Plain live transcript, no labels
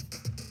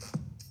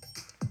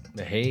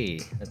Hey,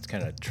 that's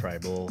kind of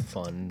tribal,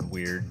 fun,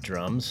 weird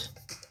drums.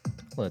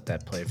 Let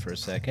that play for a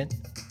second.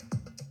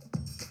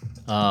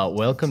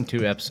 Welcome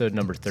to episode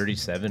number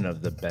 37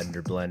 of the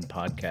Bender Blend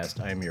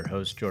podcast. I am your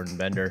host, Jordan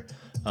Bender.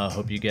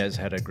 Hope you guys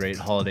had a great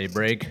holiday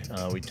break.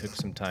 We took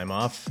some time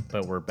off,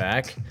 but we're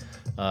back.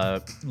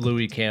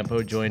 Louis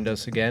Campo joined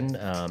us again.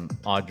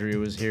 Audrey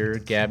was here.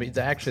 Gabby,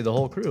 actually the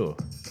whole crew.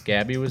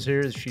 Gabby was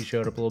here. She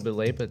showed up a little bit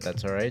late, but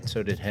that's all right.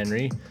 So did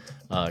Henry.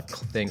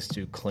 Thanks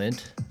to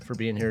Clint for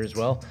being here as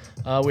well.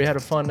 We had a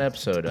fun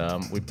episode.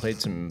 We played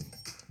some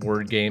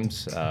word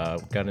games,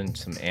 got into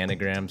some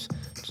anagrams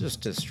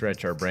just to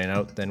stretch our brain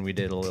out. Then we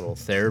did a little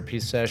therapy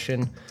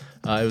session.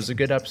 It was a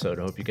good episode.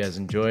 I hope you guys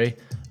enjoy.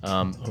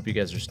 Hope you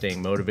guys are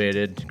staying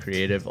motivated,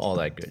 creative, all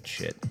that good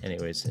shit.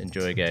 Anyways,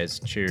 enjoy, guys.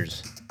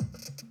 Cheers.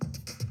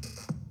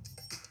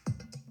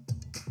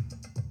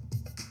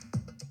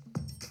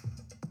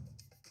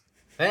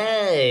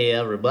 Hey,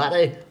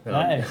 everybody.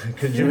 Hi.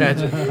 Could you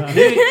imagine?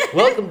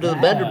 Welcome to the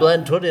Bender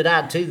Blend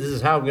 2019. This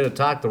is how I'm going to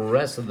talk the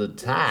rest of the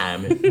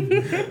time.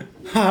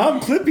 Hi, I'm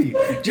Clippy.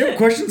 Do you have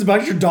questions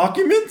about your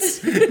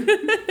documents?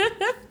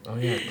 Oh,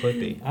 yeah,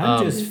 Clippy.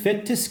 I'm just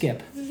fit to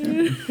skip.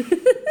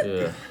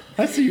 Ugh,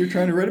 I see you're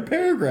trying to write a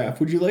paragraph.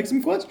 Would you like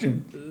some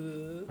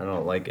questions? I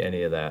don't like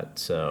any of that,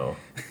 so.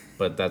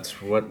 But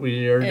that's what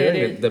we are It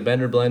doing. is. The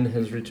Bender Blend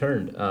has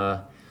returned.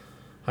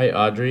 Hi,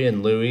 Audrey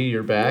and Louie.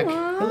 You're back.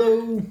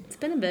 Hello. It's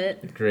been a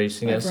bit.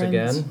 Gracing Hi, us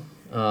friends. again.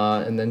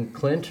 And then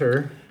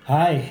Clinter.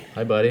 Hi.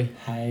 Hi, buddy.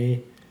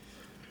 Hi.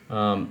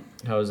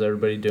 How's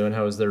everybody doing?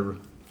 How was their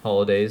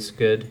holidays?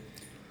 Good?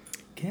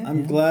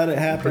 I'm glad it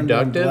happened.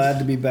 Productive? I'm glad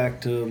to be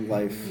back to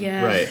life.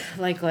 Yeah. Right.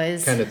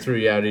 Likewise. Kind of threw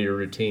you out of your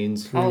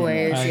routines.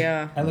 Always, I,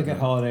 yeah. I look at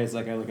holidays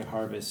like I look at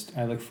harvest.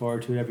 I look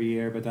forward to it every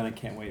year, but then I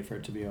can't wait for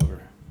it to be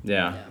over.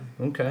 Yeah.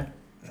 Okay.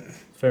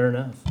 Fair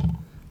enough.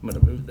 I'm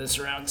gonna move this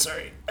around.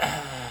 Sorry,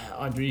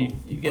 Audrey.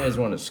 You guys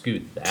want to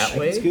scoot that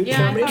way? Scoot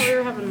Yeah, I for me? thought we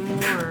were having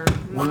more.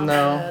 My No.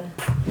 bad.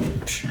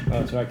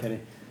 Oh, it's right,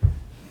 Kenny.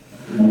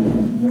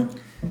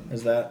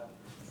 Is that?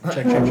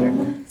 Check.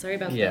 Sorry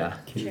about Yeah.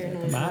 that. Chair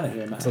I'm noise. out of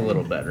here, man. It's a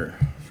little better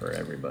for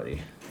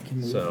everybody.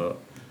 So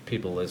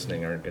people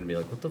listening aren't gonna be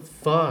like, "What the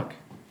fuck?"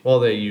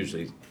 Well,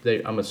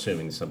 I'm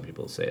assuming some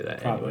people say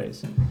that Probably.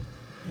 anyways.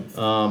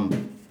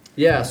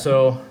 Yeah.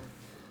 So.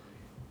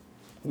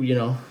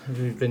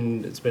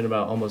 It's been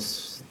about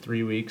almost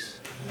 3 weeks.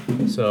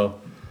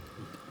 So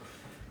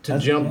to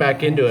That's jump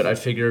back into it, I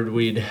figured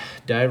we'd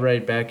dive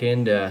right back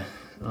into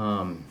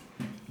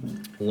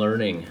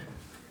learning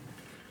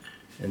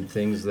and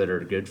things that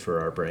are good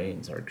for our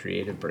brains, our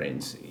creative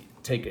brains.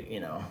 Take it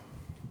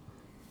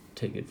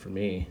from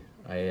me.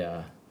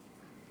 I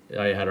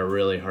had a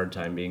really hard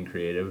time being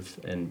creative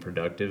and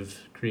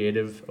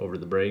creative over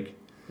the break.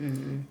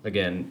 Mm-hmm.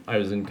 Again, I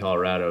was in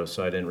Colorado,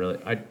 so I didn't really.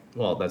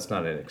 Well, that's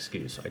not an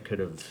excuse. I could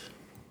have,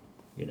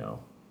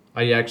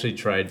 I actually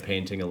tried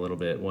painting a little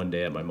bit one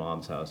day at my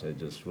mom's house. It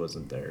just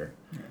wasn't there.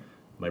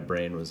 My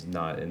brain was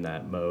not in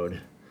that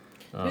mode.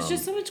 There's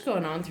just so much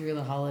going on through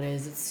the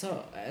holidays.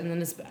 And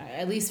then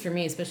at least for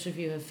me, especially if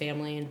you have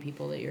family and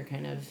people that you're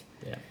kind of,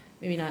 Yeah.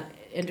 maybe not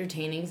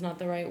entertaining is not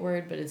the right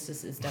word, but it's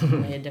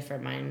definitely a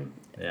different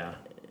Yeah.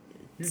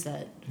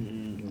 mindset.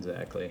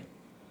 Exactly.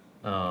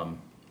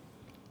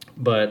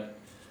 But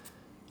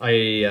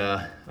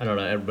I don't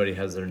know. Everybody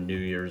has their New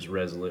Year's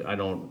resolution. I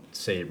don't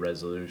say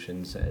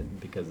resolutions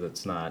because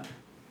it's not.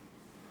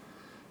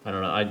 I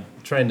don't know. I'm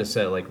trying to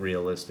set like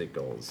realistic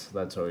goals.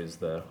 That's always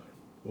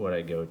what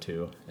I go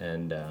to,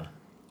 and I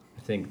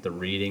think the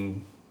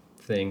reading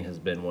thing has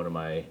been one of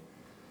my.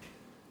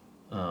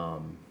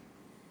 I'm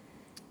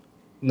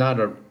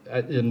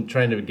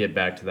trying to get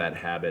back to that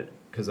habit.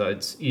 Because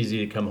it's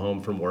easy to come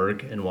home from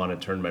work and want to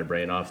turn my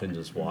brain off and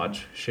just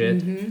watch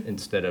shit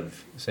instead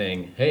of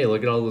saying, "Hey,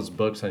 look at all those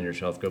books on your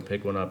shelf. Go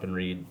pick one up and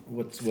read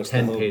What's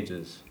 10 the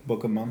pages."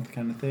 book a month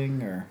kind of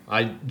thing, or?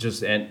 I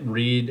just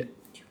read.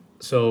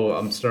 So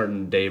I'm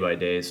starting day by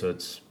day. So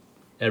it's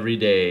every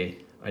day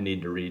I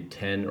need to read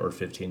 10 or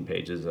 15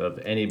 pages of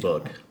any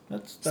book.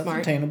 That's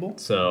Smart. attainable.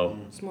 So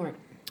Smart.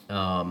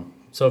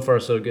 so far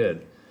so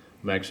good.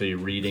 I'm actually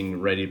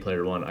reading Ready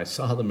Player One. I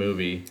saw the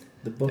movie.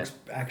 The book's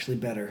actually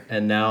better.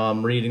 And now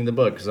I'm reading the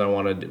book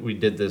because we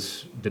did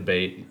this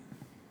debate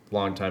a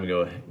long time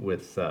ago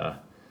with the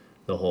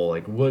whole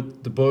like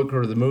what the book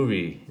or the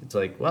movie. It's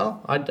like,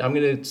 well, I'm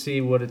gonna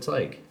see what it's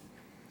like.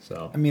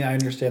 So I mean, I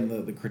understand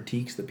the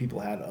critiques that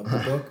people had of the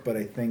book, but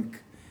I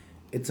think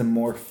it's a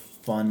more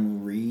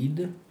fun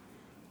read.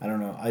 I don't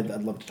know. I'd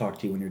love to talk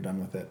to you when you're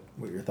done with it.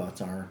 What your thoughts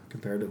are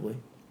comparatively.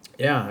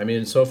 yeah, I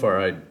mean, so far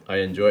I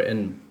enjoy it,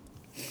 and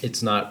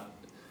it's not.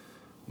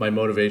 My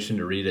motivation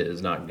to read it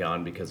is not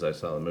gone because I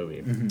saw the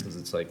movie. Because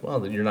it's like,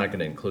 well, you're not going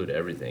to include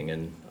everything,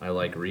 and I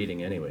like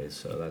reading anyways.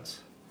 So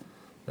that's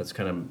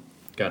kind of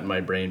gotten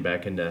my brain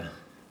back into,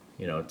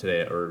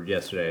 today or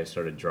yesterday I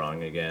started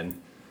drawing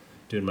again,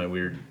 doing my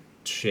weird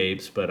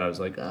shapes. But I was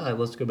like,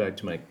 let's go back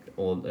to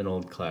an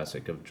old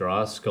classic of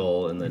draw a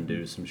skull and then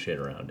do some shit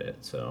around it.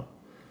 So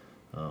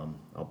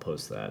I'll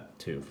post that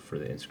too for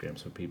the Instagram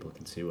so people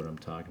can see what I'm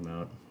talking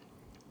about.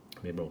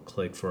 maybe it'll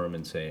click for them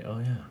and say, oh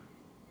yeah,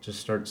 just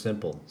start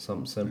simple,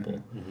 something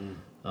simple.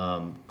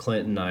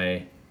 Clint and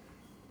I,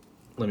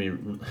 let me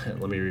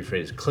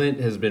rephrase. Clint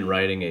has been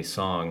writing a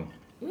song,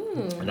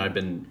 and I've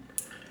been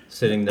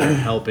sitting there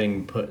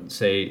helping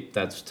say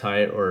that's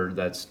tight or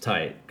that's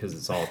tight, because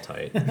it's all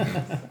tight.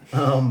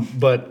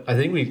 But I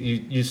think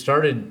you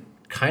started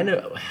kind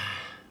of.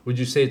 Would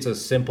you say it's a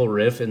simple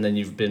riff and then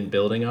you've been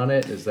building on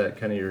it? Is that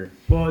kind of your...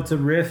 Well, it's a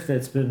riff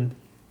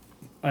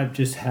I've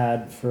just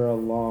had for a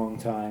long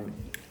time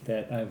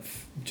that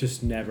I've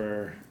just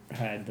never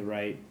had the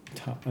right...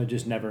 I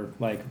just never,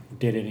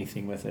 did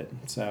anything with it.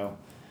 So,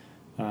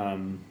 yeah,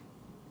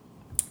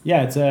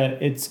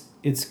 it's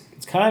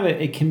kind of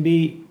it can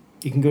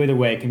go either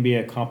way. It can be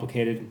a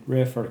complicated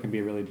riff or it can be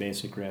a really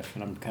basic riff,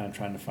 and I'm kind of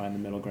trying to find the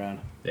middle ground.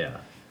 Yeah.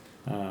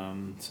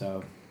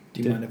 So...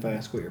 Do you mind if I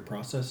ask what your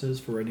process is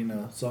for writing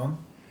a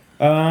song?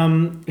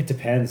 It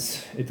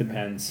depends.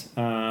 Sometimes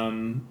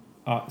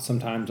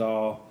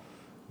I'll...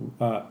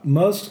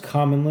 most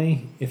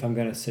commonly, if I'm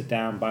going to sit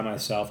down by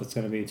myself, it's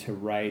going to be to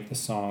write a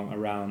song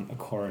around a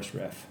chorus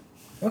riff.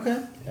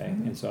 Okay.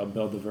 Mm-hmm. And so I'll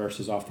build the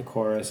verses off the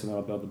chorus, and then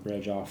I'll build the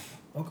bridge off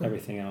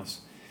everything else.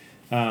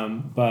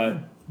 But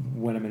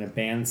when I'm in a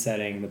band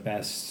setting, the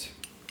best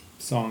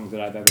songs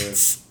that I've ever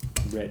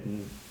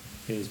written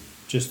is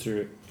just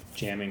through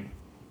jamming.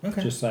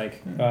 Okay. Just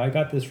I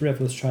got this riff,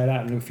 let's try it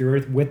out. And if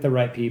you're with the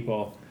right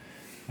people,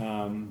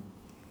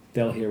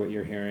 they'll hear what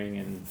you're hearing,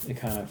 and it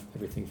kind of,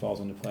 everything falls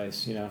into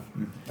place,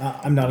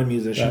 I'm not a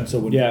musician, so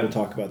when people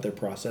talk about their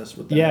process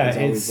with that,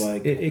 it's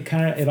always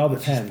it all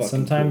depends.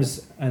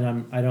 Sometimes, cool.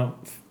 And I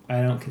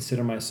don't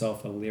consider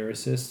myself a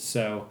lyricist,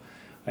 so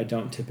I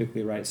don't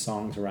typically write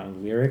songs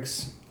around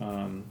lyrics.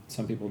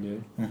 Some people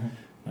do.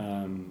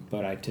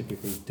 But I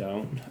typically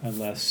don't,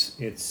 unless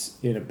it's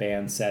in a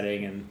band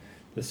setting and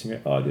the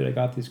singer, oh dude, I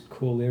got these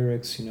cool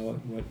lyrics,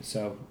 what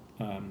so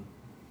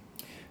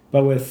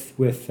but with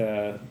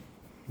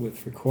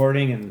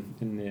recording and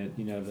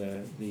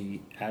the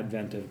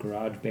advent of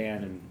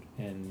GarageBand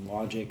and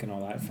Logic and all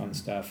that fun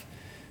stuff,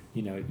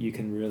 you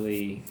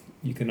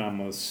can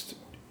almost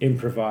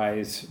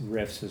improvise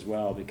riffs as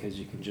well, because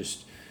you can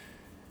just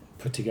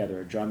put together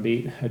a drum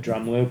beat, a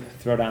drum loop,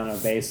 throw down a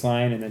bass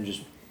line, and then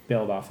just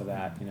build off of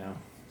that,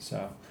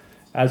 So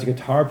as a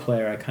guitar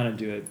player, I kind of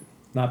do it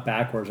not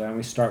backwards. I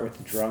always start with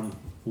the drum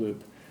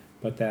loop,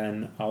 but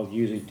then I'll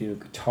usually do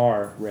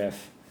guitar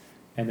riff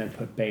and then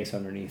put bass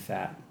underneath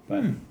that.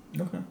 But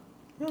okay.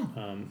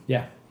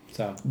 Yeah.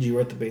 So do you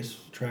write the bass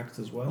tracks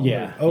as well?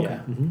 Yeah. Or? Okay. Yeah.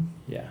 Mm-hmm.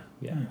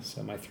 Yeah. Nice.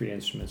 So my 3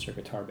 instruments are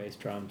guitar, bass,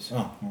 drums.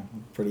 Oh, well,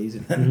 pretty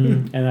easy.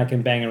 And I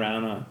can bang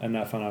around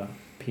enough on a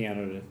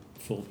piano to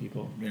fool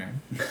people. Yeah.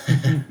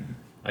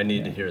 I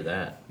need to hear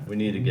that. We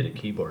need to get a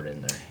keyboard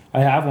in there. I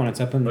have one. It's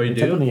up in Oh, you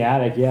it's do? up in the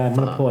attic. Yeah, I'm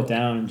gonna pull it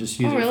down and just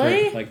use it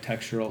really? for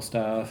textural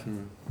stuff.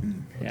 And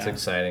It's yeah.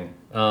 exciting.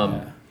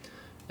 Yeah.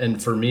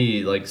 And for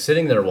me,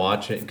 sitting there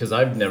watching, because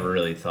I've never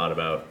really thought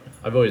about,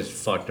 I've always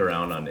fucked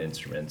around on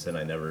instruments and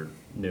I never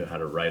knew how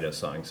to write a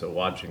song. So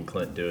watching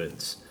Clint do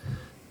it,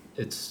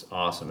 it's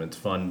awesome. It's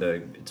fun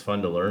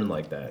to learn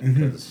like that,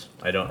 because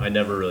I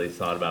never really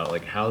thought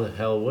about how the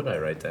hell would I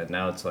write that.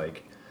 Now it's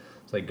like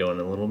going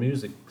to a little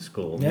music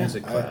school,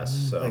 music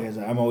class. So like I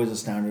said, I'm always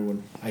astounded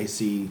when I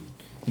see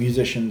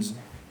musicians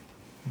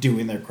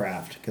doing their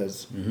craft,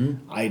 because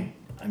I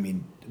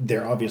mean,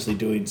 they're obviously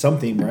doing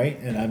something right,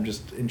 and I'm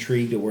just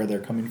intrigued at where they're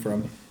coming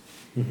from.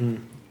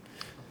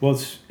 Well,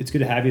 it's good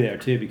to have you there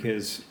too,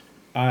 because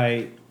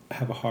I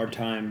have a hard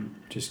time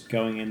just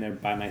going in there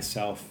by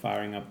myself,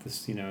 firing up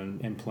this,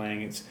 and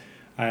playing.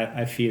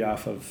 I feed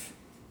off of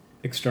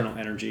external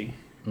energy.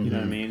 You know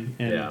what I mean?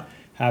 And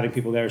having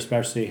people there,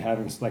 especially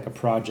having a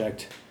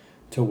project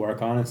to work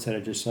on instead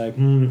of just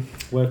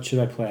what should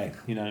I play?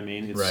 You know what I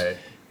mean? right.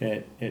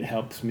 It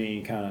helps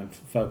me kind of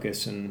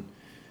focus, and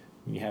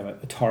when you have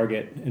a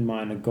target in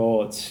mind, a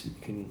goal.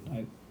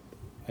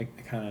 I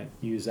kind of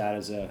use that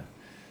as a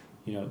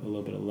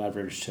little bit of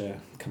leverage to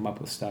come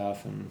up with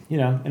stuff, and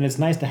and it's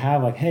nice to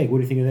have hey, what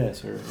do you think of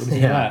this, or what do you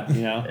think of that?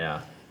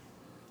 Yeah.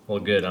 Well,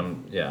 good.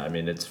 I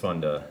mean, it's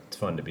fun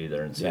to be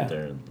there and sit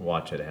there and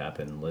watch it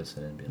happen and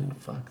listen and be like,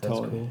 fuck, that's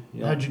cool.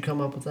 Yeah. How'd you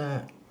come up with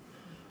that?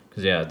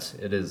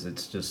 Because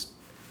it's just,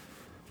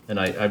 and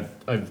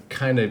I've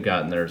kind of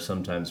gotten there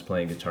sometimes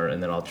playing guitar,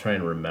 and then I'll try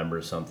and remember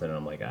something, and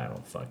I'm like, I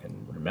don't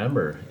fucking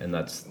remember, and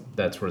that's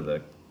where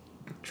the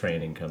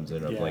training comes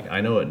in of I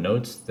know what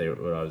notes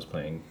what I was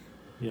playing.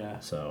 Yeah.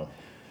 So.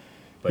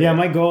 But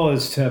my goal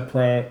is to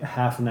play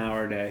half an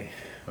hour a day,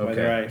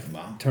 whether I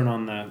turn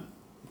on the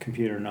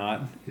computer or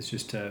not. It's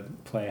just to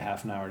play a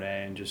half an hour a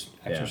day and just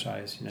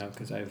exercise,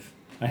 because I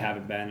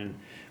haven't been, and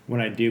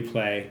when I do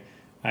play,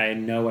 I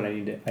know what I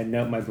need to. I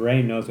know my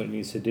brain knows what it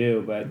needs to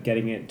do, but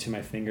getting it to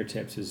my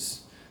fingertips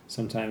is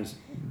sometimes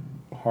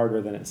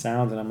harder than it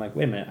sounds. And I'm like,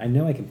 wait a minute, I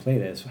know I can play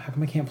this. How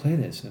come I can't play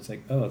this? And it's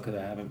like, oh, because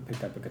I haven't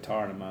picked up a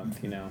guitar in a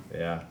month,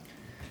 Yeah.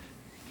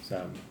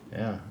 So.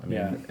 Yeah, I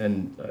mean,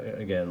 and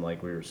again,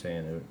 like we were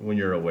saying, when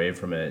you're away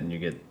from it and you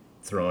get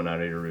thrown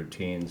out of your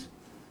routines,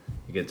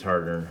 it gets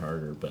harder and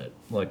harder. But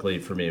luckily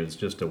for me, it was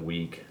just a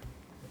week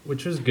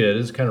which was good.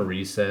 It's kind of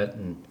reset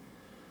and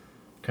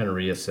kind of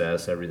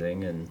reassess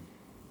everything, and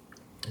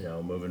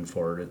moving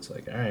forward, it's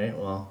like, all right,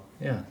 well,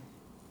 yeah,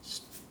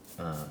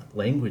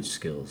 language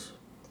skills,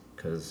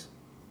 because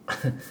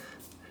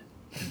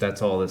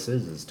that's all this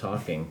is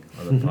talking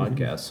on the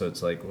podcast. So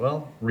it's like,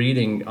 well,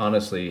 reading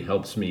honestly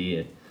helps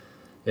me.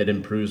 It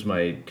improves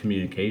my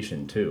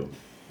communication too,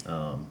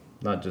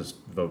 not just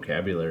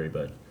vocabulary,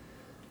 but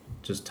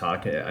just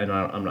talking. And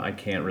I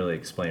can't really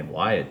explain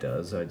why it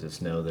does. I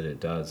just know that it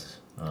does.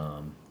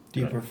 Do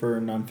you prefer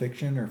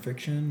nonfiction or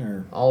fiction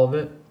or all of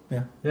it?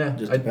 Yeah, Yeah.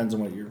 just depends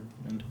on what you're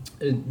into.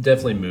 It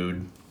definitely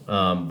mood.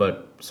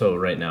 But so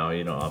right now,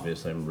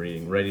 obviously I'm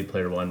reading Ready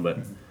Player One, but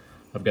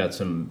I've got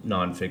some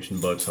nonfiction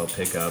books I'll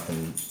pick up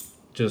and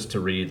just to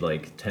read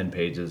like 10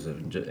 pages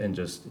and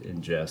just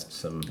ingest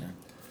some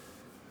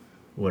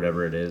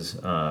whatever it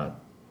is. Malcolm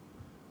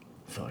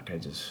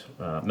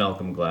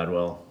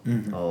Gladwell.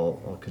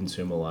 I'll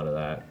consume a lot of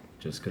that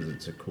just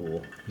because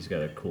he's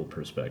got a cool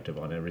perspective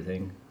on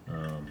everything.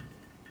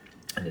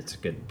 And it's a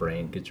good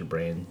brain, get your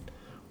brain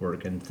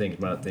working, thinking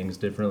about things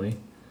differently.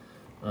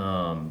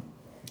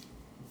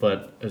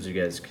 But as you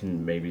guys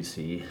can maybe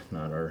see,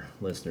 not our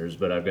listeners,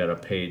 but I've got a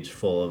page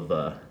full of,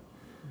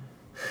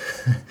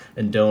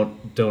 and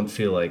don't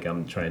feel like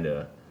I'm trying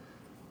to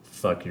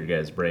fuck your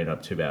guys' brain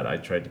up too bad. I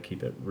tried to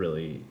keep it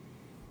really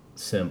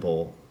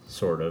simple,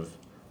 sort of.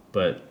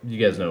 But you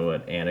guys know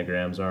what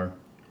anagrams are?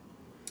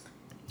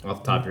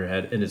 Off the top of your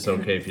head, and it's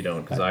okay if you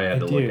don't, because I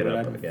had to look it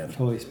up again. I'm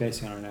totally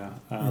spacing on it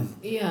now.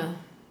 Yeah.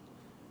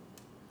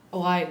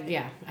 Oh,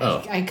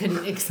 I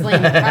couldn't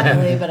explain it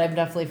properly, but I'm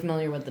definitely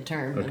familiar with the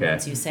term. Okay. And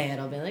once you say it,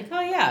 I'll be like,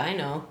 oh yeah, I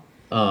know.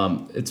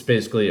 It's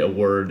basically a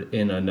word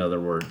in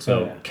another word.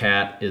 So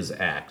cat is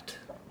act.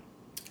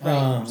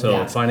 Right. So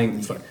Yeah.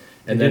 finding,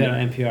 And then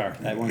on NPR.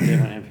 That one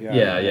came on NPR.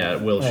 yeah,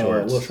 Will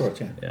Shortz. Will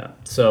Shortz, yeah. Yeah.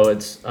 So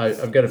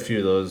I've got a few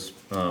of those.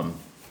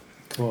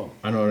 Cool.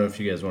 I don't know if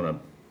you guys want to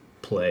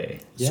play.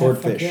 Yeah,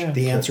 Swordfish. fuck yeah.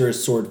 The answer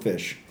is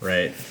swordfish.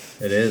 Right.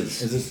 It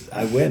is. Is this?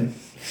 I win.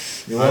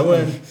 You're I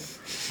welcome. win.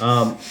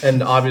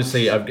 And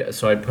obviously I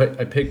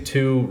picked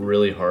two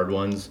really hard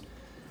ones,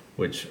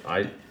 which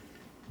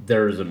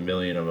there's a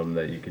million of them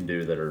that you can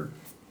do that are,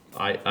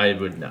 I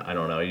don't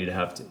know, you'd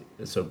have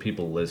to, so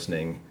people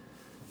listening,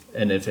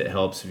 and if it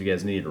helps, if you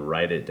guys need to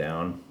write it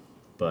down,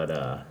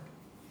 but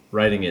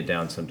writing it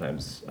down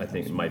sometimes I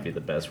think might be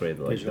the best way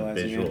to like the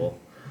Visualizing visual.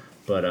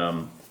 But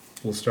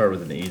we'll start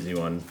with an easy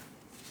one.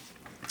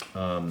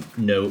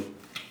 Note.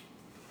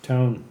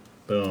 Tone.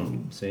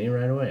 Boom. See,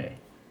 right away.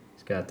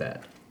 He's got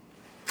that.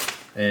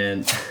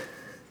 And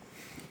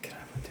Can I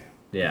have one too?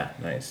 yeah,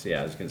 nice.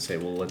 Yeah, I was gonna say,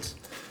 well,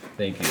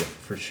 thank you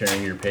for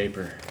sharing your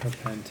paper. A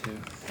pen too.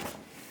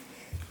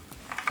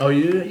 Oh,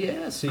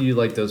 yeah. So you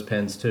like those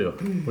pens too?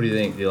 What do you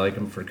think? Do you like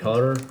them for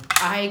color?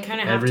 I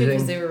kind of have to Everything?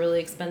 because they were really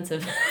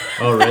expensive.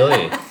 Oh,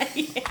 really?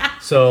 Yeah.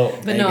 So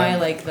But no, I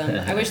like them.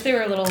 I wish they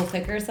were a little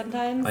thicker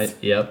sometimes. I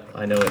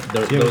know it.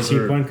 Do you have a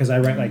cheap one? Because I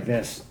write like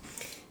this.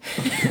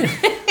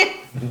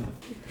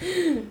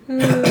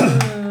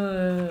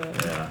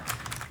 Yeah.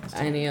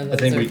 Any of I those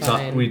think are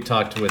fine. we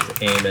talked with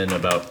Eamon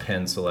about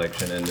pen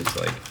selection, and it's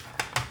like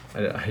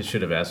I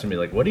should have asked him,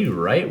 like, what do you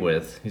write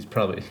with? He's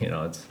probably,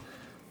 it's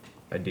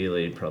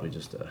ideally probably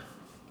just a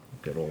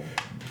good old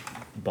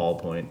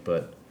ballpoint,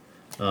 but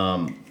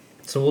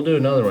so we'll do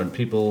another one.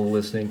 People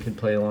listening can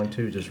play along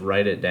too. Just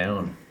write it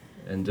down,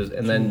 and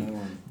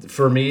then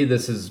for me,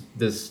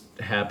 this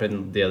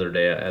happened the other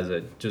day as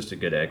just a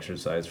good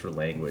exercise for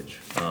language.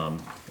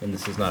 And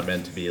this is not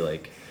meant to be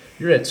like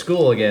you're at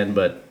school again,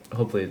 but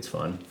hopefully it's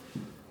fun.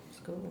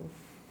 School.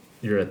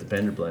 You're at the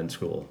Bender Blend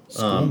School.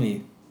 School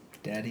me,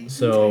 Daddy.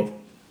 So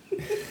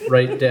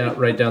write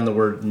down the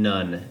word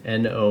none.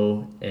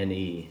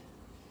 None.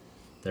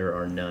 There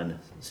are none.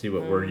 See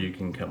what word you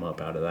can come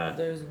up out of that.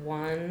 There's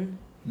one.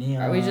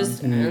 Neon. Are we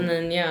just and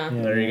then yeah.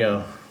 There you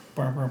go.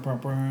 Brr, brr, brr,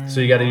 brr.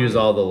 So you got to use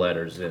all the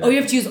letters in it. Oh, you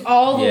have to use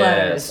all the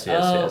letters.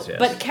 Yes.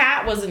 But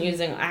Cat wasn't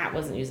using all Act.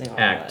 the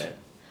letters.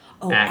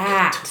 Oh, Act.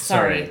 act.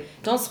 Sorry. Sorry.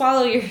 Don't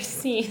swallow your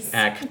C's.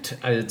 Act.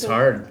 It's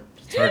hard.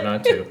 It's hard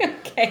not to.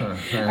 Okay. All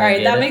All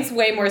right, that makes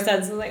way more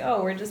sense. It's like,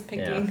 oh, we're just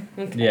picking.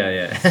 Yeah. Okay.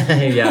 Yeah.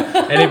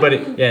 Yeah. Anybody.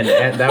 Yeah.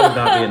 And that would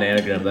not be an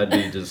anagram. That'd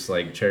be just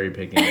like cherry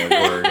picking a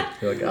word.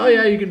 You're like, oh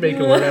yeah, you can make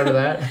a word out of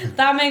that.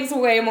 That makes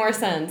way more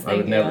sense. I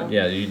would never.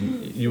 Yeah.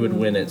 You would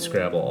win at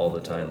Scrabble all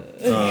the time.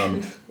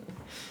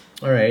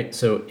 All right.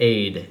 So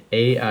aid.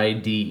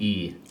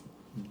 AIDE.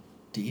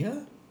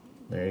 Dia?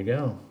 There you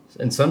go.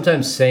 And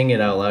sometimes saying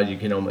it out loud, you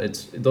can.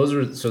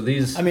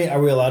 These. I mean,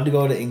 are we allowed to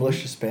go to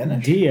English to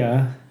Spanish?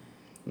 Idea.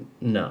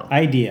 No.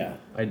 Idea.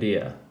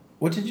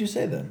 What did you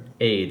say then?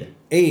 Aid.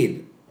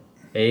 Aid.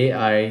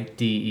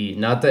 AIDE.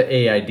 Not the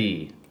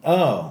AID.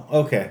 Oh,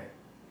 okay.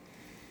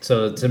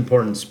 So it's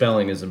important.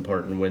 Spelling is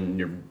important when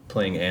you're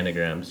playing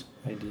anagrams.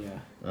 Idea.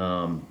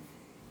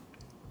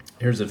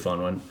 Here's a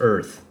fun one.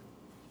 Earth.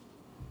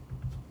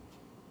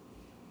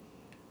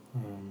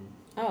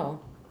 Oh,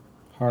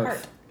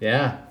 Hearth.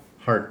 Yeah.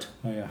 Heart.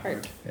 Oh yeah.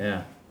 heart.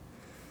 Yeah.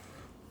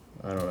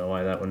 I don't know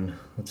why that one.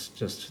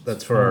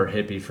 That's for our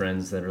hippie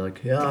friends that are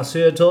like, yeah,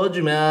 see, I told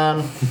you,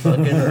 man.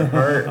 Fucking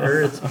heart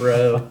hurts,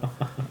 bro.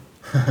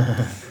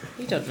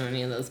 You don't know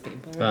any of those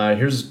people.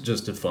 Here's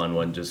just a fun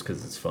one, just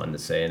because it's fun to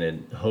say,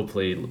 and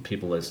hopefully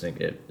people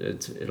listening,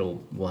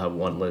 we'll have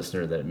one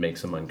listener that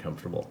makes them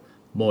uncomfortable.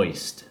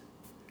 Moist.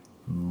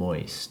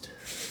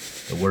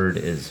 The word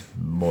is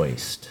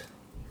moist.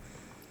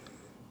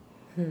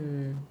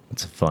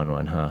 It's a fun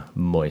one, huh?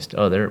 Moist.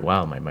 Oh,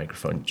 wow, my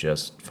microphone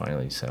just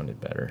finally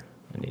sounded better.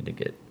 I need to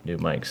get new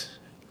mics.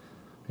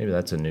 Maybe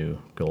that's a new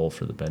goal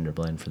for the Bender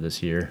Blend for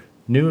this year.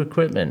 New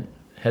equipment,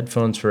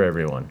 headphones for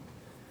everyone.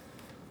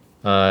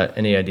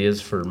 Any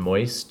ideas for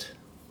moist?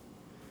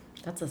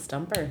 That's a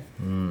stumper.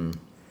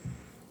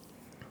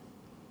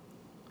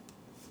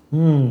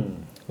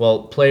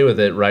 Well, play with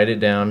it, write it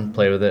down,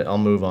 play with it. I'll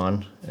move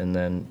on, and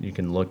then you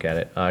can look at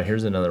it.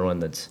 Here's another one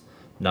that's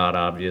not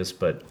obvious,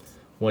 but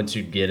once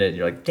you get it,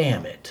 you're like,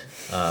 damn it.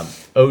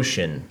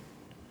 Ocean.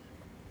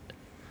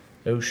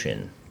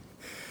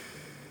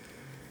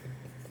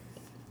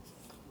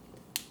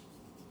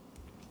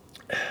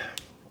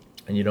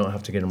 And you don't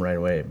have to get them right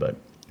away, but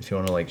if you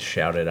want to like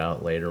shout it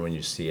out later when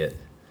you see it,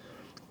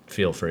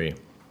 feel free.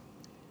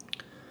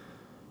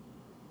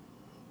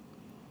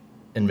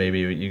 And maybe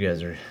you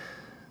guys are,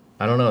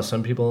 I don't know,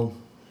 some people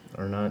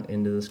are not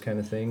into this kind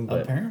of thing,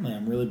 but apparently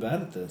I'm really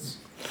bad at this.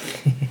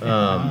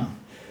 I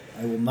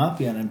will not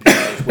be on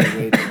NPR's.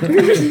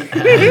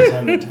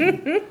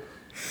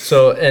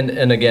 So,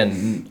 and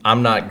again,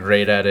 I'm not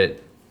great at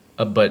it,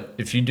 but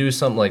if you do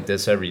something like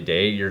this every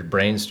day, your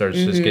brain starts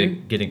just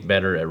getting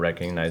better at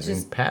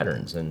recognizing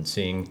patterns and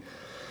seeing,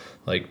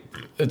 like,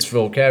 its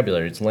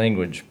vocabulary, its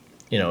language.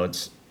 You know,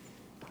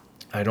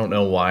 I don't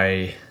know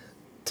why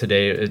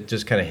today it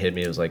just kind of hit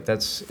me. It was like,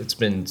 it's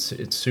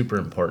super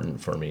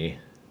important for me.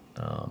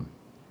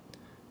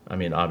 I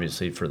mean,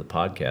 obviously for the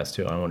podcast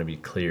too, I want to be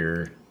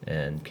clear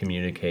and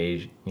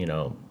communicate,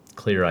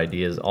 clear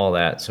ideas, all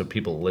that. So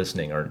people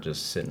listening aren't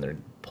just sitting there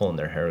pulling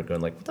their hair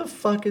going like, what the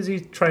fuck is he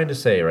trying to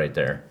say right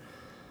there?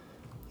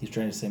 He's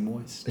trying to say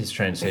moist.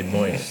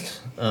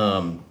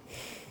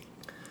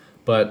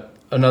 But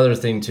another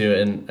thing too,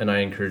 and I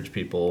encourage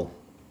people,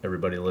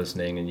 everybody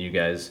listening and you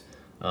guys,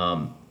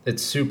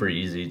 it's super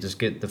easy. Just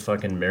get the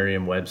fucking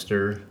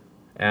Merriam-Webster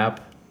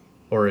app,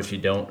 or if you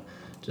don't,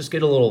 just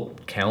get a little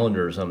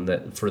calendar or something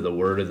that for the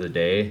word of the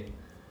day.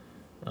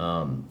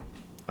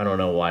 I don't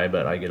know why,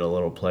 but I get a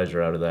little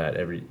pleasure out of that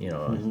every,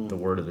 the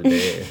word of the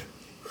day.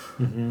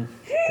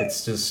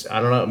 It's just, I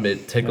don't know,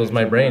 it tickles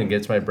my brain,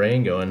 gets my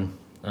brain going.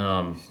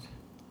 And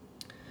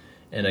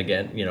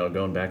again,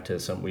 going back to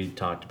something we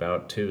talked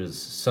about too,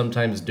 is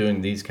sometimes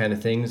doing these kind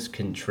of things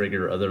can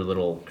trigger other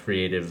little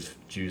creative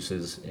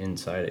juices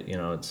inside it.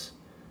 It's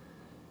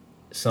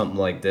something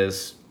like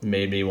this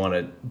made me want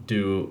to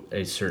do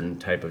a certain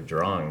type of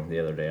drawing the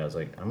other day. I was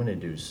like, I'm going to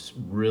do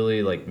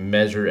really like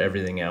measure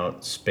everything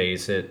out,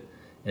 space it,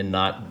 and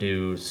not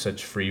do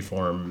such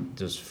freeform,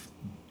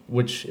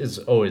 which is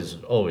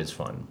always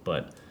fun.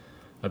 But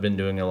I've been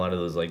doing a lot of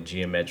those like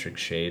geometric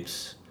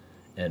shapes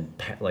and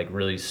like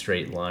really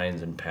straight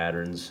lines and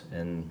patterns,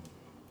 and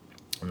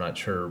I'm not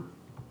sure.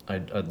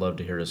 I'd love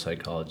to hear a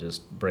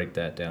psychologist break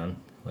that down.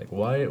 Like,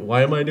 why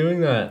am I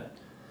doing that?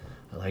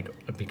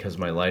 Because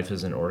my life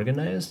isn't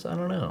organized? I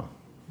don't know.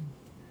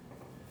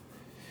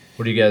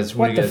 What do you guys?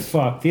 What the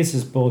fuck? This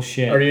is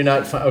bullshit. Are you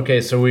not?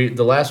 Okay, so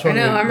the last one.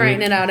 I know. I'm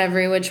writing it out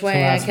every which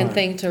way I can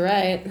think to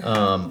write.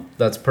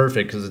 That's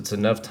perfect because it's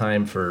enough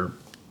time for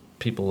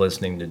people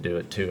listening to do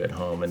it too at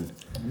home. And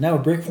now a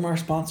break from our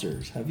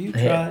sponsors. Have you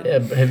tried?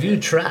 Have you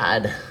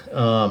tried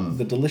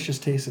the delicious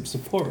taste of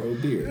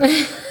Sapporo beer?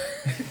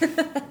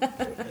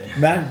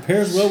 That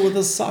pairs well with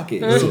a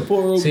sake.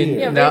 Sapporo beer.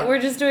 Yeah, but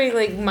we're just doing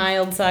like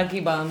mild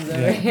sake bombs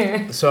over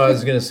here. So I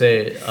was gonna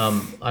say,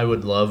 I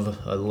would love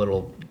a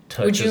little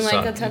touch. Would you of like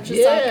sake. a touch of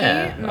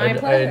Yeah, sake? My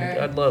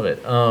pleasure. I'd love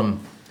it.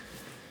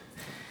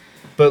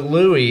 But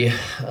Louie,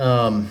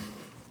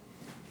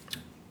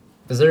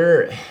 is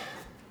there?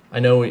 I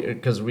know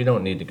because we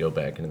don't need to go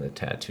back into the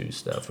tattoo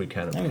stuff. We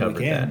kind of covered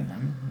that.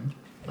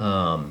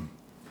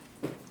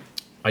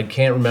 I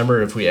can't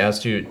remember if we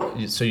asked you.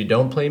 So you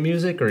don't play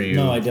music, or you?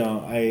 No, I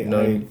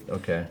don't.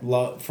 Okay.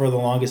 For the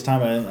longest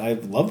time,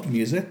 I've loved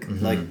music,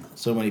 like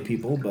so many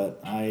people, but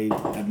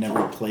I've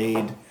never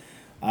played.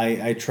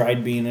 I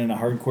tried being in a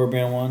hardcore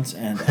band once,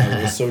 and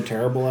I was so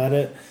terrible at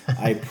it.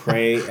 I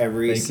pray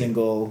every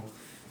single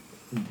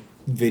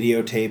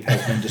videotape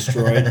has been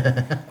destroyed,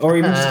 or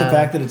even just the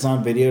fact that it's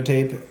on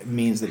videotape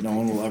means that no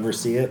one will ever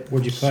see it.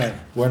 What'd you play?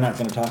 We're not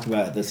going to talk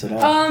about this at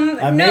all.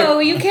 No,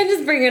 you can't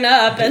just bring it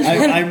up. And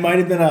I might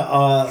have been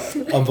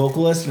a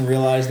vocalist and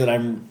realized that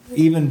I'm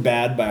even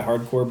bad by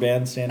hardcore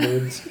band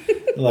standards.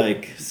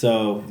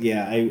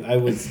 I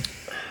was.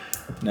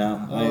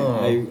 No,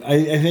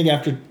 I think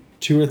after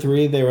 2 or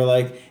 3, they were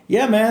like,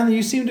 "Yeah, man,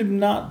 you seem to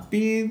not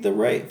be the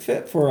right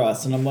fit for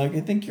us," and I'm like,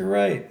 "I think you're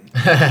right."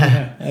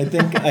 I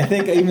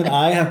think even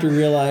I have to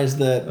realize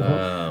that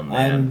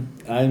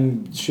I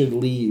should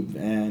leave.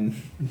 And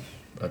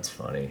that's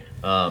funny.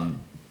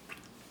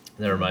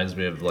 That reminds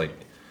me of like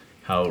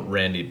how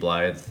Randy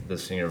Blythe, the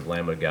singer of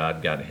Lamb of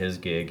God, got his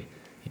gig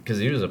because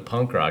he was a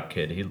punk rock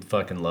kid. He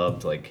fucking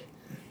loved like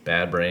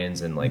Bad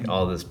Brains and like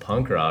all this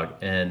punk rock,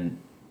 and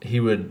he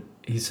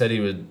said he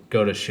would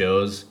go to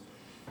shows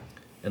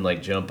and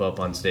like jump up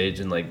on stage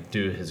and like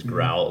do his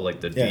growl,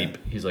 like the deep.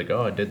 He's like,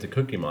 "Oh, I did the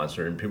Cookie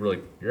Monster," and people were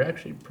like, "You're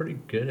actually pretty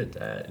good at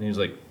that." And he was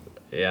like,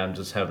 "Yeah, I'm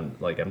just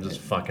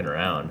fucking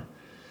around."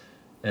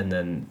 And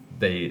then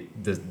the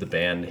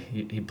band,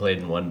 he played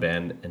in one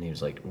band, and he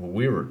was like, well,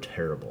 "We were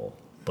terrible,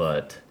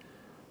 but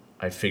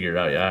I figured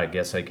out, yeah, I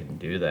guess I can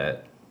do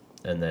that."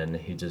 And then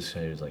he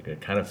was like, I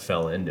kind of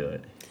fell into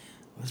it.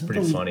 It's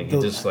pretty funny. He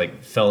just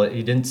like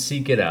he didn't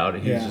seek it out.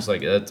 He was just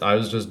like, I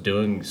was just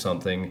doing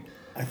something.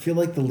 I feel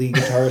like the lead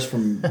guitarist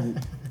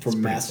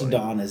from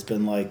Mastodon has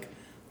been like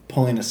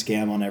pulling a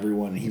scam on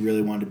everyone. He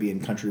really wanted to be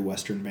in country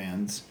western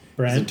bands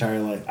his entire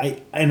life.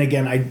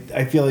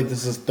 I feel like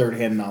this is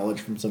third-hand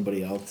knowledge from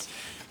somebody else,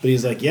 but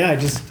he's like, yeah, I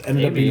just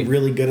ended up being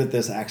really good at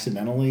this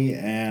accidentally,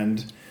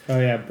 and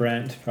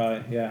Brent probably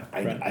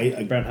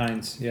Brent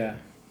Hines,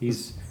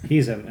 he's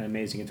an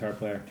amazing guitar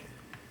player.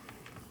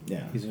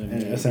 Yeah, he's an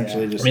amazing,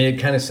 essentially just. I mean, it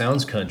kind of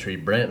sounds country.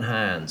 Brent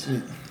Hines,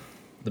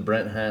 the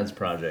Brent Hines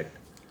Project.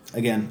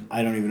 Again,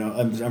 I don't even know.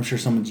 I'm sure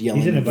someone's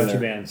yelling. He's in a bunch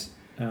of bands.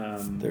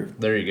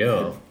 There you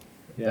go.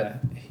 Yeah,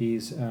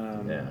 he's.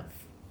 I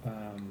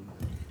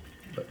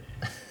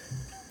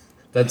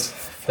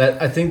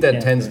think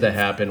that tends to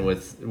happen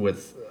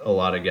with a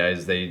lot of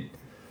guys.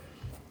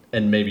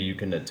 And maybe you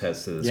can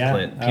attest to this,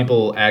 Clint.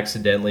 People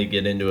accidentally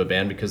get into a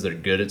band because they're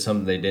good at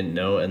something they didn't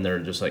know, and they're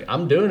just like,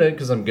 I'm doing it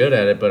because I'm good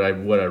at it, but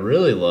what I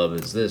really love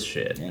is this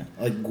shit. Yeah,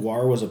 like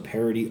GWAR was a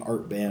parody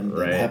art band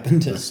that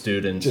happened to the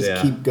students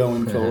just keep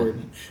going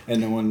forward,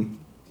 and no one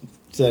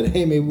said,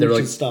 hey, maybe we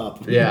should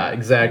stop. Yeah,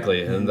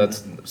 exactly. And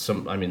that's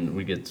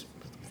we get,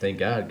 thank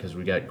God, because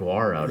we got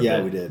GWAR out of it.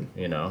 Yeah, we did.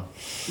 You know?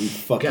 We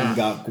fucking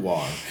got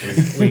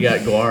GWAR. We got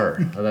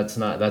GWAR.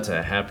 That's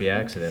a happy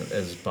accident,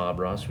 as Bob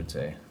Ross would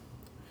say.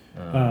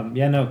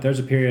 There's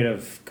a period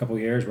of a couple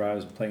years where I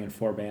was playing in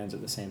 4 bands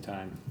at the same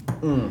time.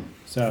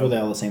 So were they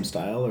all the same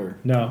style or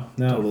no,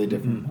 totally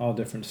different? All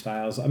different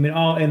styles. I mean,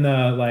 all in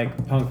the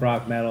like punk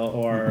rock, metal,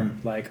 or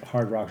like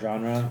hard rock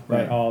genre,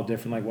 right? All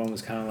different. Like one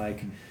was kind of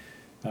like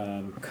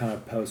kind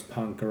of post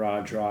punk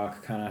garage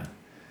rock kind of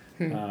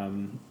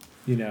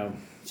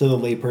So the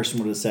layperson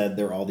would have said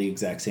they're all the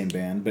exact same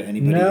band, but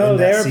anybody no, in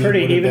they that were scene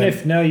pretty. would have Even been,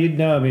 if no, you'd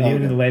know. I mean,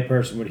 even the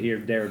layperson would hear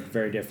they were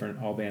very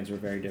different. All bands were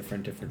very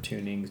different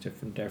tunings,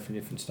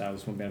 different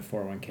styles. One band,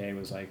 401K,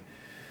 was like,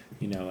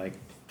 like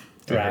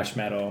thrash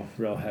metal,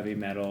 real heavy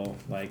metal,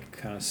 like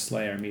kind of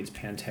Slayer meets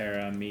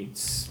Pantera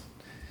meets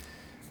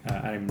I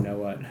don't even know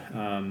what.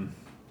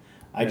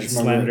 I just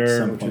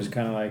Slender, which was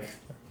kind of like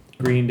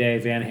Green Day,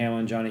 Van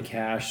Halen, Johnny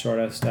Cash sort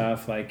of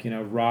stuff, like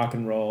rock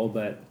and roll,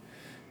 but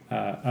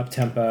up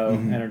tempo,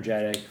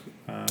 energetic.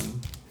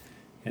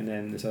 And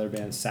then this other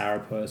band,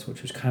 Sourpuss,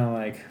 which was kind of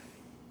like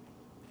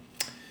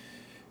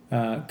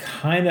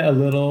a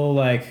little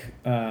like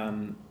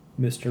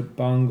Mr.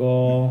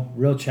 Bungle,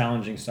 real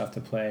challenging stuff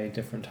to play,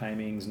 different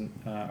timings. And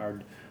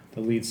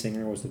the lead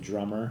singer was the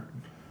drummer.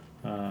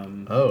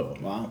 Oh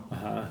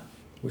wow!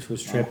 Which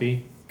was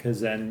trippy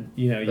because then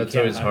that's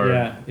always hard.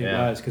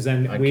 Yeah, it was because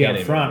then we up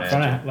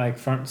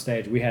front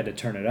stage we had to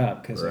turn it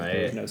up because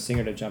there was no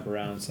singer to jump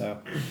around. So,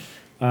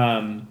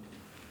 the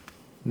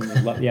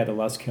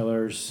Lust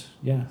Killers.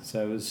 Yeah,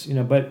 so it was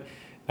but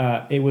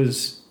it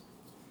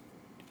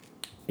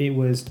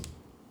was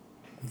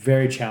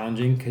very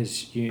challenging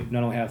because you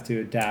not only have to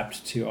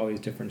adapt to all these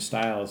different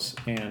styles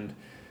and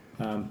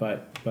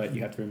but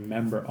you have to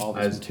remember all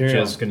this material.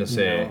 I was just gonna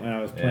say, and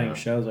I was playing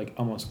shows like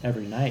almost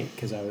every night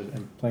because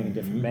I'm playing in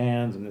different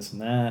bands and this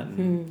and that,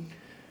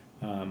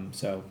 and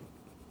so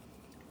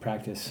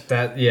practice.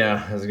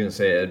 I was gonna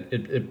say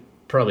it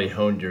probably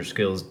honed your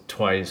skills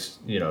twice,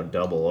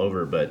 double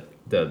over, but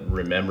the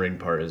remembering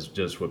part is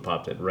just what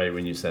popped it. Right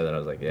when you said that, I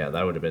was like, yeah,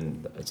 that would have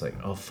been. It's like,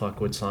 oh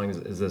fuck, what song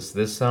is this?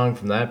 This song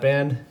from that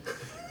band?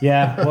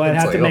 Yeah, well, I'd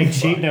have to make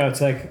sheet notes.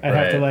 Like I'd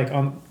have to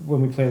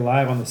when we play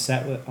live on the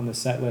set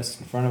list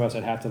in front of us,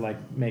 I'd have to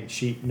make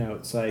sheet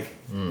notes. Like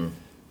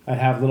I'd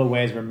have little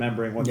ways of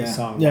remembering what the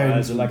song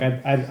was. Or like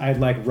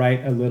I'd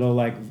write a little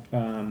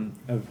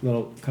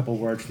couple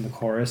words from the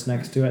chorus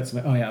next to it. So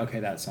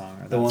that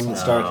song. Or the one that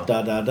starts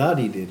da da da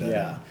dee dee da.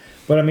 Yeah,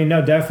 but I mean,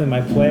 no, definitely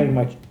my playing.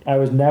 I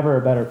was never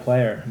a better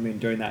player. I mean,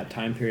 during that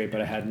time period, but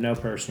I had no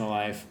personal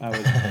life. I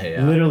would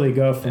literally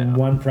go from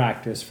one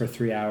practice for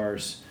 3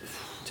 hours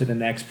to the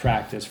next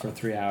practice for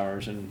 3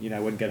 hours, and I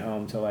wouldn't get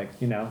home till it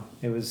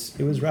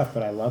was rough,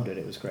 but I loved it.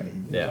 It was great.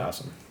 It was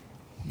awesome.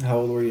 How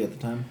old were you at the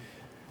time?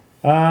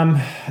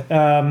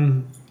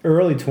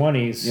 Early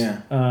 20s.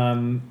 Yeah.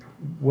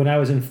 When I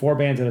was in 4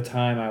 bands at a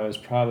time, I was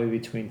probably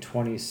between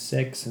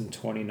 26 and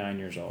 29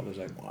 years old. There's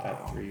that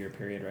 3-year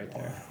period right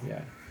there.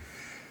 Yeah.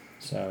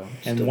 So,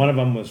 and one of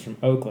them was from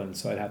Oakland,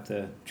 so I'd have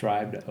to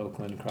drive to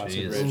Oakland, cross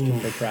the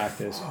bridge for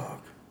practice.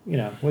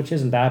 Which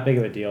isn't that big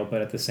of a deal,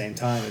 but at the same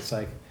time, it's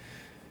like,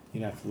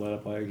 you have to load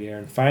up all your gear.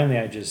 And finally,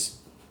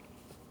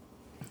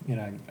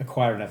 I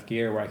acquired enough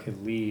gear where I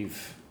could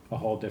leave a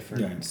whole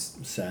different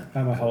set.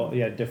 have a whole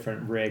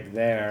different rig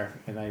there,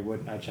 and I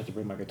just have to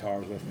bring my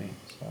guitars with me.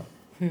 So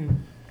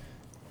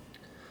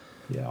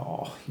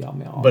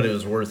yummy. But it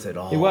was worth it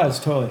all. It was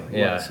totally. It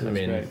Yeah, was. It I was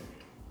mean, great.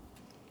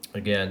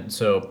 again,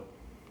 so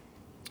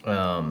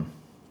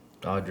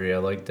Audrey, I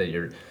like that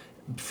you're.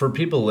 For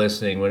people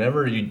listening,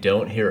 whenever you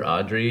don't hear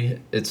Audrey,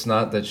 it's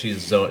not that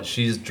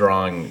she's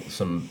drawing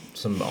some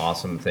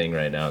awesome thing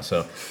right now.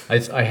 So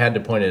I had to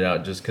point it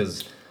out just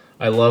because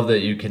I love that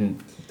you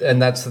can, and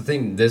that's the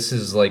thing. This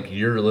is like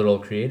your little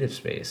creative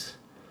space.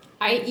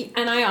 I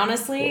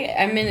honestly,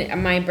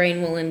 my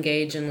brain will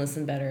engage and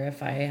listen better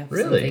if I have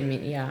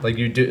something. Yeah. Like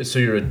you do. So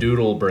you're a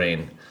doodle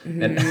brain,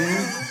 and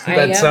Mm-hmm.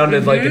 that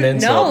sounded like an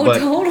insult. No, but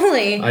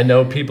totally. I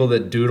know people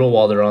that doodle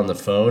while they're on the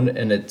phone,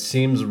 and it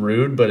seems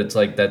rude, but it's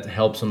like that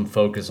helps them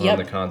focus on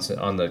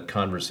the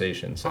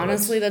conversation. So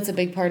Honestly, that's a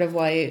big part of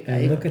why.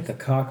 And look at the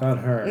cock on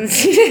her. I do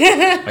see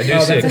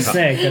That's a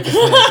snake. That's a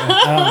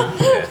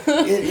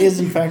snake. It is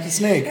in fact a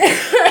snake.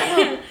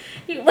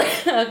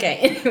 Okay.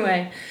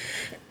 Anyway.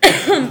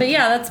 But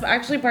yeah, that's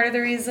actually part of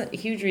the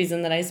huge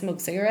reason that I smoke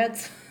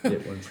cigarettes.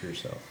 Get one for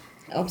yourself.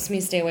 Helps me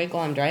stay awake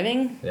while I'm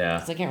driving. Yeah.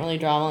 Because I can't really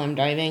draw while I'm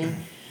driving.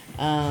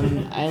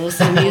 I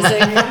listen to music.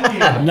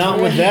 Not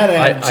with that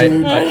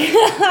attitude.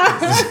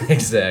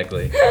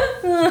 Exactly.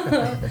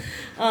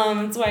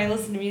 That's why I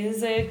listen to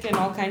music and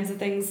all kinds of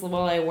things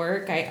while I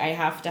work. I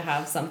have to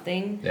have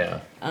something. Yeah.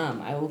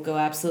 I will go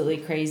absolutely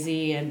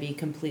crazy and be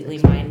completely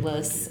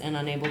mindless and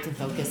unable to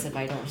focus if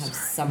I don't have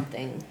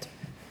something.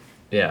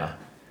 Yeah.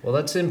 Well,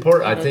 that's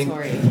important. I think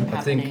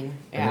happening.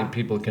 I think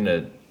people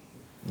can,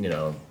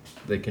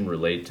 they can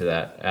relate to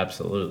that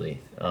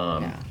absolutely.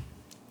 And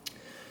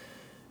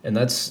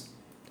that's,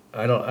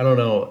 I don't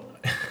know,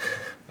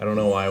 I don't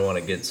know why I want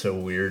to get so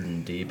weird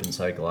and deep and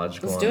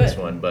psychological on this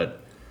one,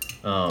 but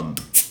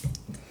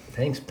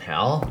thanks,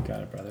 pal. You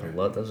got it, brother.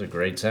 That was a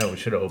great sound. We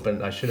should have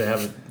opened. I should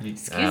have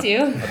Excuse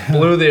you. I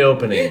blew the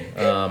opening.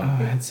 I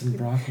had some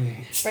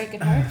broccoli. Breaking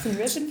hearts and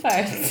ripping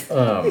farts.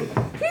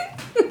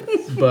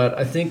 But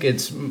I think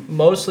it's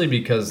mostly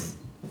because,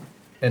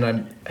 and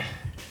I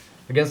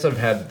guess I've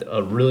had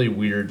a really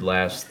weird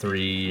last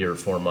 3 or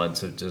 4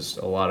 months of just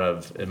a lot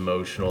of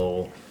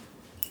emotional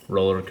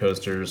roller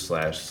coasters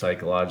 /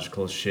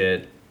 psychological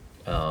shit.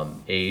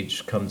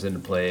 Age comes into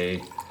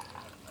play.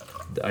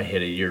 I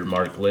hit a year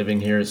mark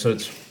living here, so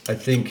it's, I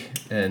think,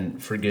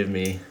 and forgive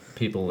me,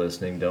 people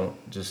listening, don't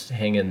just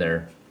hang in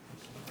there.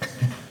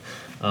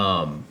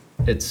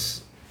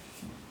 It's,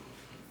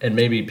 and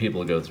maybe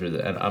people go through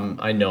that, and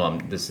I know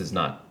this is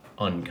not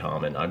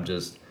uncommon.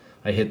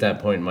 I hit that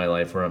point in my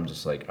life where I'm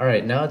just like, all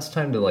right, now it's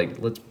time to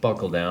let's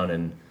buckle down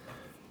and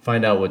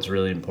find out what's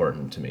really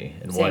important to me,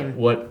 and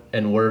what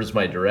and where's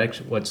my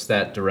direction, what's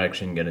that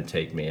direction going to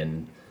take me,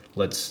 and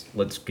let's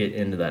get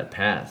into that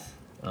path.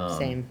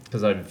 Same.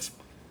 Because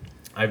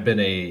I've been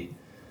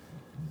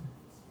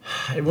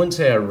I wouldn't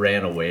say I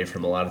ran away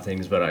from a lot of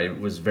things, but I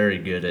was very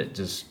good at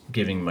just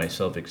giving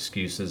myself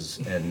excuses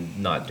and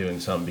not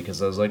doing something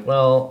because I was like,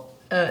 well,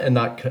 and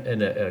not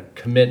and a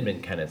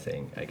commitment kind of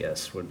thing, I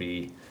guess, would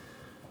be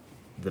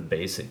the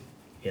basic,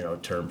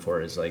 term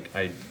for it, is like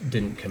I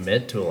didn't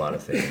commit to a lot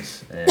of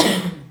things,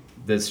 and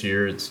this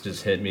year it's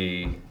just hit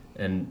me,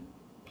 and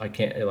I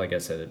can't, like I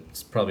said,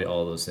 it's probably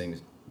all those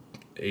things,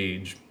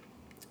 age,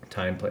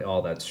 time, play,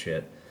 all that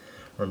shit,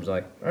 where I'm just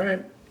like, all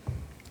right,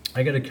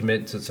 I got to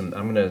commit to some,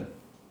 I'm going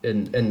to,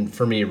 and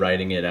for me,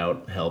 writing it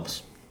out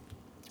helps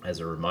as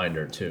a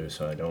reminder too,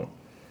 so I don't,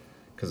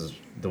 because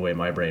the way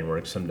my brain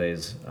works, some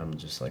days I'm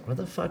just like, what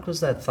the fuck was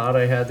that thought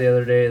I had the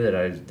other day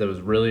that was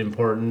really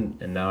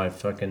important, and now I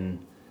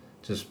fucking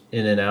just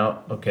in and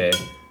out. Okay,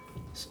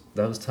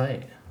 that was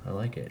tight. I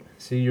like it.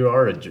 See,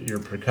 you're a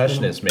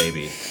percussionist,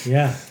 maybe.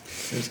 Yeah.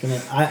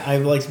 I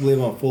like to believe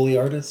I'm a Foley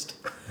artist.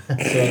 So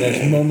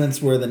there's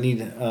moments where the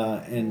need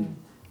and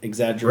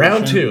exaggeration.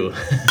 Round 2.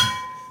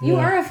 You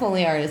are a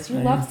Foley artist. You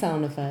love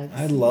sound effects.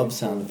 I love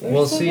sound effects.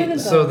 Well, see,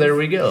 so there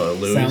we go,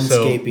 Louis.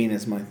 Soundscaping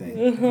is my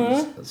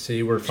thing.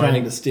 See, we're Trying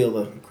finding to steal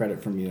the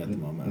credit from you at the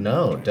moment.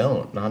 No,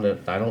 don't.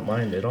 I don't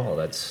mind at all.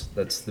 That's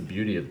the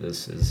beauty of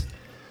this is.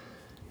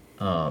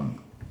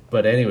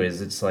 But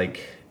anyways, it's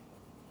like,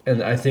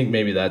 and I think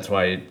maybe that's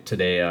why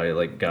today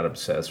I got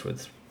obsessed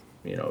with,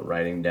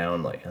 writing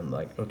down I'm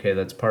like, okay,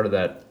 that's part of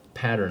that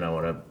pattern I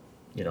want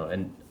to,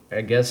 and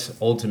I guess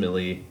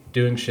ultimately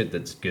doing shit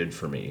that's good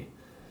for me,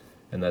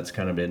 and that's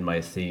kind of been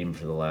my theme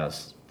for the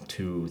last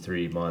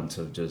 2-3 months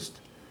of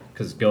just.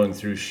 Because going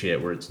through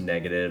shit where it's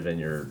negative and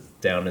you're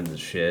down in the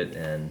shit,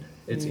 and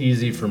it's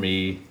easy for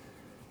me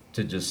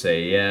to just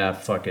say, yeah,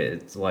 fuck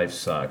it, life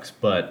sucks.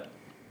 But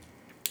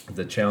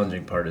the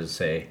challenging part is to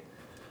say,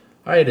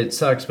 all right, it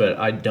sucks, but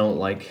I don't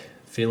like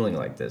feeling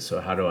like this,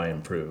 so how do I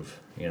improve?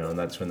 And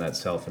that's when that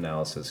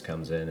self-analysis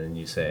comes in, and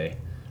you say,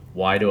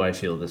 why do I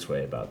feel this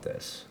way about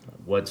this?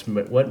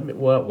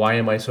 Why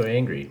am I so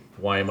angry?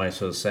 Why am I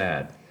so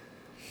sad?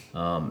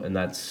 And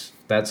that's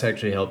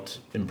actually helped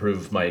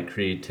improve my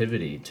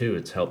creativity too.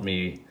 It's helped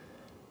me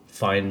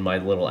find my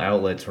little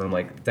outlets where I'm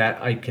like,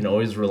 that I can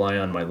always rely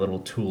on my little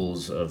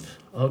tools of,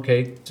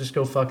 okay, just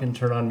go fucking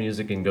turn on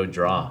music and go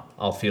draw.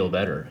 I'll feel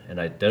better. And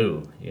I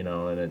do, you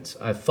know, and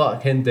I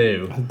fucking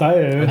do. I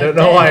don't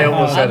know why I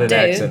almost had an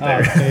accent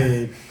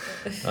there.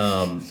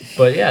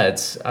 But yeah,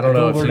 I don't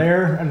know over if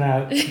there and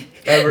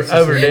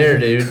over there,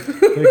 dude.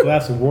 get a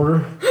glass of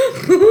water.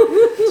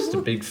 Just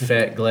a big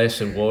fat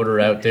glass of water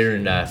out there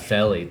in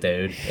Philly,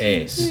 dude.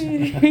 Ace.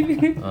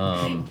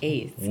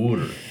 Ace.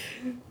 Water.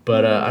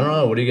 But I don't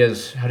know.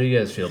 How do you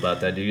guys feel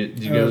about that? Do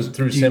you go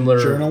through similar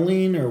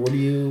journaling, or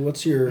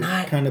what's your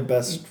kind of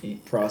best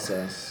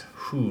process?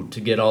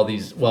 To get all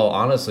these? Well,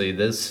 honestly,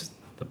 the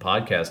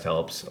podcast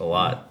helps a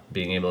lot.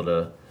 Being able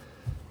to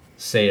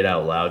say it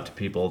out loud to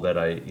people that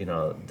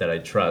I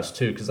trust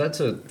too, because that's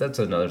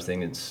another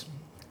thing. It's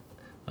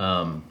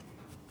and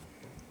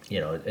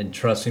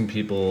trusting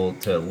people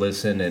to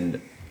listen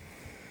and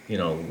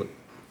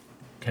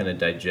kind of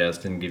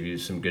digest and give you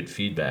some good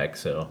feedback.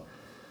 So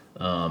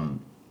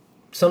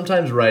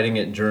sometimes writing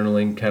it,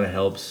 journaling kind of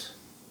helps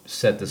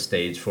set the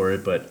stage for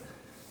it, but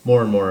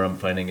more and more I'm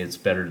finding it's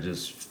better to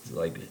just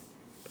like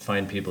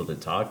find people to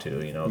talk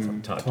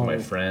to, talk to my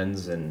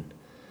friends, and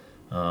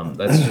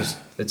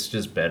it's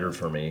just better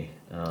for me.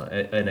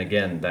 And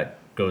again, that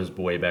goes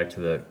way back to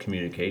the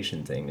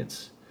communication thing.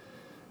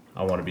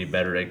 I want to be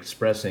better at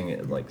expressing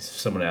it. Like if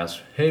someone asks,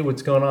 "Hey,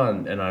 what's going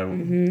on?" and I,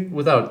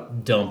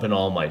 without dumping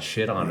all my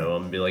shit onto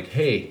them, be like,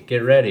 "Hey, get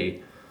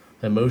ready,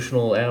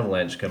 emotional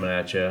avalanche coming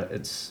at you."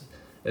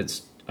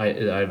 I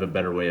have a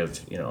better way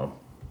of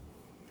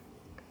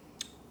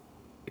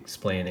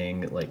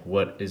explaining like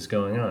what is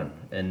going on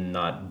and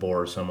not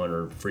bore someone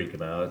or freak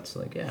them out. It's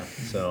like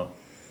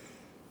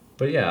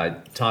but yeah,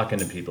 talking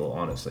to people,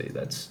 honestly,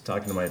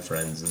 talking to my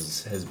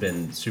friends has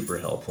been super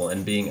helpful,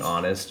 and being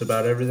honest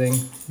about everything,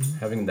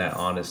 having that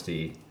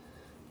honesty.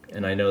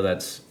 And I know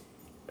that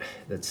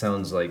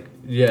sounds like,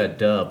 yeah,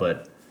 duh,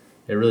 but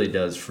it really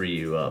does free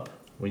you up.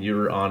 When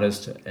you're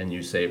honest and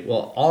you say,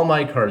 well, all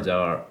my cards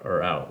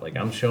are out, like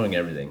I'm showing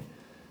everything.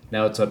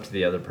 Now it's up to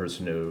the other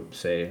person to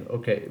say,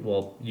 okay,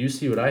 well, you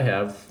see what I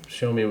have,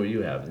 show me what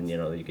you have. And,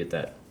 you get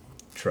that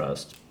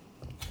trust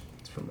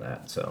from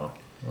that. So,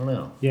 I don't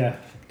know. Yeah,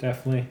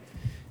 definitely.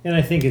 And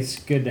I think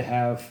it's good to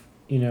have,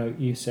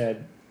 you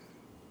said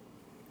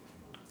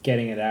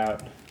getting it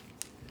out,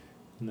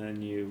 and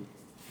then you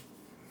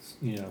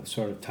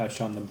sort of touched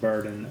on the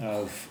burden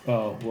of,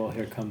 oh, well,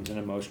 here comes an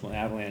emotional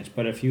avalanche.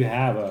 But if you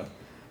have a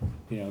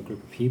group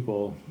of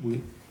people,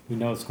 we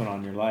know what's going on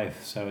in your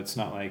life, so it's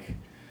not like,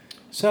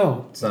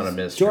 so it's not a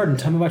mystery. Jordan,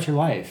 tell me about your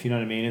life. You know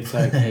what I mean? It's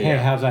like, hey,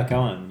 how's that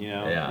going?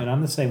 Yeah. And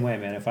I'm the same way,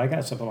 man. If I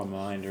got something on my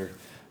mind or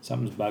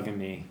something's bugging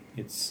me,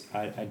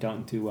 I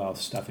don't do well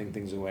stuffing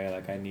things away.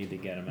 Like I need to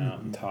get them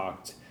out and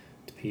talk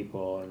to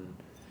people, and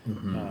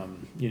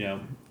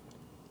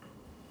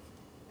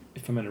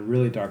if I'm in a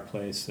really dark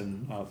place,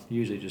 then I'll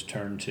usually just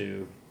turn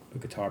to a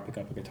guitar, pick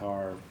up a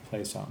guitar,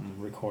 play something,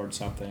 record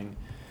something,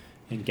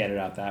 and get it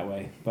out that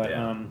way. But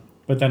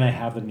then I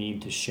have the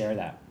need to share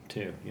that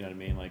too. You know what I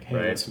mean? Like, hey,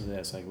 listen to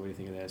this. Like, what do you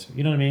think of this?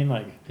 You know what I mean?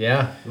 Like,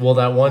 yeah. Well,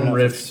 that one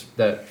riff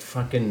that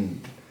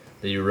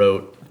you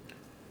wrote,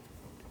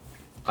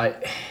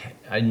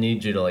 I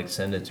need you to like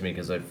send it to me,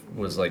 because I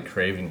was like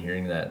craving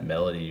hearing that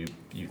melody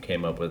you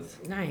came up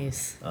with.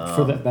 Nice.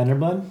 For the Bender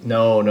Blood?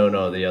 No,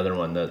 the other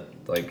one that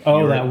like.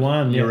 That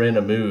one. You're in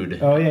a mood.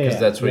 Oh yeah. Because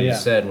that's what you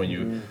said when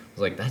you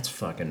was like, that's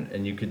fucking,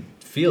 and you could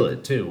feel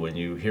it too when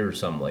you hear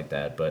something like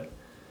that. But.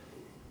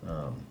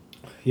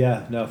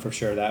 Yeah. No, for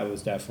sure. That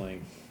was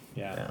definitely.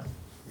 Yeah.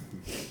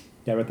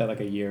 I wrote that like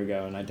a year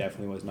ago, and I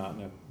definitely was not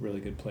in a really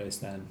good place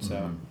then.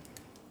 So.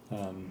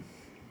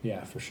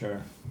 Yeah, for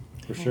sure.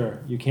 For sure.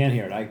 You can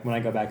hear it. When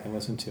I go back and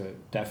listen to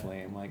it,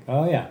 definitely, I'm like,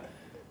 oh, yeah.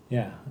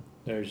 Yeah.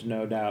 There's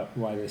no doubt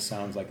why this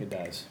sounds like it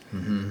does.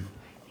 Mm-hmm.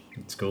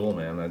 It's cool,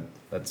 man.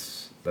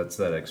 That's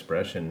that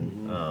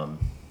expression.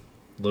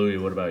 Louis,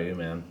 what about you,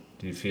 man?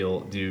 Do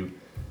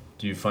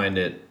you find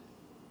it,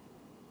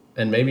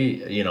 and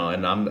maybe,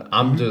 and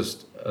I'm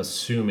just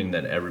assuming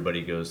that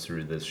everybody goes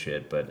through this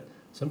shit, but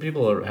some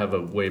people have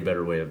a way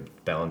better way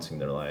of balancing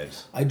their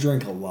lives. I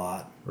drink a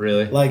lot.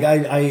 Really? Like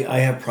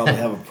I probably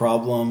have a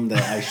problem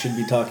that I should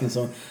be talking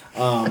to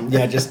someone.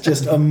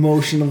 Just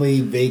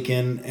emotionally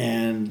vacant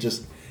and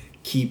just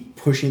keep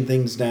pushing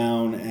things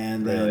down,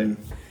 and then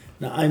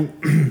I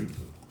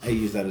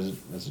use that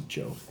as a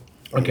joke.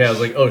 Okay, I was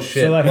like, oh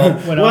shit. So like,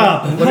 let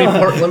me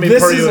pour you a drink.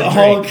 This is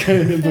all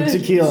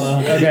tequila.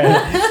 Okay.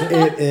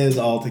 It is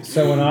all tequila.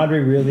 So when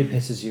Audrey really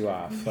pisses you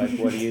off, like,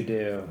 what do you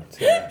do?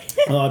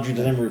 Audrey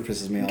never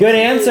pisses me off. Good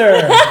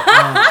answer.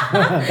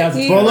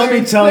 Well, let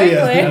me tell you,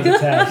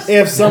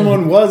 if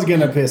someone was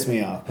gonna piss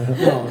me off,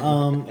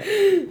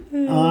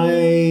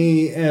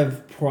 I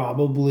have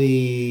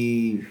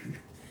probably.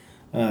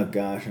 Oh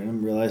gosh, I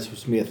didn't realize it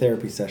was supposed to be a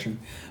therapy session,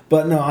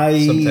 but no,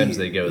 sometimes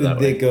they go that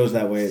way. It goes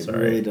that way. Sorry.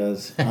 It really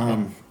does.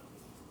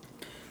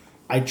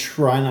 I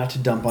try not to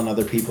dump on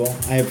other people.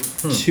 I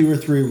have 2 or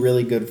 3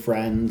 really good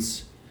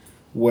friends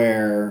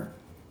where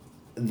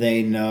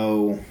they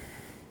know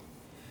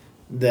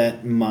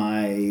that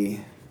my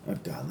Oh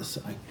God, this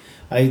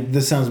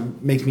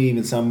makes me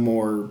even sound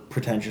more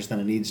pretentious than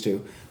it needs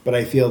to. But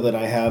I feel that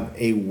I have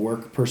a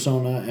work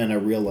persona and a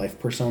real life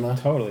persona.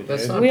 Totally,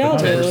 That's dude. not We all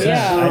do, 100%.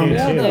 yeah. I do We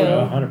all too, do.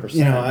 100%.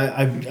 You know,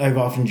 I've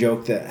often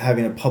joked that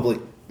having a public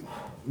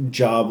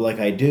job like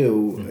I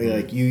do,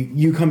 like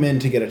you come in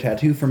to get a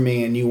tattoo from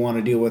me and you want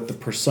to deal with the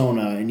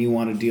persona and you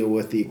want to deal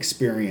with the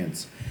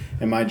experience,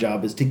 and my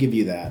job is to give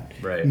you that.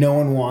 Right. No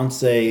one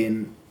wants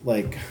a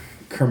like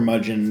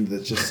curmudgeon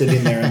that's just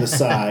sitting there on the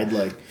side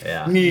like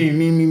Yeah.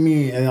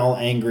 me and all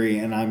angry,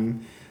 and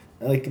I'm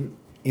like,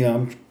 you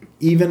know,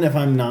 even if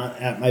I'm not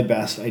at my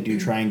best, I do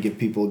try and give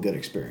people a good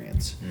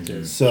experience.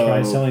 Dude, So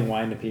try selling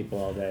wine to people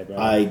all day, bro.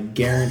 I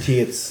guarantee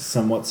it's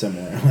somewhat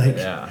similar. Like,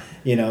 Yeah.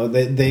 you know,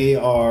 they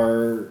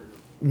are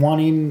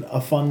wanting a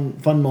fun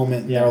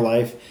moment in Yeah. their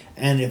life,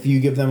 and if you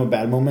give them a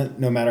bad moment,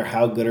 no matter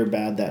how good or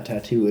bad that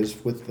tattoo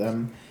is with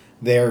them,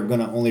 they're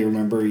gonna only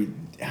remember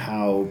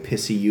how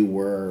pissy you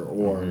were,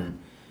 or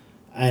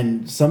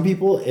and some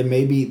people it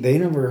may be they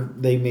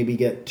maybe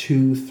get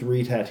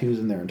 2-3 tattoos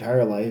in their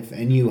entire life,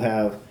 and you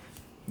are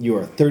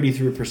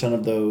 33%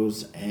 of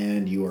those,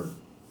 and you are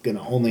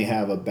gonna only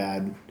have a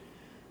bad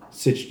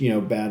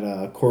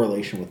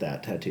correlation with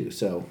that tattoo.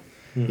 So,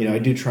 you know, I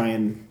do try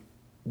and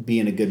be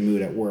in a good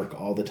mood at work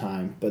all the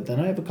time. But then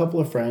I have a couple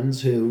of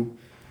friends who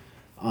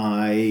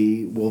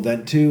I will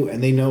vent to,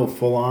 and they know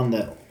full on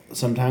that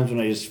sometimes when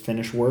I just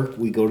finish work,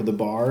 we go to the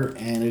bar,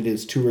 and it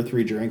is 2 or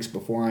 3 drinks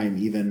before I'm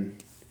even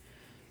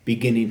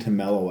beginning to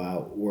mellow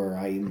out, where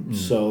I'm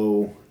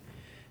so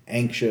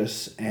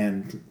anxious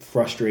and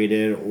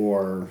frustrated,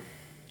 or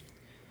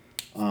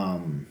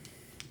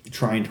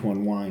trying to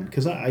unwind,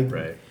 because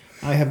Right.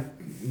 I have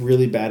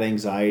really bad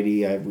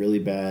anxiety. I have really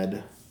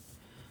bad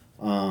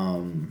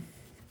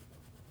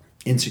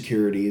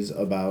insecurities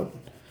about,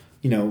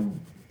 you know,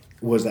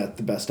 was that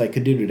the best I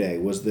could do today?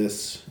 Was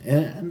this,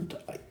 and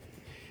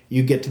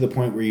you get to the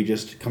point where you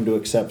just come to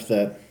accept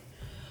that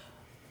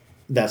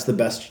that's the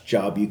best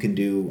job you can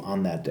do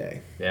on that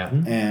day. Yeah.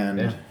 And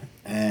Yeah.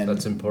 and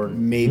That's important.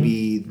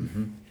 Maybe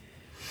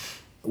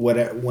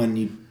when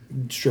you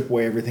strip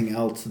away everything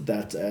else,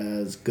 that's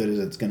as good as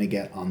it's going to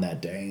get on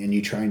that day, and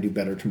you try and do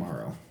better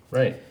tomorrow.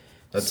 Right.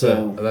 That's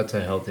So- a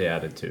healthy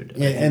attitude.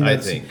 And I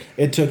that's- think.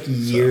 it took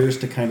years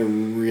to kind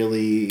of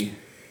really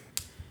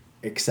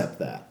accept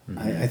that.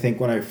 I think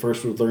when I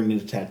first was learning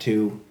to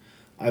tattoo,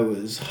 I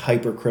was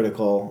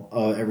hypercritical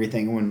of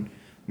everything. When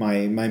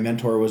my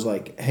mentor was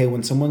like, "Hey,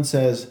 when someone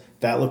says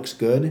that looks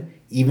good,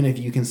 even if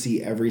you can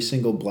see every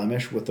single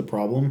blemish with the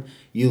problem,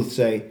 you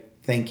say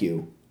thank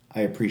you.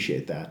 I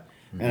appreciate that."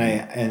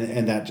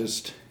 And that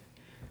just,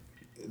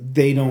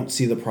 they don't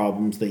see the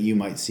problems that you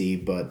might see,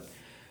 but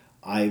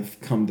I've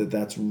come that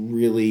that's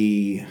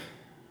really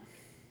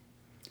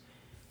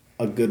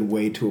a good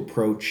way to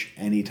approach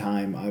any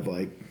time I've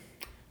like,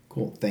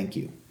 cool, thank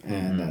you.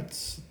 And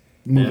that's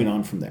moving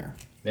on from there.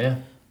 Yeah.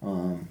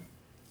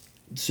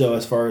 So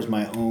as far as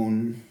my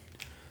own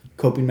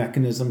coping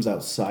mechanisms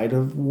outside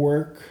of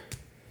work,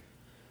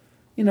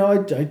 you know, I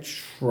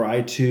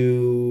try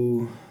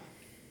to,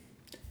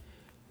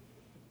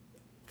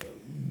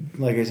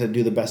 like I said,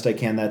 do the best I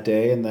can that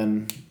day, and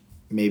then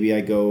maybe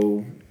I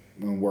go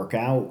and work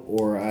out,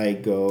 or I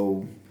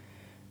go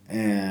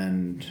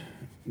and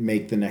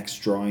make the next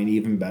drawing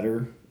even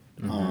better.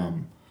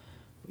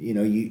 You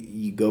know,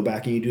 you go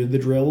back and you do the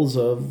drills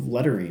of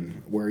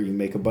lettering, where you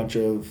make a bunch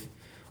of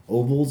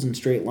ovals and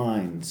straight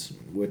lines,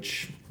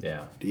 which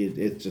Yeah.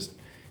 it just,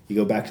 you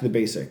go back to the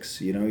basics,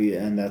 you know,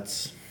 and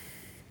it's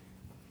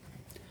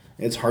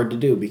hard to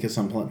do, because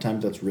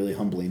sometimes that's really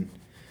humbling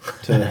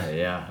to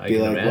Yeah. I be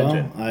can like,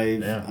 imagine. well,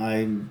 Yeah.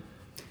 I'm,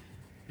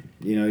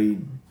 you know,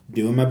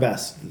 doing my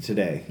best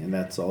today, and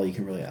that's all you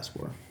can really ask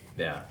for.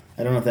 Yeah.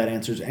 I don't know if that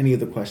answers any of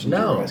the questions you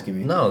No, were asking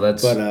me. no,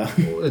 that's But,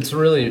 it's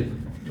really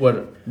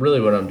what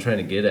I'm trying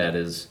to get at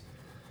is,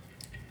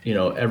 you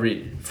know,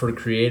 for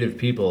creative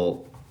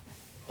people,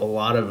 a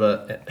lot of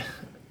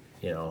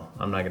you know,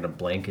 I'm not going to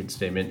blanket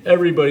statement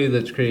everybody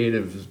that's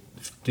creative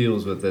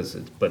deals with this,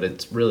 but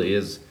it really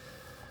is,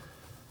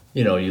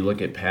 you know, you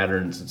look at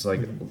patterns, it's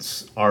like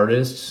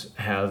artists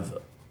have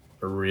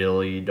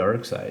really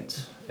dark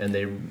sides, and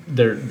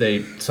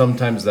they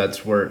sometimes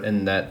that's where,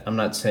 and that I'm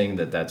not saying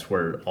that that's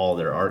where all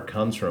their art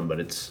comes from, but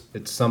it's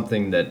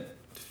something that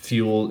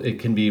it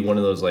can be one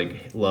of those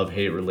like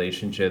love-hate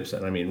relationships.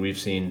 And I mean, we've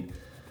seen,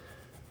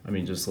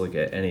 just look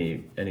at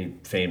any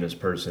famous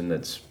person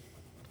that's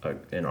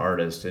an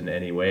artist in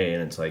any way,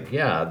 and it's like,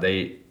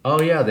 they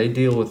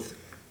deal with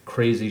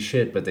crazy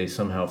shit, but they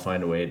somehow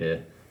find a way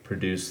to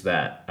produce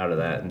that out of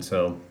that. And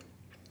so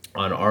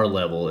on our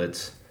level,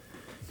 it's,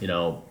 you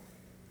know,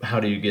 how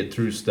do you get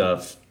through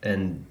stuff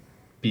and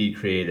be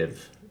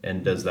creative,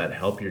 and does that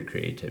help your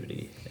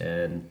creativity?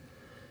 And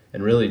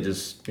really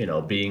just, you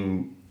know,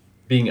 being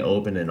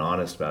open and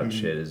honest about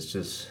shit is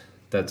just,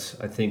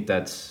 I think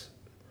that's,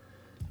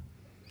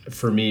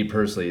 for me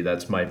personally,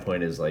 that's my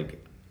point, is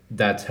like,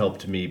 that's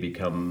helped me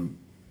become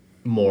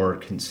more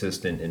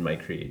consistent in my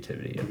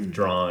creativity of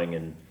drawing,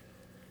 and,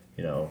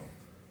 you know,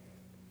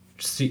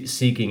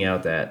 seeking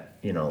out that,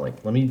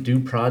 like, let me do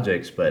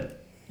projects,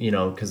 but,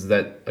 because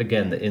that,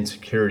 again, the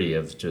insecurity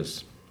of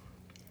just,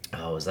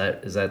 oh, is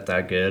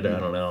that good? I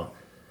don't know.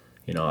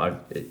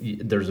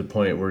 There's a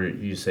point where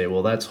you say,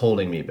 well, that's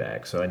holding me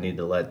back, so I need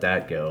to let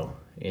that go,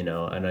 and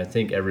I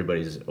think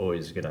everybody's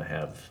always going to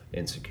have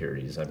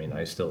insecurities. I mean,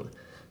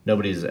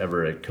 nobody's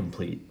ever a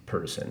complete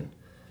person,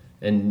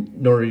 and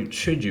nor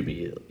should you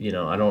be.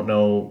 I don't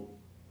know.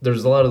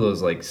 There's a lot of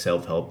those like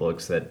self-help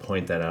books that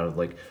point that out of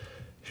like,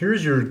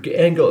 here's your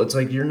angle. It's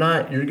like you're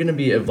going to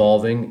be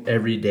evolving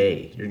every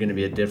day. You're going to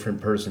be a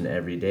different person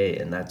every day,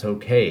 and that's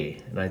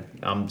okay. And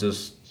I'm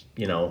just,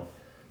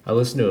 I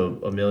listen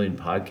to a million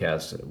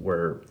podcasts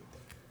where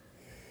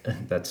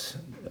that's,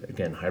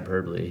 again,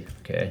 hyperbole.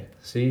 Okay.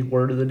 See,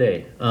 word of the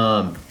day.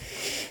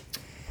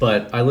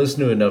 But I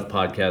listen to enough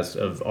podcasts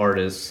of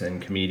artists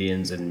and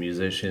comedians and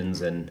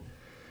musicians and,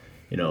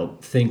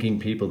 thinking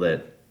people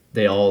that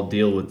they all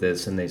deal with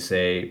this, and they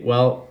say,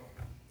 well,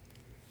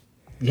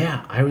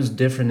 yeah, I was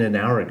different an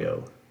hour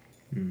ago.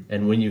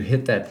 And when you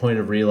hit that point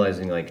of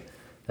realizing, like,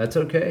 that's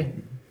okay.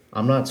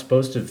 I'm not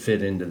supposed to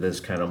fit into this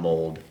kind of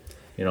mold.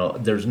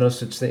 There's no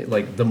such thing.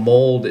 Like, the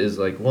mold is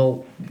like,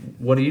 well,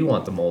 what do you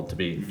want the mold to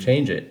be?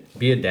 Change it.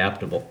 Be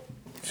adaptable.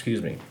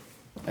 Excuse me.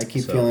 I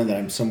keep feeling that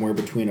I'm somewhere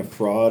between a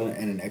fraud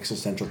and an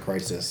existential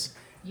crisis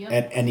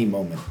at any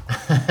moment.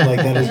 Like,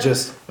 that is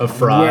just a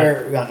fraud.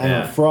 Where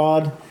I'm a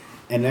fraud,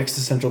 an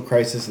existential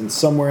crisis, and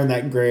somewhere in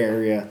that gray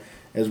area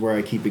is where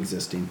I keep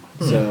existing.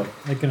 So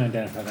I can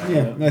identify that.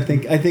 Yeah,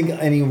 I think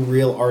any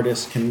real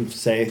artist can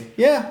say,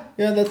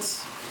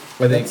 that's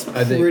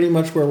pretty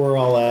much where we're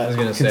all at. I was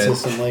gonna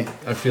consistently. say,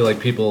 I feel like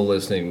people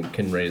listening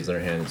can raise their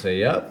hand and say,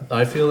 "Yep,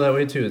 I feel that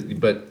way too."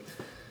 But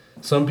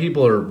some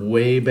people are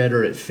way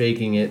better at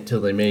faking it till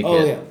they make it.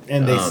 Oh yeah,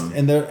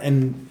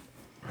 and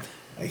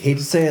I hate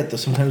to say it, though,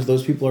 sometimes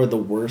those people are the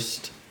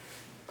worst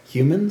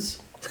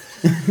humans.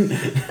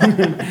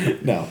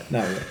 No,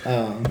 not really.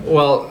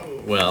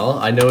 Well,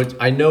 I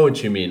know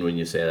what you mean when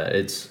you say that.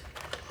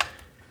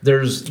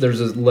 There's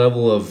a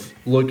level of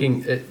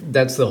looking.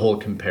 That's the whole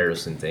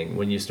comparison thing.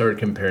 When you start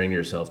comparing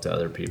yourself to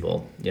other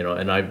people,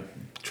 and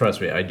trust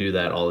me, I do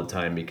that all the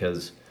time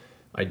because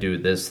I do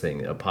this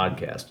thing, a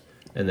podcast,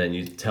 and then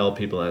you tell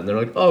people that, and they're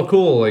like, "Oh,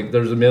 cool! Like,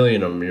 there's a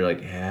million of them." And you're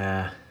like,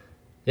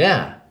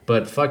 "Yeah,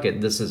 but fuck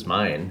it, this is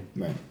mine."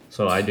 Right.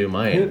 So I do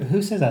mine.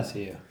 Who says that to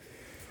you?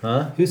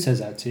 Huh? Who says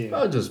that to you?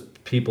 Oh,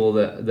 just people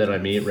that I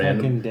meet random.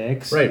 Fucking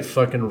dicks. Right,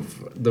 fucking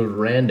the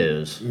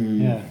randos.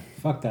 Yeah,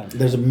 fuck them.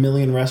 There's a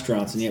million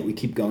restaurants, and yet we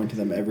keep going to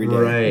them every day.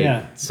 Right.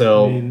 Yeah.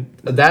 So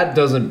that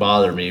doesn't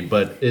bother me,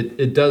 but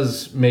it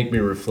does make me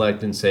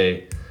reflect and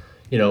say,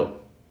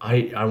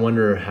 I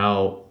wonder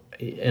how,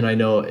 and I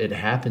know it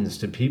happens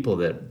to people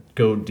that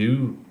go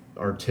do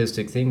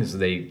artistic things.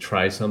 They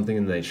try something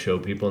and they show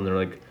people, and they're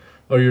like,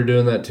 "Oh, you're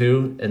doing that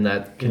too," and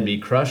that can be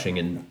crushing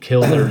and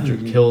kill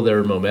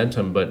their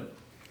momentum. But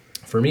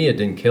for me, it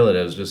didn't kill it.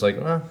 I was just like,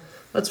 well,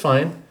 that's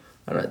fine.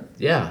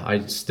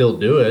 I still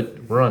do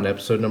it. We're on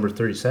episode number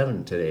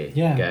 37 today,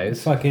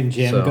 guys. Fucking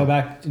Jim, go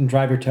back and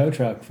drive your tow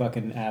truck,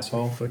 fucking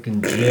asshole.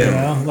 Fucking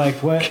Jim. Like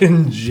what?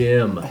 Fucking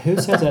Jim. Who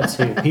says that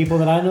to you? People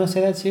that I know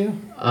say that to you?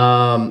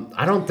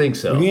 I don't think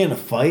so. Are you in a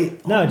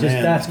fight? No, just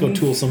let's go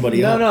tool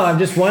somebody up. No, I'm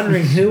just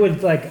wondering who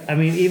would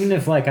even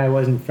if I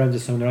wasn't friends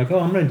with someone, they're like, oh,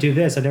 I'm gonna do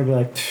this. I'd never be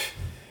like,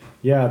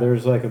 yeah,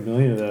 there's like a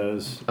million of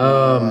those.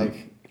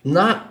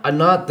 Not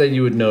that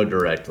you would know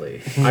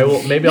directly. I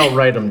will. Maybe I'll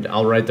write them.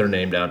 I'll write their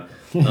name down.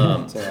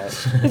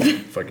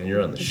 Fucking,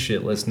 you're on the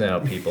shit list now,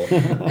 people. What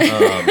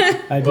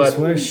a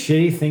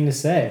shitty thing to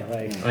say.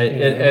 Like,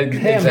 hey,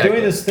 exactly. I'm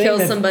doing this thing. Kill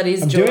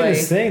somebody's joy. I'm doing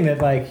this thing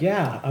that,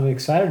 I'm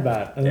excited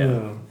about.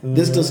 Yeah.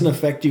 This doesn't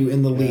affect you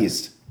in the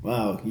least.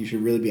 Wow, you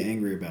should really be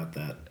angry about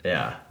that.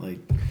 Yeah.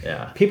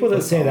 People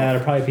that say that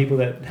are probably people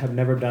that have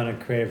never done a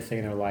creative thing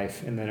in their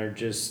life, and then are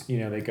just,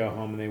 they go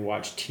home and they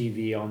watch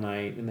TV all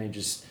night, and they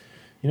just,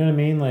 you know what I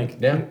mean?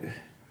 Like,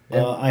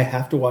 I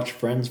have to watch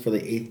Friends for the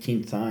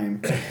 18th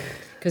time.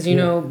 Because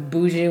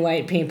bougie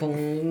white people,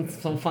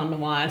 it's so fun to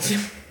watch.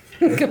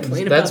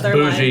 Complain That's about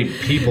their bougie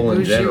life. people in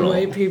Bougie general.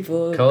 white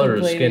people. Color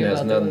of skin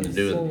has about nothing their to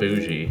do with soul.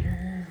 bougie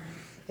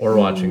or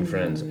watching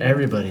Friends.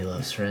 Everybody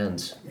loves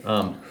Friends.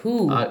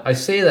 Who? I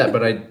say that,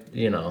 but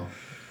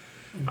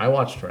I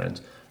watched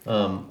Friends.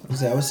 I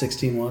was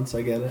 16 once.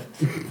 I get it.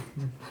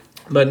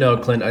 But no,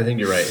 Clint, I think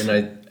you're right,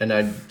 and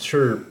I'm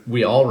sure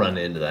we all run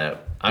into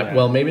that.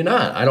 Well, maybe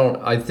not.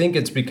 I think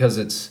it's because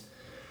it's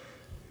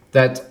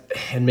that,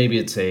 and maybe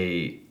it's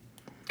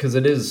because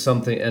it is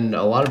something, and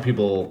a lot of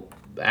people.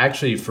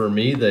 Actually, for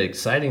me, the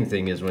exciting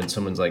thing is when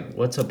someone's like,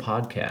 "What's a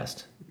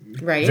podcast?"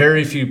 Right.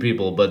 Very few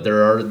people, but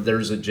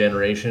there's a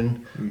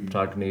generation. I'm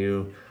talking to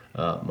you,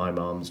 my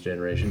mom's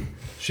generation.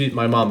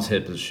 My mom's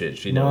hip as shit.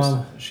 She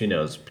knows. She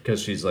knows because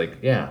she's like,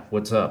 "Yeah,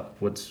 what's up?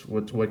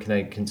 What can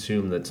I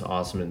consume that's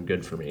awesome and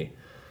good for me?"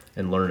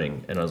 And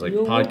learning. And I was like,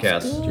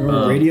 podcasts. Do you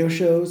remember radio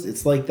shows?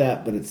 It's like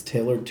that, but it's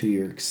tailored to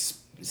your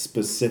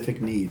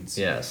specific needs.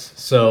 Yes.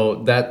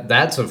 So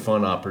that's a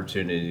fun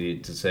opportunity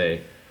to say,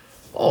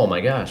 oh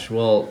my gosh,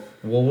 well,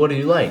 what do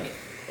you like?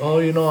 oh,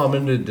 I'm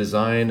into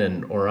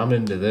design or I'm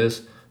into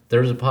this,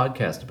 there's a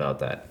podcast about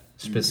that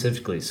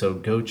specifically. So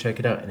go check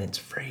it out, and it's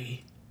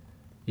free.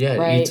 Yeah,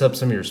 it eats up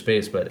some of your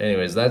space, but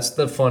anyways, that's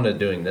the fun of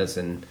doing this,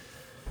 and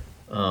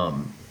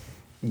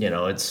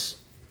it's.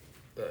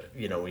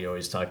 We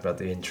always talk about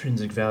the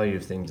intrinsic value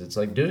of things. It's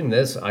like doing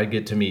this, I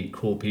get to meet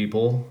cool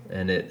people,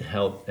 and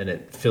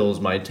it fills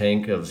my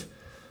tank of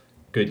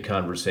good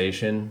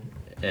conversation.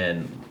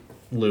 And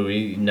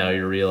Louis, now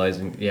you're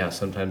realizing,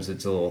 sometimes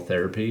it's a little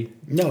therapy.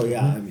 No,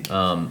 yeah.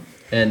 I mean,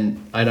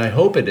 And I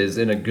hope it is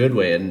in a good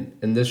way. And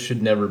this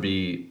should never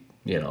be,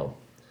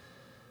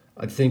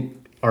 I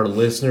think our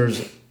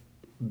listeners,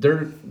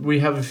 we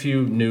have a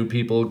few new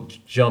people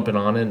jumping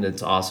on it, and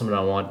it's awesome. And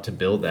I want to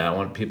build that. I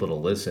want people to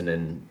listen,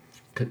 and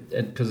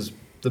because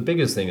the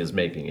biggest thing is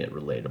making it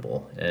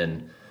relatable,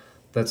 and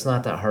that's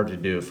not that hard to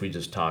do if we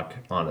just talk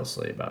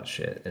honestly about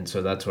shit. And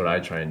so that's what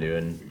I try and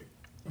do,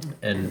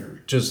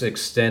 and just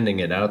extending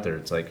it out there.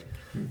 It's like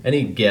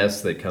any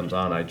guest that comes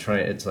on,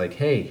 it's like,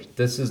 hey,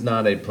 this is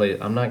not a place.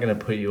 I'm not going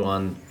to put you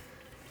on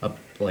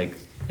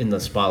in the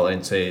spotlight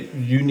and say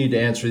you need to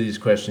answer these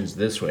questions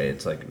this way.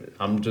 It's like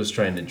I'm just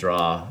trying to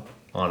draw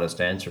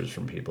honest answers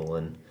from people,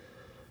 and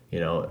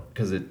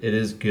because it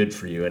is good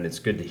for you, and it's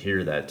good to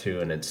hear that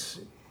too. And it's,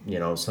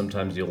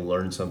 sometimes you'll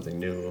learn something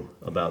new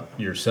about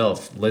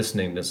yourself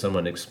listening to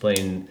someone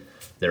explain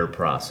their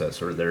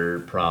process or their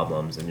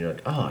problems, and you're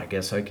like, oh, I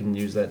guess I can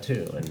use that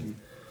too. And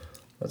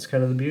that's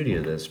kind of the beauty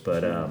of this.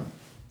 But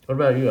what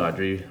about you,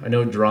 Audrey? I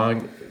know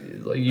drawing,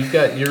 you've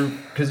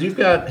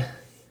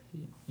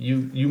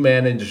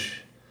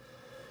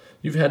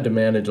had to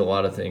manage a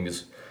lot of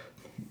things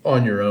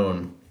on your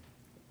own.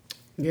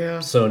 Yeah.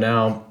 So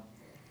now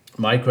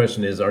my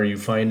question is, are you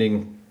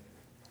finding,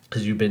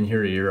 because you've been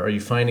here a year, are you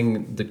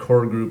finding the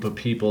core group of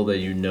people that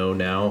you know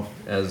now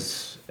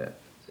as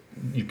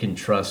you can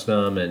trust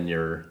them, and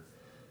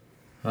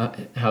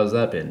how's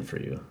that been for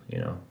you,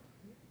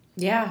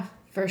 Yeah,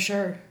 for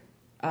sure.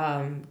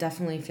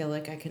 Definitely feel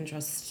like I can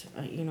trust,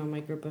 my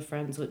group of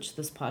friends, which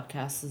this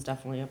podcast is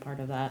definitely a part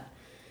of that.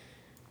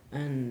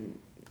 And,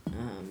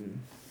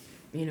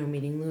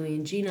 meeting Louie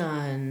and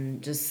Gina,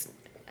 and just,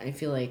 I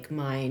feel like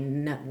my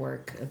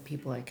network of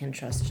people I can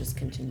trust just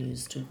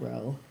continues to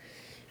grow.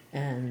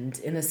 And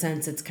in a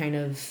sense, it's kind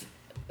of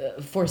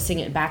forcing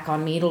it back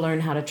on me to learn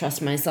how to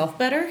trust myself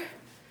better.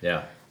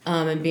 Yeah.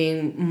 And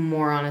being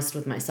more honest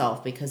with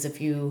myself, because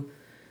if you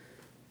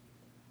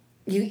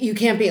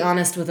can't be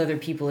honest with other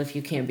people if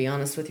you can't be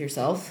honest with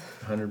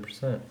yourself.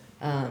 100%.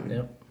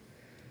 Yep.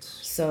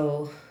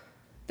 So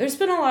there's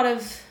been a lot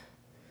of,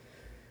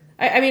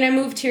 I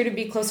moved here to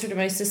be closer to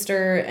my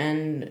sister,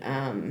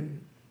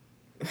 and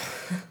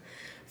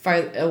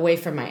far away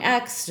from my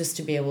ex, just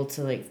to be able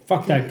to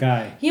fuck that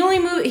guy. He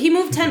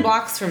moved 10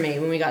 blocks from me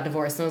when we got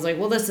divorced, and I was like,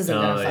 well, this isn't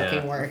gonna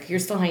fucking work. You're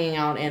still hanging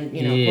out, and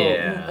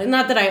quote,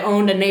 not that I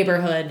owned a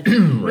neighborhood. Right.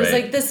 It was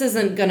like, this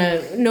isn't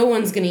no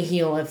one's gonna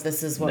heal if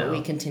this is what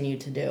we continue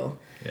to do.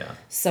 Yeah.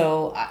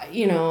 So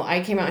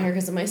I came out here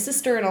because of my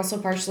sister, and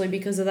also partially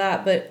because of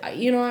that. But I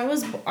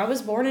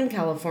was born in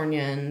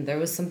California, and there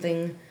was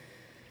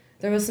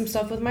some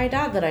stuff with my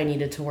dad that I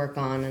needed to work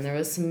on, and there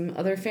was some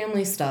other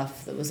family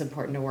stuff that was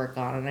important to work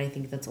on, and I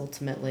think that's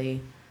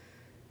ultimately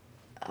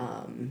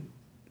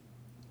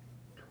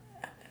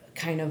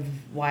kind of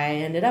why I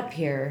ended up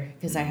here,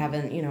 because I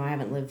haven't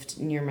lived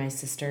near my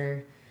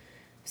sister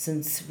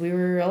since we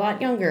were a lot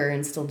younger,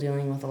 and still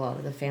dealing with a lot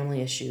of the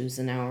family issues,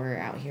 and now we're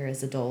out here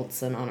as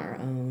adults and on our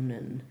own,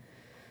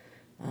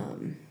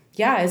 and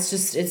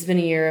it's been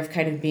a year of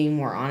kind of being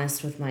more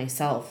honest with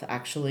myself,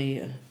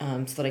 actually,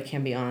 so that I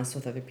can be honest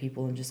with other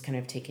people, and just kind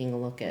of taking a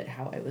look at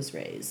how I was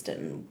raised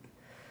and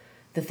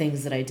the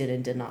things that I did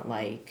and did not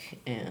like.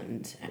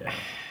 And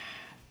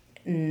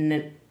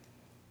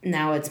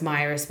now it's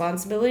my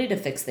responsibility to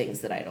fix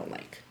things that I don't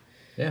like.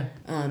 Yeah.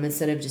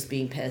 Instead of just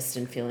being pissed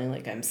and feeling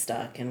like I'm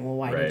stuck and, well,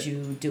 why did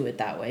you do it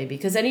that way?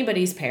 Because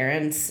anybody's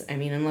parents,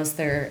 unless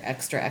they're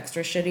extra,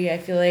 extra shitty, I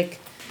feel like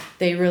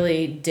they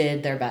really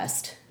did their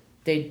best.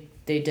 They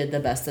did the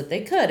best that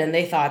they could, and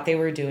they thought they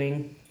were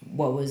doing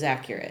what was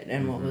accurate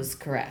and what was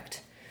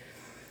correct.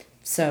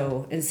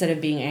 So instead of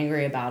being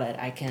angry about it,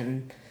 I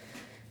can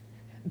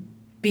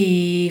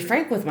be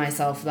frank with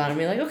myself about it and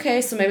be like,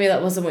 okay, so maybe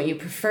that wasn't what you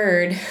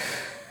preferred.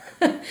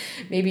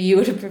 Maybe you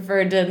would have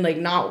preferred to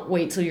not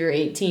wait till you're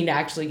 18 to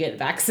actually get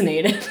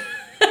vaccinated.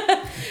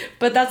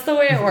 But that's the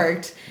way it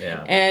worked.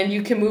 Yeah. And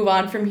you can move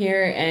on from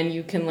here, and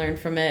you can learn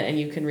from it, and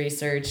you can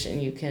research,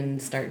 and you can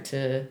start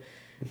to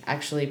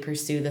actually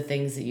pursue the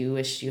things that you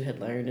wish you had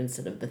learned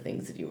instead of the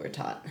things that you were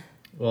taught.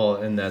 Well,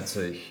 and that's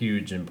a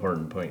huge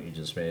important point you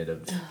just made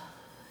of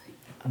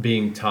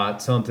being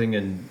taught something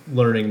and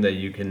learning that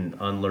you can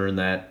unlearn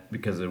that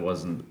because it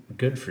wasn't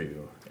good for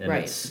you. And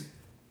it's,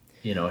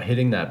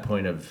 hitting that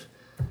point of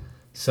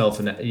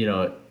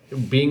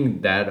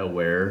being that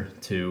aware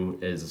too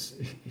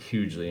is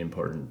hugely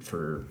important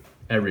for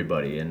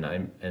everybody.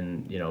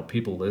 And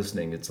people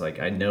listening, it's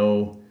like, I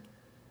know,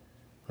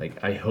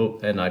 I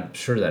hope, and I'm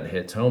sure that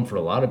hits home for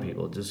a lot of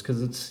people, just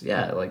because it's,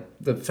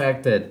 the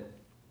fact that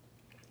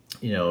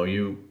you know,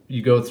 you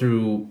go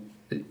through,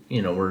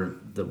 you know, we're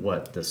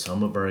the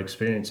sum of our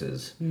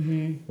experiences.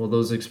 Well,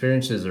 those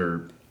experiences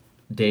are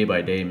day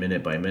by day,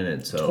 minute by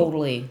minute. So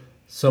Totally.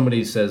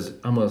 somebody says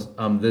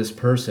I'm this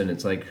person,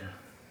 it's like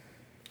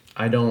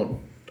I don't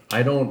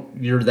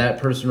you're that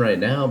person right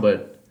now,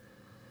 but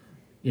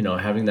you know,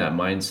 having that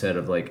mindset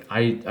of like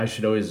I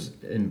should always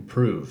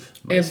improve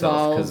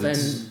myself, Evolve,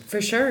 and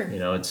for sure. you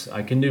know, it's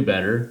I can do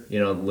better. You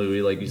know,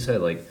 Louis, like you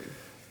said, like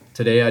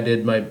today I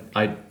did my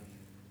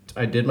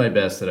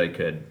best that I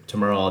could.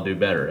 Tomorrow I'll do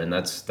better, and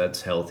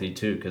that's healthy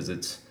too, because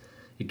it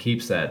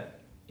keeps that,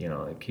 you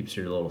know, it keeps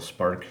your little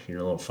spark,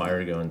 your little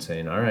fire going,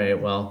 saying, all right,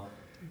 well,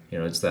 you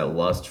know, it's that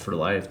lust for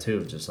life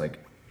too, just like,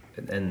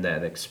 and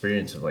that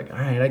experience of like, all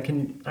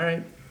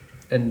right,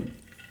 and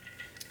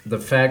the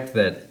fact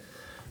that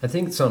I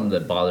think something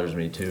that bothers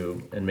me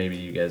too, and maybe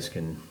you guys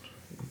can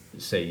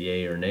say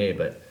yay or nay,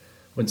 but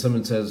when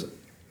someone says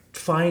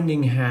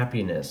finding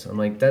happiness, I'm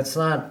like, that's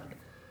not.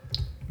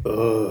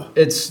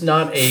 It's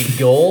not a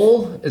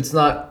goal. It's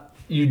not.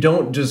 You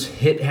don't just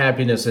hit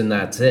happiness and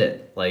that's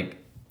it. Like,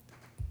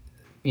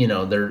 you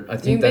know, I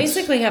think You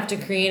basically have to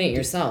create it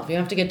yourself. You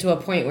have to get to a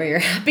point where you're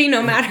happy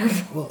no matter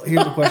what. Well,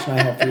 here's the question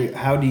I have for you: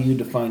 how do you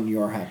define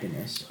your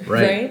happiness?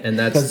 right, and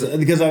that's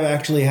Because I've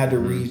actually had to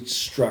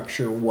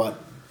restructure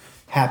what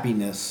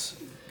happiness,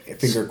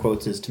 finger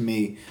quotes, is to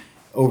me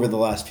over the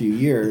last few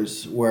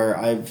years, where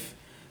I've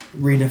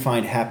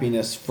redefined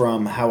happiness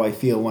from how I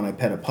feel when I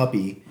pet a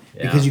puppy,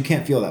 because you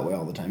can't feel that way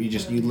all the time. You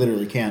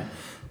literally can't.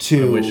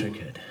 I wish I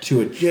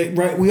could.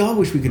 Right, we all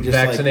wish we could just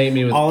Vaccinate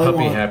me with all puppy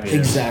I want, happiness.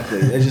 Exactly.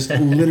 I just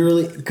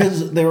literally,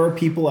 because there are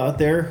people out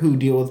there who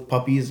deal with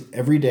puppies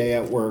every day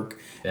at work,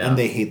 and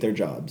they hate their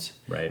jobs.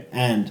 Right.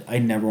 And I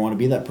never want to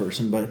be that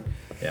person, but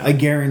Yeah. I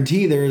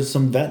guarantee there is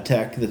some vet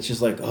tech that's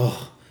just like,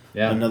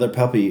 another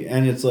puppy,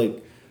 and it's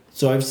like,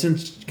 so I've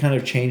since kind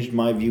of changed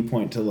my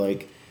viewpoint to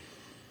like,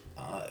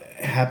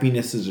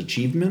 happiness is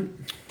achievement,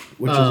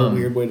 which is a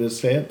weird way to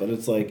say it, but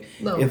it's like,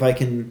 if I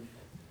can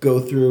go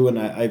through and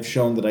I've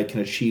shown that I can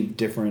achieve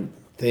different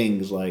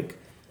things, like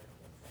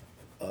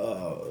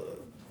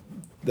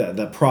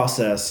that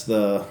process,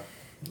 the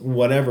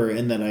whatever,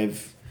 and then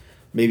I've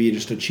maybe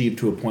just achieved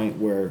to a point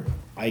where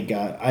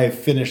I've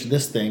finished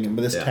this thing and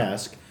this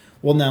task.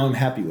 Well, now I'm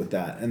happy with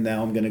that, and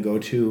now I'm going to go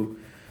to,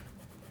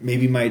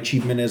 maybe my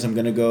achievement is I'm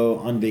going to go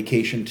on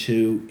vacation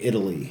to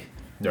Italy,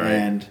 Right.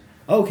 and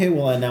okay,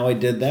 well now I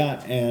did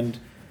that, and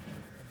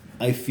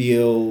I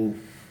feel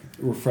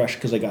refreshed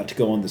because I got to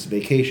go on this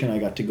vacation. I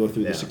got to go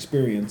through this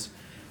experience,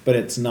 but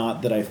it's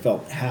not that I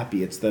felt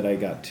happy. It's that I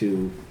got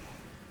to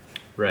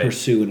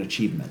pursue an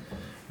achievement.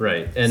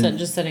 Right. And So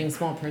just setting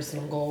small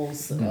personal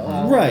goals.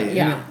 Right.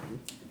 Yeah.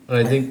 And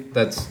I think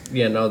that's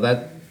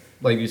that,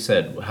 like you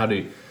said,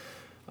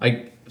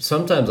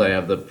 sometimes I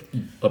have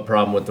a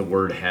problem with the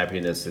word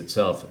happiness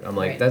itself. I'm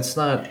like, that's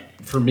not,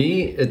 for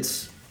me,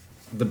 it's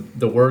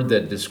the word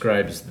that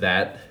describes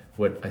that,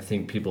 what I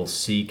think people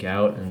seek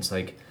out, and it's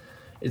like,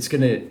 it's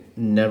gonna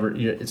never,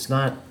 it's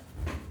not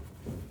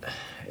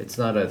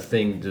a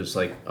thing just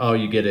like, oh,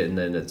 you get it and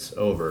then it's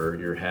over,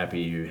 you're happy,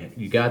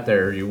 you got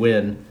there, you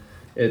win.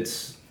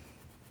 It's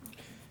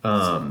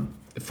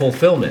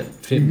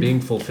fulfillment, being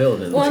fulfilled.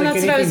 Well, and Like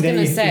that's what I was anything,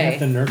 gonna you say. have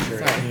to nurture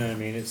it. Sorry. You know what I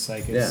mean? It's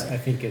like I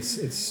think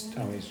it's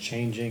always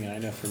changing. And I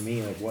know for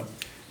me, like what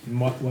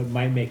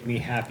might make me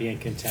happy and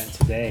content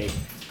today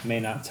may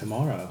not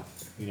tomorrow.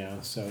 You know,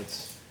 so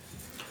it's,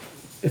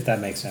 if that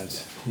makes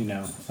sense. You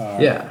know.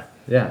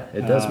 Yeah,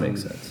 it does make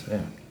sense.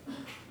 Yeah.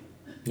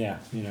 Yeah,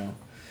 you know,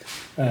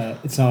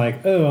 it's not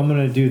like, oh, I'm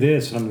gonna do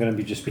this and I'm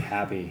gonna just be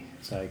happy.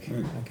 It's like,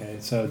 okay,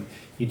 so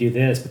you do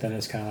this, but then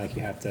it's kind of like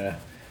you have to,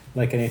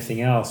 like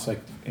anything else, like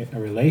a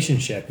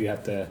relationship, you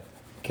have to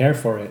care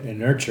for it and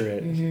nurture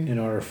it in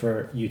order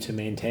for you to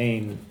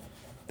maintain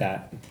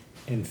that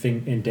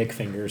in dick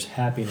fingers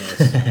happiness.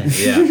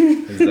 Yeah,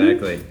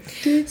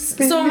 exactly.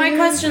 So my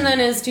question then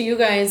is to you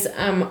guys,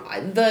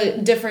 the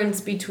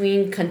difference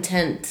between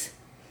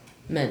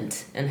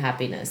contentment and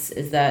happiness,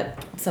 is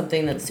that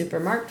something that's super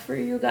marked for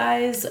you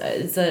guys?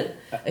 Is it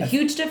a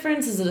huge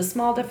difference? Is it a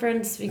small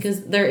difference?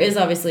 Because there is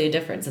obviously a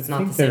difference. It's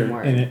not the same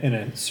word. In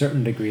a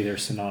certain degree, they're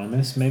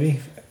synonymous,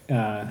 maybe.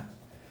 I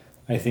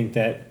think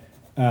that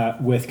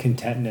with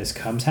contentness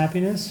comes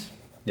happiness.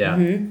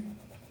 Yeah.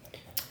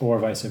 Or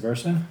vice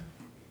versa.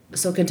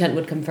 So content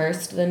would come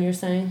first, then you're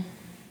saying?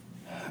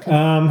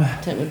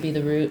 Content would be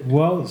the root.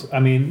 Well,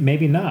 I mean,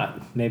 maybe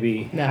not.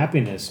 Maybe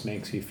happiness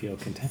makes you feel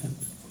content,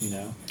 you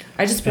know?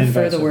 I just And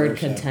prefer vice the word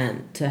versa.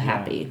 content to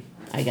happy,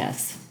 I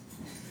guess.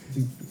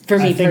 For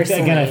me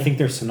personally. Again, I think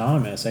they're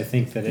synonymous. I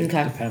think that it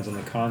Okay. depends on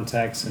the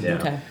context and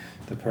Okay.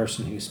 the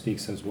person who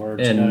speaks those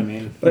words. And- you know what I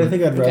mean? But I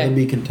think I'd rather Okay.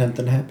 be content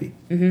than happy.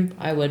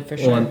 I would for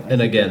Well, sure. and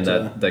think again,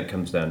 that's, that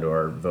comes down to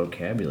our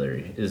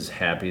vocabulary. Is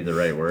happy the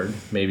right word?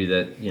 Maybe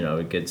that,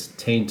 it gets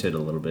tainted a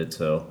little bit.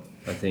 So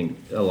I think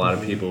a lot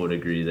of people would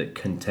agree that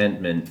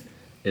contentment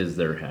is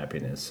their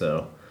happiness.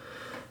 So,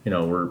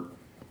 we're,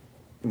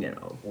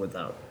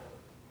 without,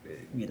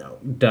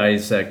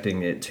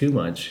 dissecting it too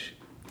much,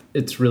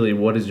 it's really,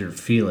 what is your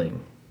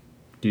feeling?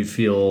 Do you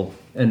feel,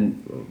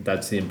 and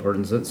that's the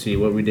importance of, see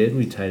what we did?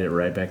 We tied it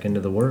right back into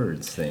the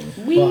words thing.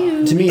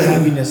 Well, to me,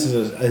 happiness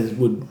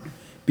would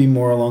be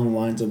more along the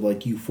lines of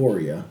like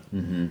euphoria,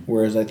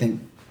 whereas I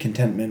think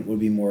contentment would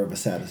be more of a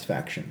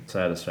satisfaction.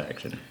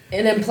 Satisfaction.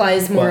 It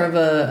implies more of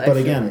a. But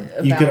again,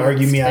 you could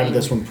argue me out of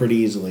this one pretty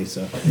easily.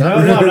 So No.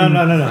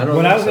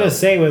 What I was so. going to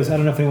say was, I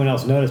don't know if anyone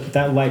else noticed, but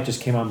that light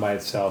just came on by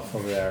itself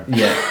over there.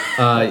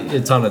 Yeah,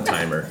 it's on a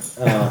timer.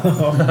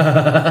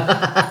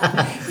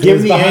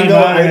 given the behind angle,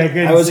 mine, I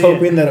couldn't I was see it.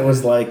 hoping that it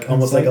was like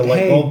almost like a light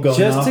hey, bulb going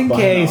just off in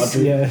behind case.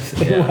 Audrey. Yes,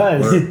 it Yeah,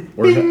 was.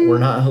 we're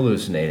not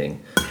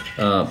hallucinating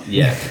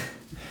yet.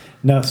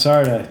 No,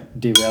 sorry to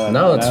derail it.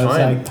 No, it's I was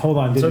fine. like, hold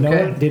on. It's Did no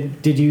okay. one,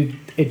 did you?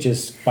 It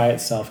just by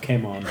itself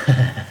came on.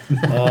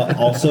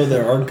 Also,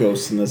 there are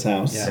ghosts in this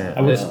house. Yeah,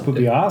 Yeah. which would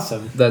be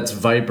awesome. That's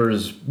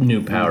Viper's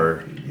new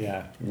power.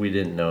 Yeah. We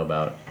didn't know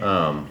about.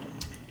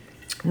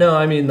 No,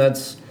 I mean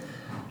that's,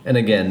 and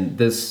again,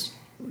 this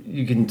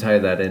you can tie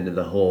that into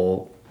the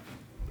whole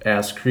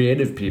ask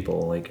creative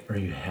people like, are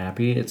you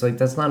happy? It's like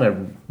that's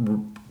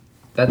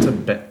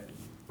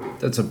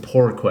a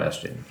poor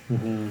question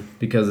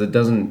because it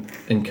doesn't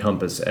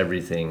encompass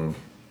everything,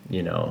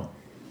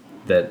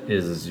 that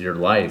is your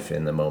life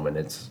in the moment.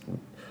 It's,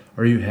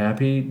 are you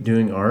happy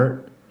doing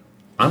art?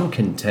 I'm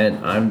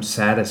content. I'm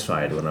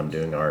satisfied when I'm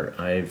doing art.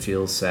 I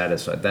feel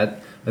satisfied.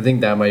 I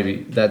think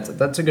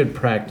that's a good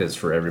practice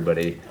for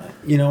everybody.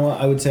 You know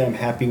what? I would say I'm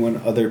happy when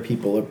other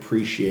people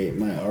appreciate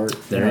my art.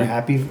 There They're you-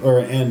 happy,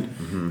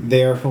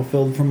 they are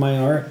fulfilled from my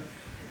art.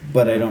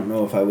 But I don't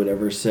know if I would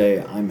ever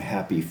say I'm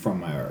happy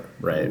from my art.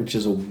 Right. Which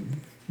is a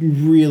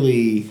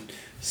really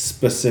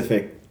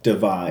specific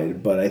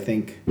divide. But I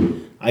think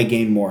I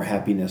gain more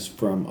happiness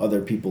from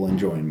other people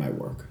enjoying my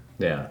work.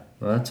 Yeah,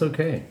 well, that's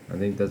okay. I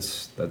think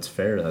that's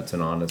fair. That's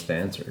an honest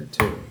answer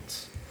too.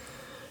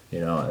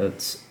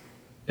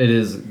 It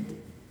is.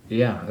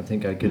 Yeah, I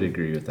think I could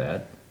agree with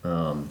that.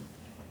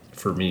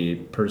 For me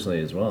personally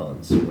as well,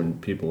 it's when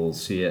people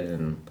see it,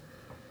 and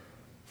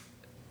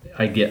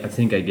I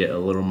think I get a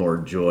little more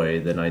joy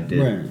than I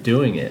did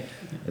doing it.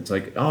 It's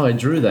like, oh, I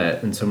drew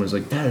that, and someone's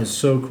like, that is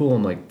so cool.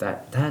 I'm like,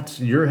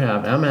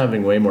 I'm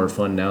having way more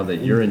fun now that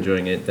you're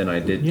enjoying it than I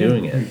did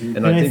doing it,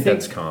 and I think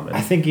that's common.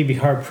 I think you'd be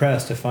hard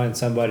pressed to find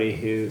somebody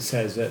who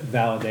says that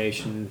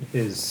validation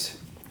is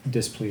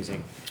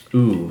displeasing.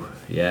 Ooh,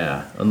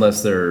 yeah.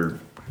 Unless they're,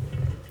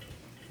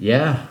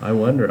 yeah. I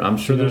wonder. I'm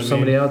sure You know there's what I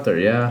somebody mean? out there.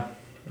 Yeah,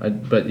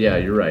 but yeah,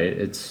 you're right.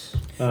 It's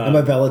And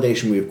by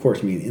validation, we of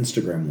course mean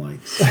Instagram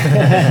likes.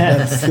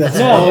 that's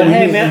No, all but we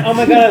hey, mean. man, oh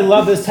my god, I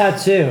love this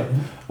tattoo.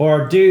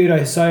 Or, dude,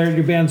 I saw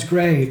your band's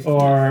great.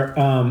 Or,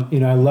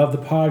 I love the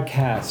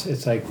podcast.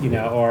 It's like,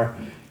 or,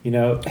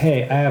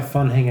 hey, I have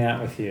fun hanging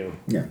out with you.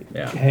 Yeah.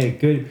 yeah. Hey,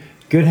 good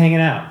hanging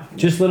out.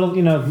 Just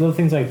little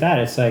things like that.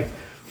 It's like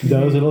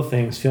those little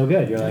things feel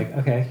good. You're like,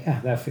 okay,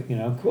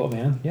 yeah, cool,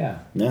 man. Yeah.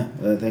 Yeah,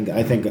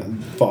 I think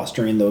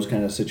fostering those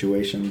kind of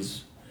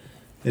situations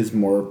is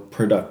more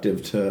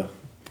productive to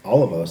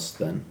all of us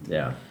than.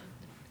 Yeah.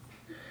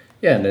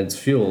 Yeah, and it's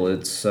fuel.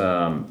 It's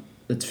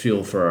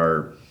fuel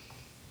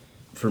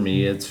for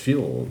me, it's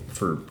fuel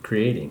for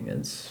creating.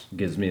 It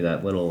gives me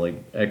that little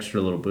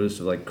extra little boost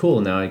of like, cool,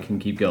 now I can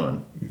keep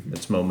going.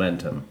 It's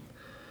momentum.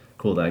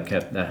 Cool, that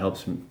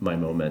helps my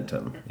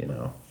momentum,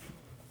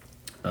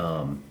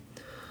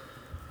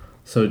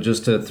 So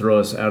just to throw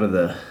us out of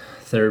the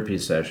therapy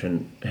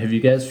session, have you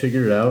guys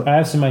figured it out? I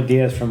have some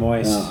ideas for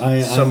Moist. Some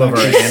I'm of our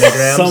actually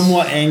anagrams?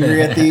 somewhat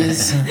angry at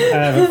these. I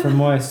have it for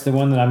Moist. The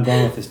one that I'm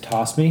going with is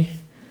Toss Me.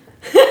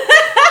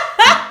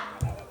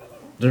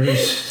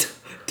 There's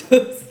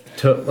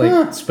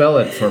spell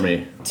it for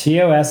me.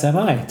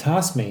 TOSMI.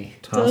 Toss Me.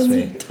 Toss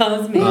me.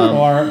 Tells me.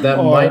 Or That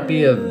or might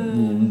be a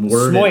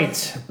word. Smoit.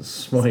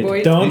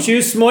 Smoit. Don't you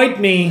smoit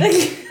me.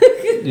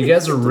 You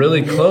guys are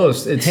really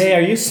close. It's Hey,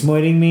 are you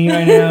smoiting me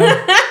right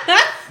now?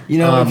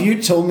 If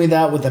you told me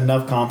that with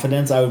enough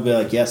confidence, I would be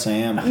like, yes, I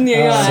am.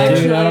 Yeah,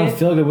 Dude, I don't actually.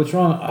 feel good. What's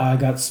wrong? Oh, I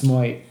got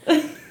smoit.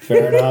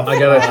 Fair enough. I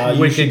got a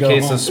you should wicked go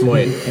case home. of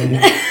Smoit.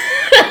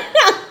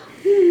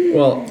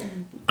 Well,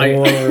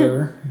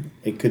 Or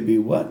it could be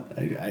what?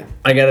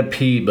 I gotta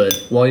pee, but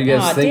while you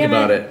guys Aw, think damn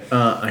about it,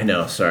 I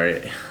know.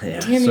 Sorry. Yeah.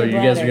 Damn So your you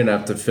guys are bladder. gonna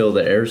have to fill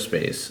the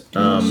airspace.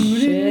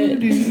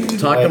 Shit.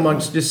 Talk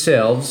amongst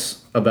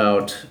yourselves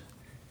about.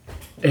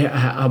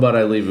 How about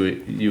I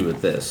leave you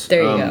with this?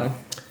 There you go.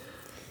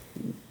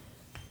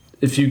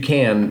 If you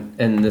can,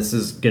 and this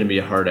is going to be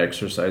a hard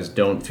exercise,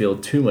 don't feel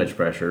too much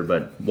pressure,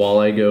 but while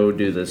I go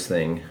do this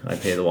thing, I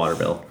pay the water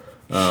bill.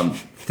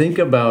 Think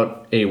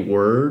about a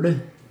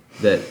word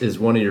that is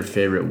one of your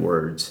favorite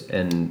words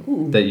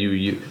and that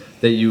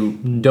you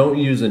don't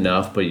use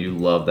enough, but you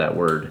love that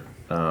word.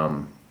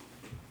 I've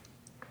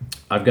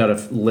got a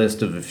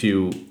list of a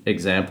few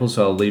examples,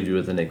 so I'll leave you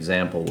with an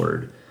example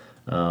word.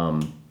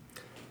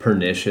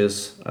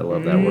 Pernicious. I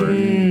love that word.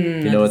 Do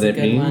you know what that's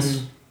a that good means?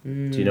 one.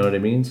 Do you know what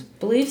it means?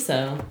 Believe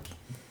so.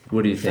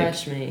 What do you think?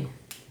 Fresh me.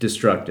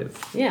 Destructive.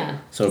 Yeah.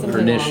 So something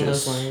pernicious. along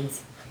those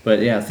lines.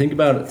 But yeah, think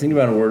about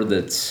a word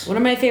that's. One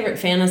of my favorite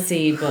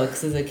fantasy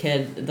books as a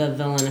kid, the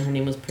villain, her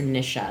name was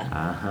Pernicia.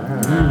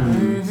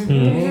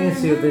 Yeah,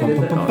 see what they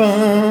did there?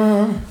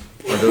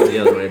 Or go the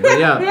other way. But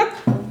yeah,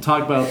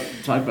 talk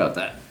about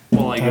that.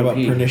 While I Talk go about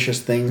pee.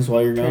 pernicious things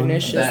while you're gone.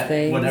 Pernicious That,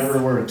 things.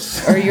 whatever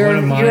works. Or your One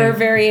of mine- your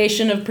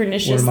variation of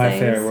pernicious One of my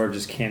things. favorite words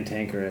is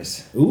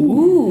cantankerous.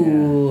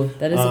 Ooh,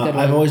 that is a good one.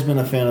 I've always been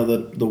a fan of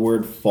the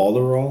word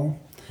folderol.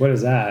 What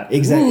is that?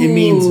 Exactly. It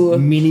means Ooh.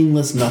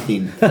 meaningless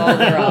nothing.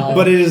 Folderol.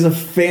 But it is a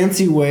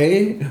fancy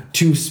way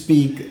to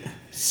speak.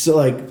 So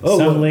like,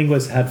 Some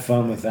linguists had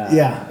fun with that.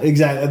 yeah,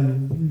 exactly.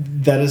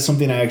 That is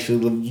something I actually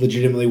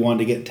legitimately wanted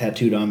to get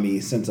tattooed on me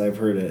since I've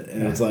heard it.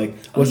 And it's like,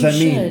 what's you that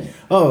mean? should.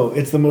 Oh,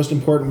 it's the most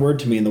important word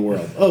to me in the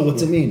world. Oh,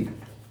 what's it mean?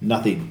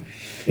 Nothing.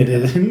 It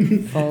is.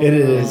 It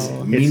is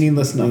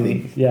meaningless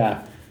nothing.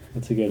 Yeah,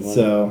 that's a good one.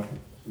 So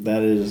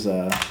that is.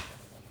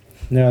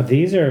 No,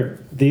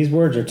 these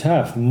words are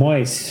tough.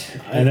 Moist.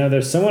 I know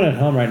there's someone at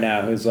home right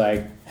now who's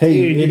like, Hey,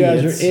 dude, you guys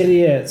idiots. are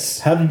idiots.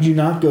 How did you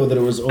not go that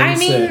it was I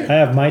mean- onset? I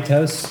have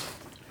mitos.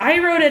 I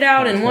wrote it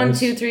out in 1, Nice.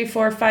 2, 3,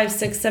 4, 5,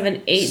 6,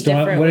 7, 8 Storm-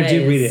 different what ways.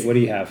 did you read it? What do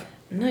you have?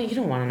 No, you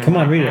don't want to know. Come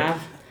on, what I read it.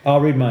 have. I'll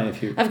read mine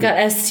if you. I've got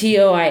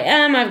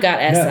STOIM. I've got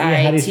No,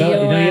 yeah, how do you spell it?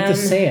 SITOM. No, you have to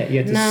say it. You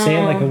have to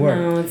say it like a word.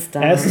 No, it's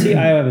dumb.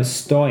 STIOM is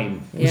stoim.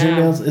 Is it Yeah.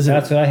 else- is it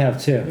That's what I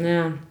have too.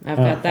 No, I've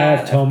I got have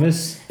that.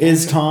 Thomas.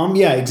 is Tom?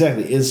 Yeah,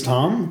 exactly. Is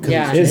Tom? 'Cause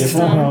Yeah. it's Is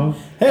different. Tom.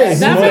 Hey,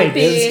 That wait, might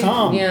be. is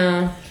Tom?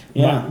 Yeah.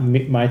 Yeah.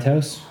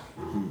 Mitos.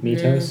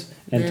 Mitos.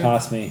 And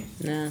toss me.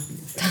 No.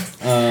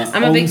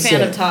 I'm a big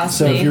fan of toss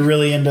So me. if you're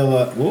really into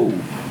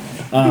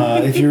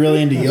if you're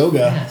really into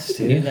yoga,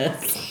 Do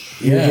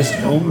this. you're just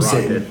om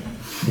sitting.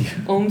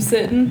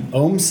 Sitting.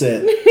 Om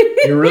sit.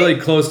 You're really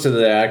close to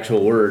the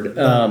actual word.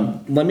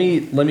 Let me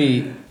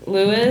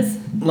Lewis.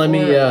 Let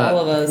me Or all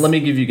of us. let me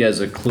give you guys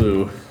a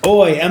clue.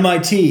 Oi,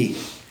 MIT.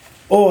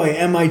 Oi,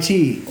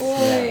 MIT.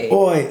 Oi.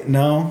 Oi.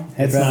 No,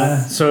 it's not.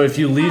 So if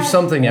you leave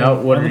something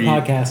out, what On are the you?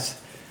 podcast.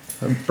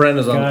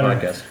 Brenda's on Got the her.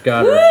 podcast.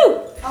 Got her.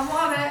 Woo! I'm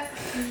on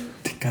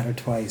it. Got her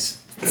twice.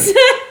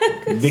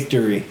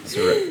 Victory. So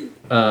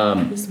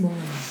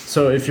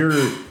if you're,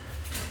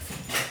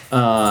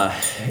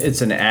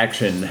 it's an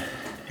action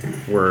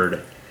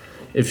word.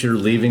 If you're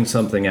leaving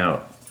something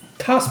out,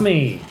 Toss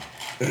me.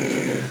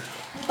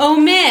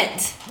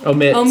 Omit.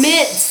 omit.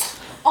 Omit.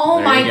 Oh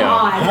There my you go.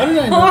 god. How did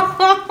I know?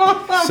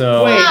 So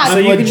So I'm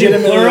you can do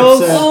legitimately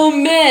plurals? upset.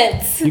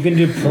 Omit. You can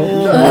do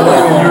plural.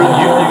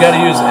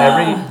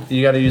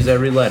 you gotta use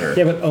every letter.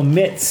 Yeah, but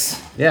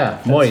omits Yeah,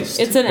 moist.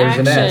 It's an There's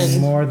action. S.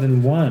 more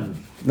than one.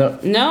 No,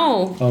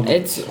 No. Omit.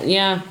 It's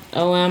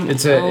OM.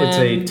 It's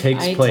a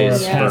takes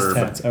place Or Yeah. past verb.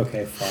 tense.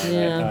 Okay, fine.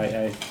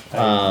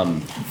 Yeah.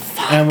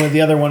 And with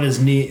the other one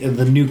is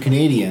the New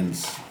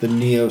Canadians, the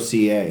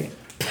Neo-CA.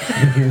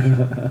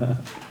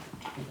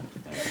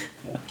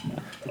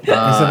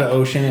 Instead of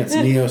ocean, it's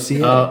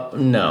Neo-CA.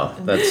 no,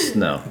 that's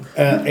no.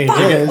 It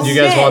is. Do you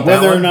guys want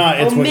that Whether or one? not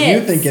it's what you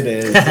Omits. think it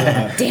is.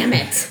 Damn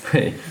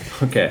it.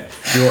 Okay.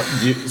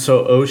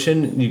 So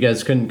ocean, you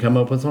guys couldn't come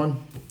up with one?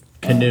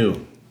 Canoe.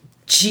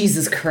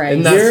 Jesus Christ.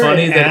 Isn't that You're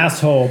funny an that-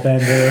 asshole,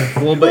 Bender.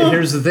 Well, but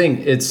here's the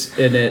thing. It's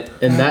in it,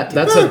 and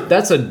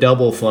that's a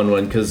double fun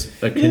one because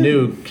a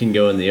canoe can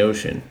go in the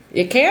ocean.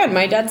 You can.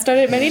 My dad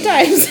started many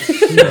times.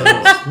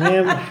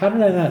 Man, how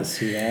did I not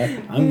see that?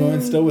 I'm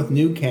going still with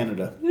New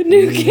Canada.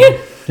 New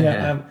kid.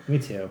 Yeah, me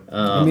too.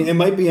 I mean, it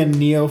might be a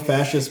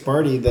neo-fascist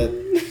party that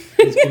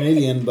is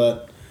Canadian,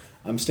 but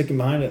I'm sticking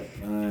behind it.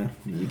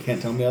 You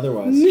can't tell me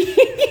otherwise.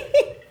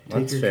 Take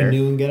That's your fair.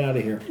 canoe and get out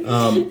of here.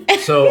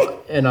 So,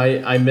 and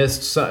I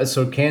missed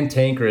so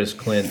cantankerous,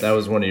 Clint. That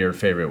was one of your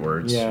favorite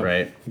words, Yeah.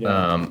 right?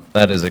 Yeah.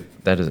 That is.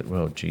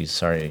 Well, geez,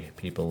 sorry,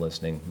 people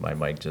listening. My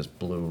mic just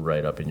blew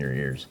right up in your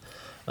ears.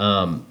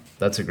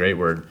 That's a great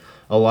word.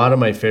 A lot of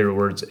my favorite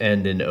words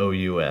end in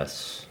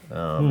OUS,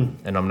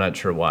 and I'm not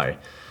sure why.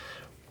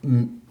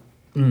 I'm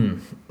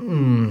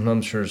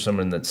sure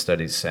someone that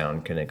studies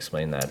sound can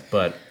explain that.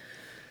 But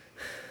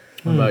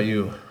what about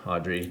you,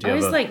 Audrey? Do I you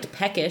always have a liked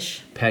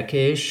peckish.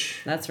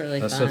 peckish? That's really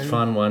That's fun. a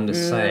fun one to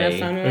say. A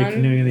fun Are you one.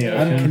 canoeing in the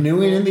I'm ocean?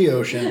 canoeing in the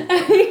ocean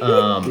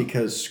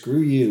because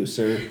screw you,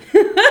 sir.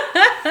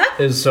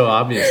 It's so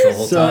obvious the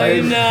whole So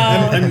time.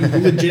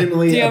 I'm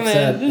legitimately Damn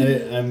upset.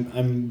 it.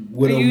 I'm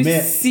would Are you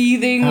omit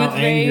seething how with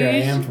angry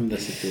rage? I am from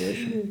this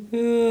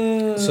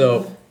situation.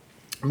 So,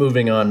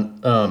 moving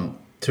on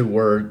to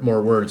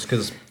more words,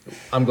 because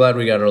I'm glad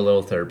we got our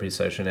little therapy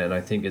session, and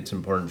I think it's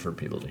important for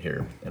people to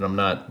hear. And I'm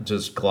not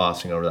just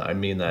glossing over that. I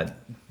mean that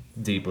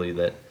deeply,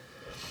 that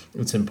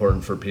it's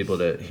important for people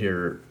to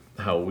hear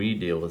how we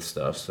deal with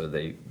stuff so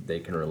they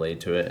can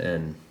relate to it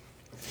and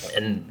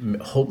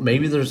hope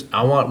maybe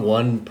I want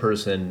one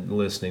person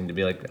listening to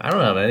be like, I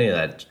don't have any of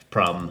that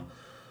problem.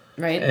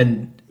 Right?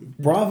 And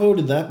Bravo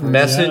to that person.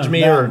 message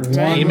me That or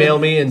one email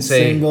me and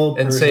say single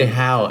person.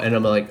 how, and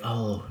I'm like,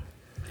 oh,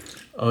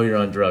 you're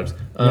on drugs.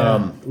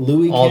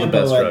 Louis all the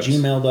Campbell best at drugs.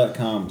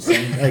 gmail.com.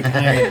 Like,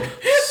 I am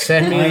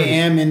Send me. I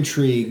am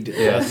intrigued.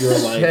 Yeah. If you're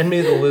like, Send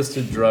me the list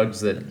of drugs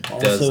that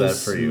does also that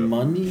for you.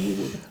 Money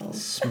would help.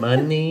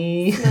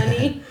 Smoney.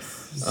 Money.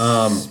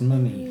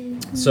 Money.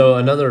 So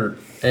another,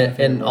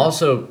 and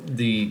also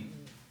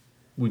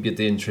we get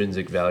the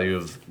intrinsic value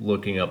of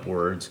looking up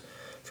words.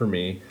 For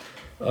me,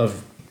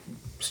 of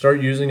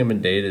start using them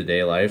in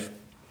day-to-day life,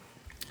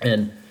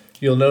 and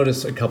you'll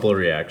notice a couple of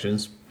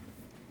reactions.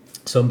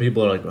 Some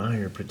people are like, "Wow,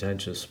 you're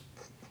pretentious."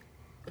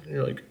 And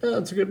you're like, "Oh,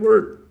 that's a good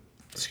word."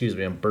 Excuse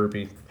me, I'm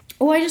burpy.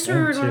 Oh, I just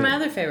remembered one of too. my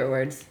other favorite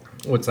words.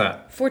 What's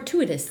that?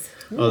 Fortuitous.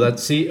 Oh,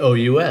 that's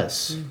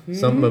COUS.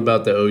 Something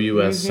about the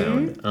OUS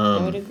sound.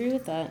 I would agree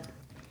with that.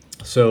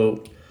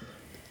 So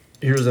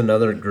here's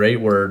another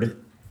great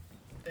word,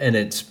 and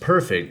it's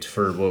perfect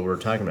for what we're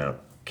talking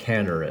about.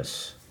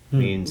 Canorous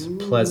means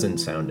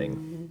pleasant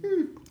sounding,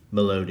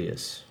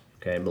 melodious.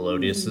 Okay,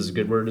 melodious is a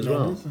good word as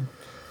well.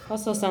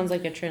 Also sounds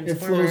like a It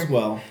transformer. flows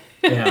well.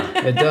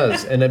 Yeah, it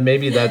does, and then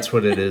maybe that's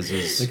what it is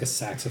Like a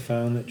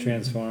saxophone that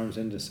transforms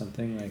into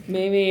something like.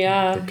 Maybe,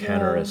 yeah. the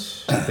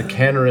canorous, the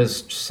canorous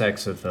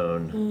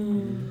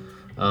saxophone.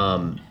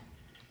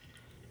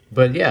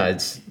 But yeah,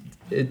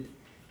 it.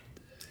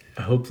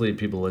 Hopefully,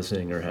 people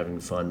listening are having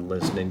fun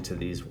listening to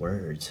these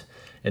words,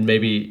 and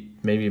maybe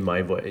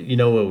my voice. You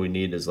know what we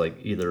need is like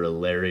either a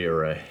Larry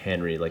or a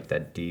Henry, like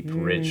that deep,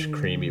 rich,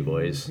 creamy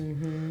voice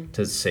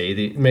to say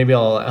the. Maybe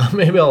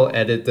I'll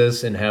edit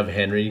this and have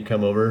Henry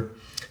come over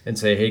and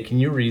say, "Hey, can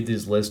you read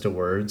this list of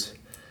words?"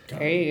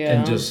 There you go.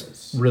 And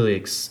just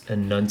really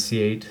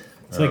enunciate.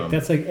 It's like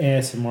that's like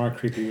ASMR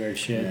creepy weird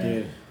shit,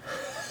 dude.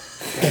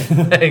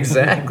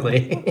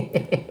 Exactly.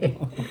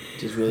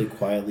 Just really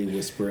quietly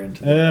whisper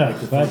into Ugh,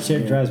 microphone. that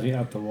shit drives me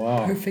up the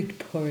wall. Perfect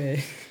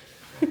porridge.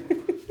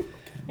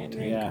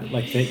 Yeah,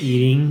 like the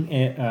eating.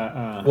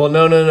 Well,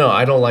 no.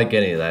 I don't like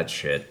any of that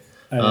shit.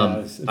 In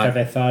fact,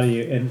 I thought of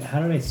you. And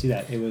how did I see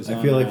that? It was. I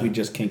on, feel like we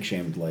just kink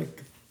shamed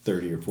like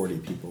 30 or 40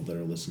 people that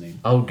are listening.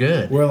 Oh,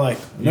 good. We're like,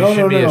 You no, should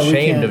no, be no, we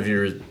ashamed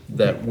can't. of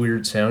that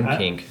weird sound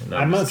kink. No,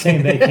 I'm not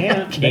saying they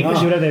can't. They can No.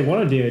 do whatever they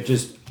want to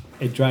do.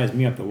 It drives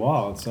me up the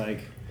wall. It's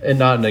like and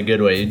not in a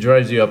good way. It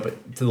drives you up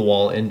to the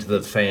wall into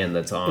the fan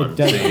that's on, It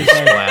does. so you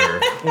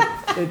splatter.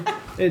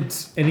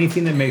 it's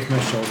anything that makes my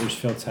shoulders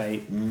feel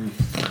tight.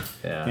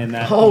 Yeah. And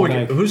that, oh,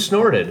 like- who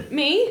snorted?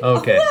 Me?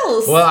 Okay. Oh, who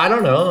else? Well, I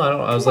don't know.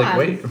 I was Come like, on.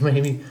 wait,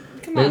 maybe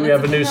Come on, we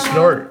have a let's new go.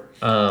 snort.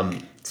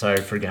 Sorry,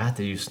 I forgot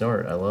that you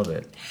snort. I love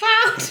it.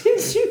 How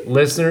did you?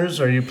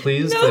 Listeners, are you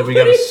pleased that we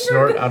got a Nobody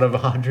snort forgot. out of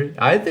Audrey?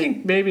 I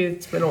think maybe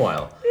it's been a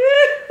while.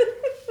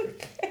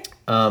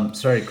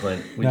 Sorry,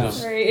 Clint. We No.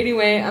 just Sorry.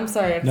 Anyway, I'm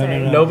sorry. I'm No, sorry.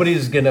 no, no.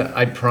 nobody's gonna.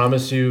 I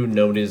promise you,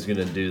 nobody's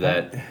gonna do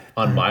that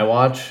on my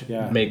watch.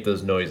 Yeah. Make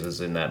those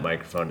noises in that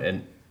microphone,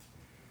 and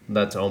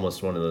that's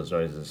almost one of those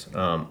noises.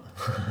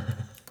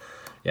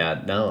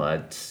 Yeah. No.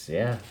 It's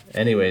yeah.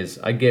 Anyways,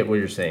 I get what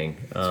you're saying.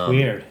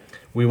 weird.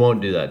 We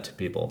won't do that to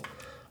people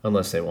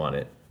unless they want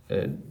it,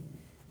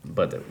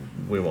 but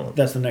we won't.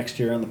 That's the next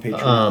year on the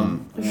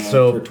Patreon.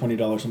 so- for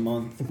 $20 a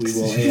month, we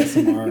will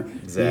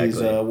ASMR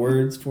Exactly. these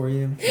words for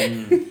you.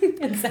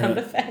 And sound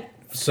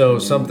effects. So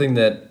something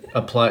that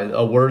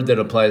a word that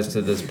applies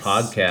to this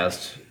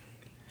podcast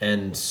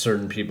and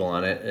certain people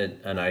on it,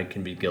 and I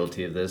can be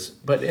guilty of this,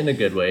 but in a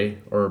good way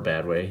or a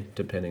bad way,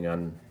 depending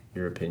on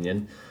your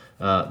opinion.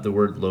 The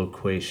word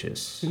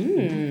loquacious.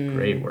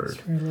 Great word.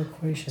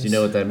 Do you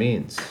know what that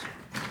means?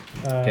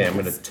 Okay, I'm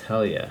going to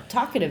tell you.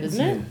 Talkative,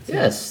 isn't it?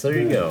 Yes, there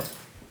you go.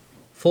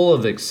 Full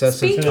of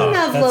excessive Speaking talk.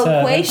 of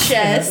loquacious.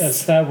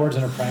 That's that words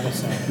in a Primal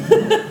song.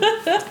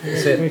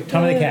 Say, Wait,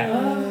 Tommy the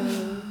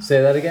Cat.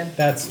 say that again.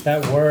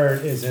 That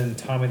word is in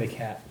Tommy the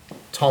Cat.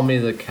 Tommy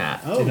the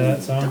cat. Do you know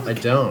that song? I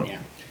don't. Yeah.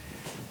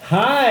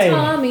 Hi.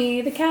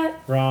 Tommy the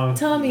cat. Wrong.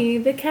 Tommy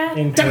the cat.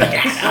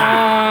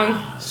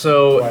 Incorrect.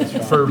 So, Twice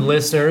wrong. for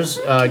listeners,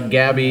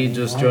 Gabby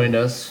just joined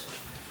us.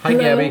 Hi,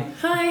 Hello. Gabby.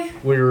 Hi.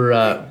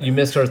 We're you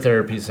missed our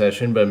therapy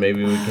session, but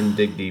maybe we can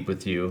dig deep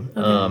with you.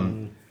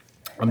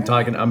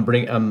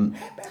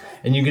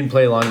 And you can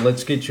play along.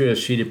 Let's get you a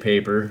sheet of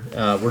paper.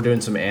 We're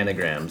doing some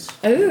anagrams.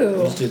 Ooh.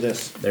 Let's do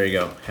this. There you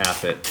go,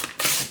 half it.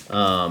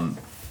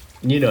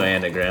 You know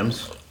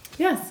anagrams.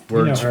 Yes.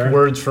 Words, her.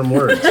 words from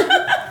words.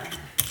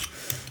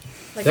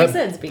 Like I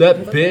said, speaking that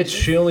of bitch,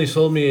 she only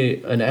sold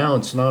me an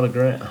ounce, not a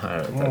gram.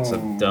 That's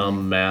a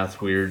dumb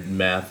weird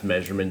math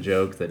measurement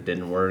joke that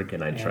didn't work,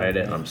 and I tried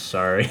it. I'm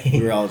sorry.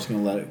 We're all just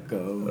going to let it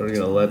go. We're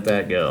gonna let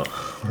that go.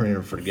 We're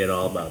gonna forget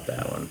all about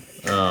that one.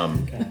 I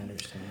understand.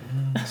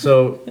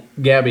 So,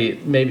 Gabby,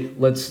 maybe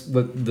this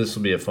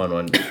will be a fun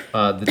one.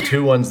 The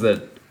two ones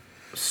that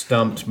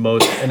stumped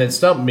most, and it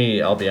stumped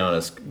me. I'll be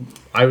honest.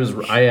 I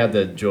had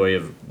the joy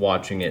of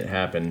watching it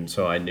happen,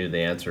 so I knew the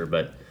answer.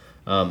 But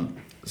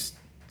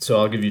so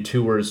I'll give you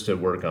two words to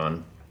work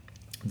on.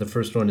 The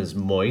first one is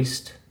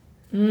moist.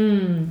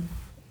 And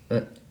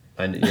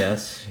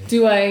yes,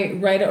 Do I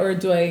write it or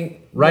do I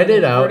write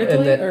it out and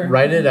vertically, then or-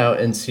 write it out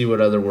and see what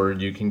other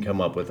word you can come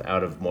up with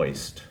out of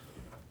moist.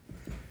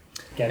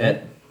 Get And,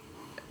 it?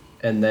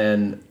 and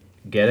then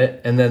get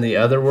it, and then the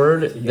other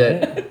word Get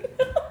that it?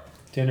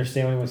 Do you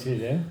understand what he wants you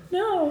to do?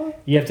 No.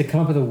 You have to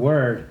come up with a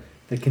word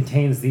that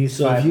contains these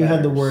So 5 if you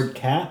had the letters. word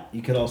cat,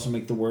 you could also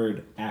make the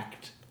word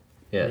act.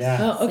 Yes. Yeah.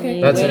 Oh, okay.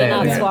 That's Way an to not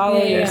anagram.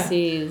 swallow your Yeah.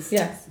 C's.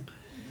 Yes.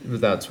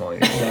 Without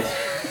swallowing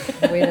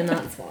your Way to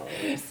not swallow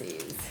your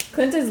C's.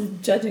 Clint is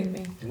judging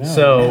me. No,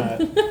 So-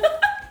 I'm not.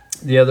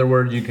 The other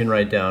word you can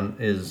write down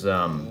is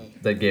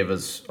that gave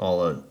us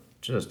all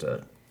just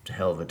a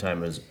hell of a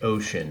time is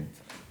ocean.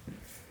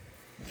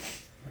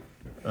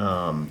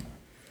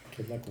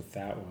 Good luck with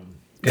that one.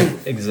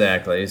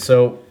 Exactly.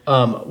 So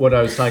what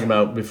I was talking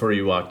about before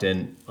you walked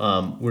in,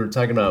 we were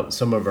talking about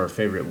some of our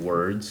favorite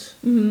words.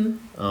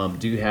 Mm-hmm.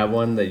 Do you have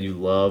one that you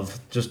love?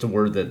 Just a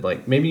word that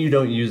like maybe you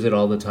don't use it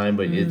all the time,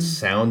 but it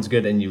sounds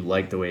good and you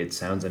like the way it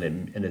sounds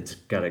and it's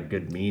got a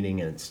good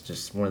meaning and it's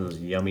just one of those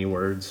yummy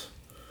words.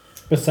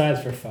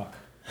 Besides for fuck.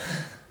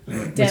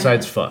 Damn.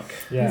 Besides fuck.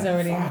 Yeah. He's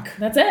already.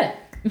 That's it.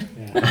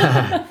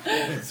 Yeah.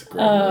 It's a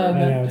great I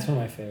know, it's one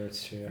of my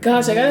favorites too.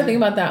 Gosh, I gotta think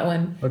about that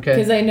one. Okay.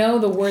 Because I know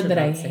the word Should that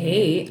I not say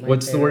hate. my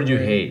What's the word you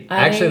favorite hate?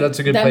 Actually, that's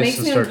a good that place makes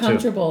to me start too.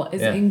 uncomfortable.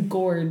 Is Yeah.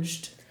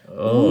 engorged.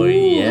 Oh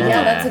Yeah,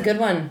 yeah. that's a good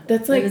one.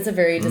 That's like- That is a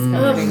very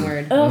discomforting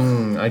word.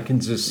 Ugh, I can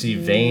just see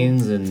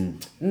veins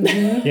and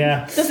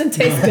Yeah. doesn't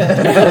taste good.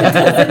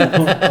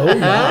 Oh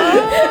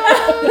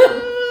my.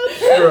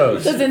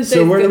 gross. Doesn't taste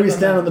So where do good we in my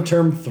stand on mouth. the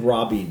term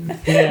throbbing?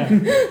 Yeah.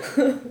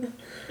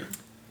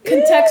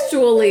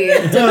 Contextually,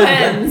 it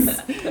depends.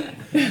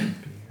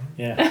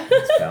 Yeah.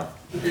 Pal.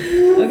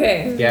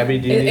 Okay. Gabby,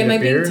 do you need Am a I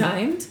beer? being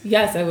timed?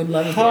 Yes, I would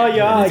love a beer. Oh,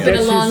 yeah. It's been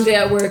a long day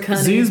at work,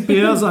 honey. These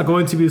beers are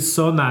going to be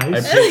so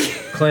nice.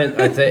 Clint,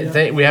 I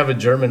think we have a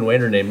German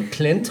waiter named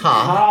Clint.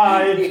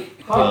 Hi.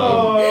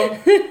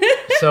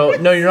 So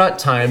no, you're not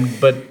timed,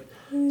 but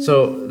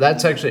so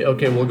that's actually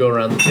okay. We'll go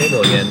around the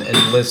table again,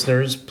 and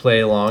listeners play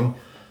along.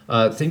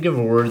 Think of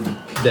a word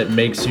that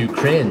makes you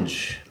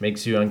cringe,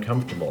 makes you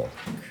uncomfortable,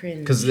 Cringe.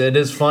 because it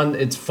is fun.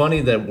 It's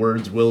funny that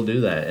words will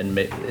do that, and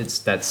it's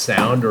that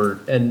sound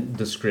and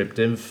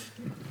descriptive.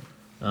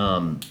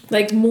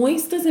 Like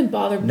moist doesn't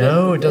bother me.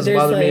 No, it doesn't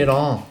There's bother me like- at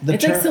all. The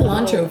It's like term-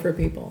 cilantro for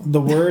people.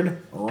 The word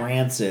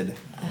rancid.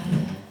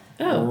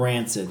 Oh,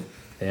 Rancid.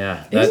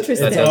 Yeah,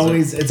 Interesting.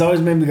 It's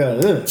always made me go,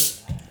 ugh.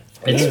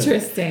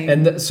 interesting.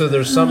 And so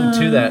there's something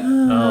to that.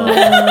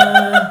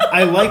 Oh,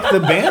 I like the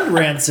band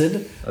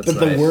Rancid, That's but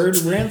the nice. word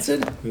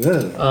rancid,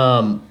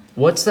 ugh.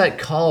 what's that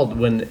called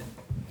when?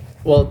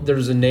 Well,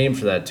 there's a name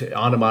for that too.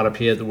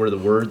 Onomatopoeia, where the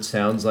word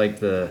sounds like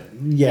the,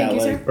 Yeah,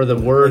 Thank you, like sir. or the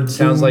word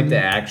sounds like the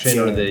Yeah. action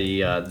or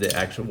the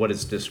actual what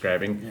it's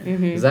describing.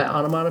 Is that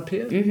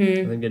onomatopoeia?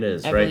 I think it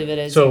is. I right? believe it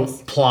is, So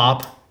yes.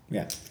 plop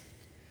yeah.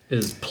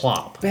 is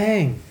plop.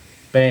 Bang.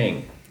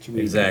 Bang. Should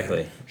we-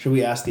 Exactly. Should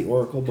we ask the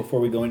Oracle before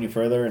we go any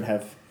further and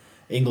have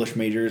English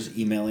majors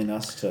emailing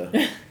us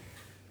to?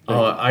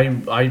 Oh,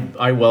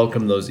 I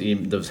welcome those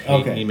hate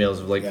Okay. emails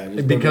of like Yeah,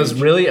 just because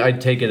verbiage. really I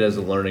take it as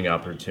a learning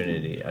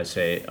opportunity. I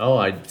say, oh,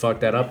 I fucked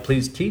that up.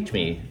 Please teach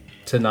me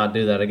to not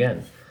do that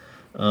again.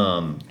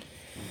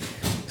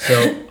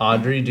 So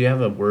Audrey, do you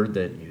have a word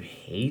that you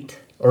hate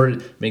or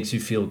it makes you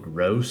feel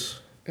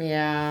gross?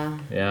 Yeah.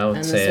 Yeah, I would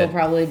And say this will it.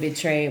 probably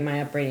betray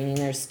my upbringing.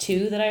 There's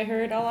two that I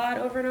heard a lot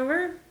over and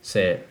over.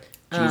 Say it.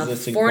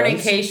 Jesus and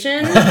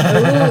Fornication Ooh,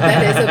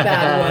 that is a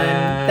bad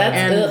one. That's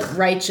and ugh.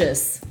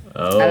 righteous.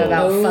 Oh, I've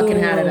about Ooh. fucking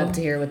had it up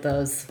to here with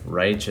those.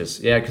 righteous.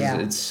 Yeah,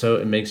 because Yeah.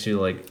 it makes you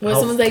like. When how-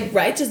 someone's like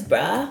righteous,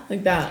 bruh,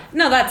 like that.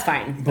 No, that's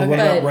fine. But what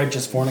about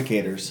righteous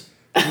fornicators?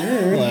 Like,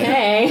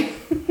 Hey,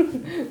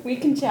 we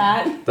can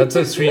chat. that's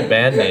a sweet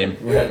band name.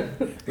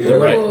 the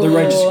Ooh.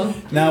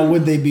 righteous. Now,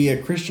 would they be a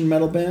Christian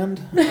metal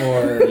band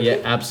or Yeah,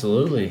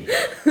 absolutely.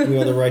 we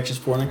are the righteous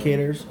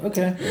fornicators?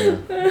 Okay,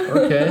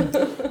 Okay.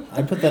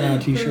 I put that on a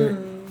T-shirt.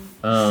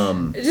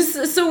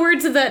 Just so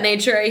words of that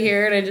nature I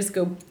hear and I just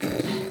go,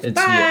 It's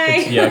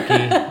Bye. it's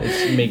yucky.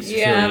 It makes you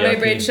yeah, feel yucky. my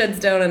brain shuts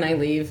down and I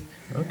leave.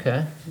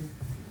 Okay.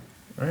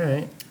 All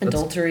right. That's-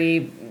 Adultery,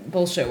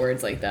 bullshit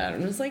words like that.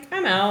 I'm just like,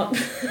 I'm out.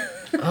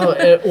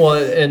 well,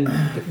 and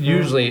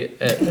usually,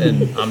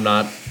 and I'm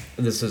not.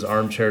 This is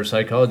armchair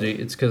psychology.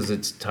 It's because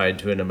it's tied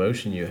to an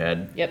emotion you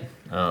had. Yep.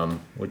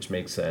 Which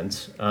makes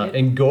sense. Yep.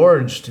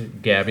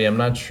 Engorged, Gabby. I'm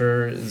not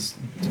sure.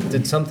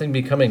 Did something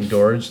become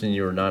engorged and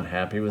you were not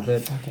happy with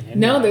it?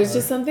 No, there's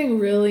just something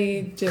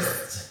really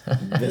just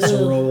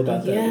Visceral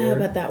about that yeah word.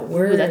 about that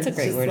word. Ooh, that's a It's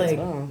great just word like, as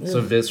well.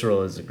 So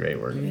visceral is a great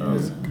word. I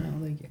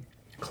like it.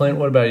 Clint,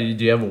 what about you?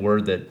 Do you have a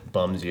word that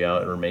bums you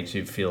out or makes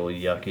you feel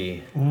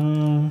yucky?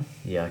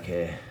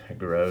 Yucky,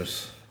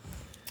 gross.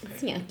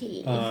 It's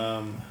yucky.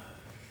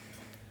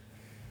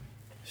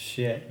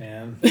 Shit,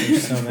 man.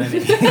 There's so many.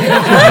 It's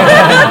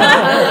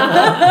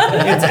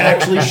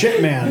actually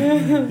shit,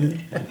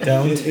 man.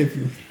 Don't. If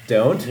you-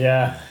 Don't?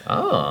 Yeah.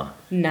 Ah.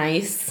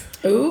 Nice.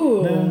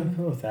 ooh. No, I'm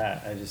cool with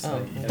that. I just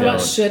like. How about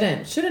Don't.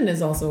 shouldn't? Shouldn't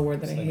is also a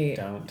word that I like, hate.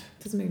 Don't.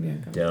 Doesn't make me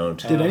uncomfortable.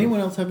 Don't. Did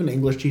anyone else have an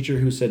English teacher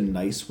who said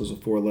 "nice" was a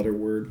 4-letter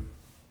word?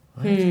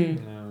 No. No.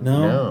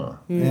 No.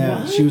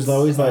 Yeah, she was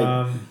always like.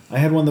 Um, I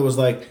had one that was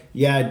like,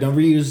 "Yeah,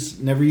 never use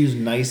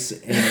nice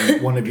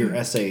in one of your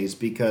essays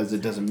because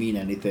it doesn't mean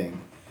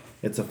anything.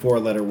 It's a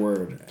 4-letter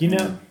word. You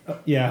know,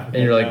 yeah. And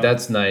you're like, no.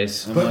 that's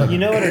nice. But you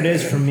know what it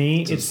is for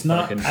me? It's a It's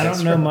not. fucking I don't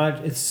piss know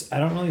rock. much. I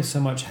don't really so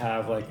much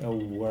have like a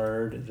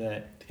word,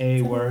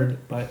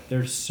 but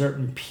there's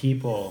certain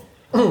people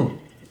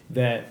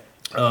that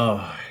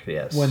Oh,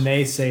 yes. when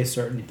they say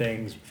certain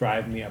things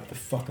drive me up the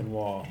fucking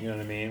wall. You know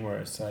what I mean? Where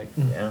it's like,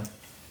 Yeah.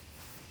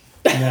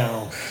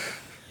 no.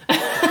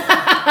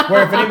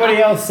 Where if anybody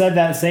else said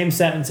that same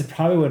sentence, it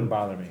probably wouldn't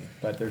bother me.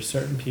 But there's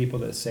certain people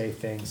that say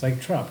things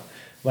like Trump,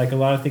 like a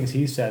lot of things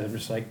he said. I'm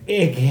just like,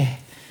 ig.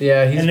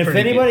 Yeah, he's And if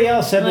pretty anybody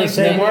else said the Like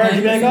same word,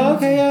 you'd be like, oh,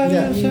 okay,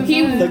 yeah.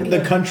 He-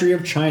 The country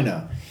of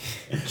China.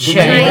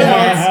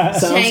 China.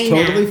 Sounds China.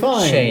 totally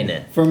fine.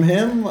 China. From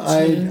him,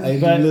 I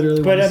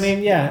literally. But I was-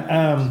 mean,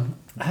 yeah.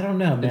 I don't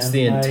know, man. It's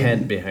the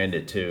intent behind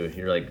it, too.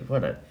 You're like,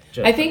 what a...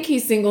 I think he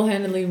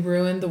single-handedly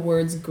ruined the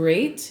words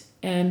 "great"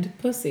 and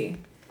 "pussy."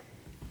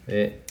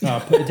 It,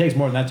 It takes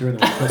more than that to ruin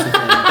the word pussy. For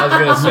me. I was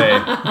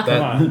gonna say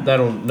on.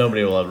 that'll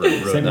nobody will ever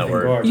ruin Same that with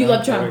word. Gore, You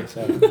right? love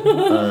Trump.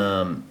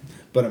 Um,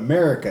 But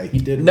America, he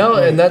did. no,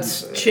 and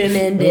that's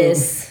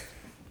Tremendous.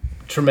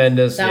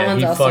 tremendous. That yeah,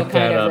 one's he also fucked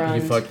that kind of up. He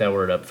ruined. fucked that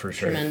word up for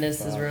sure.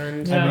 Tremendous is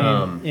ruined.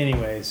 I mean,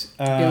 anyways.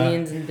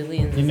 Billions and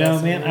billions. You is know,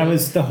 also man, I ruined.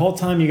 was the whole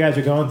time you guys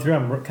are going through.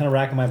 I'm kind of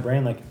racking my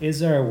brain. Like, is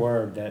there a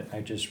word that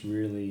I just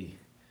really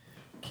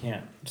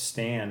can't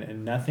stand,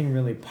 and nothing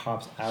really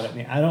pops out at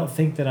me? I don't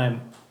think that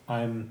I'm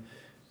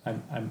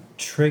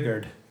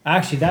triggered.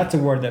 Actually, that's a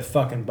word that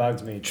fucking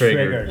bugs me.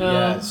 Triggered.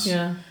 Yes.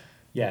 Yeah.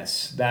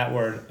 Yes, that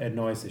word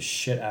annoys the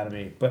shit out of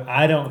me. But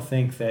I don't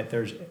think that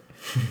there's,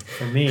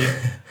 for me,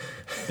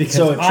 because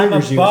So it I'm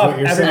triggers you, is above what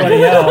you're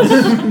everybody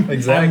else.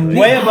 Exactly. I'm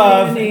way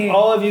above Irony.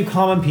 all of you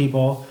common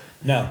people.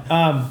 No,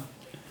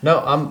 No,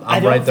 I'm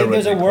I don't right there think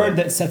with there's a you, word Clint.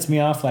 that sets me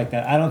off like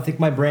that. I don't think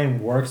my brain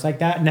works like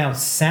that. Now,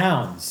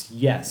 sounds,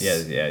 yes. Yeah.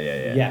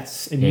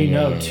 Yes, and Yeah, you yeah,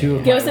 know yeah, two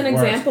of Give my us an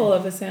worst. example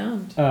of a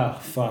sound. Oh,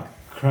 fuck.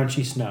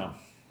 Crunchy snow.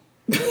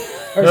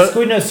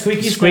 Or No,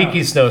 squeaky snow.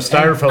 Squeaky snow,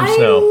 styrofoam I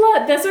snow.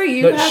 love. That's where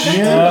you No, have shut,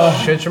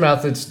 that. shut your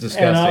mouth. It's And,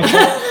 disgusting.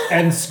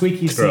 and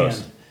squeaky gross.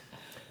 sand.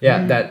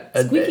 Yeah, that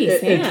Squeaky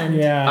sand.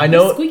 Yeah. I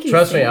know. Squeaky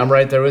Trust me, sand. I'm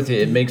right there with you.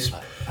 It makes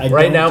I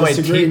right don't now my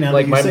disagree teeth, now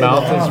like that you my say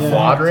mouth that. is Yeah.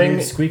 watering.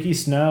 Dude, squeaky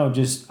snow,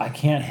 just, I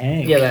can't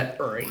hang. Yeah, that.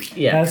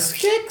 Yeah,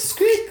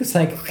 Squeak. It's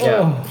like,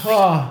 Yeah.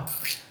 oh.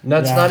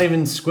 that's Yeah. not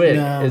even squid.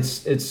 No.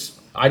 It's.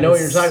 I know what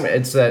you're talking about.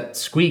 It's that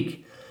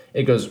squeak.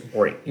 It goes.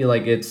 You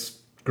like it's.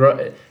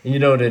 And you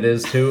know what it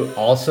is too.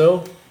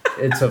 Also,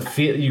 it's a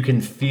feel. You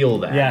can feel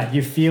that. Yeah,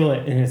 you feel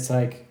it, and it's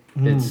like,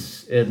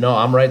 No,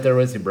 I'm right there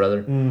with you,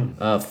 brother.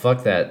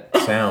 Fuck that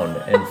sound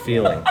and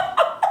feeling.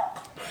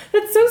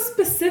 That's so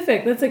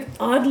specific. That's like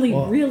oddly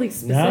really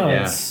specific. no,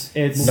 Yeah.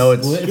 it's No,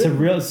 it's a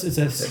real, it's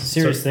a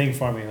serious thing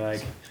for me.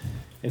 Like,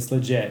 it's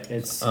legit.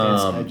 It's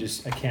I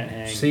can't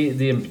hang. See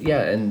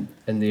and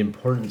the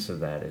importance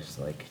of that is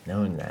like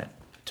knowing that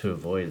to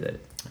avoid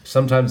it.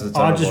 Sometimes it's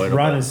I'll just unavoidable.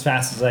 run as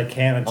fast as I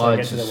can until I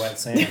get to the wet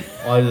sand.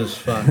 I just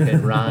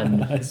fucking run,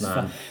 man. I'll I've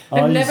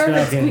just never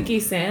heard fucking- squeaky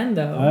sand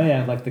though. Oh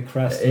yeah, like the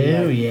crust.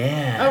 Ew,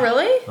 yeah. Oh,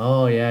 really?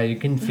 Oh yeah, you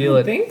can I feel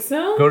don't it. think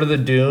so. Go to the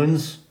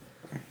dunes,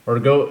 or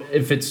go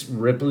if it's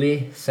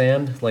ripply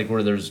sand, like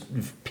where there's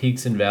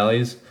peaks and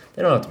valleys.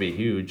 They don't have to be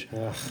huge.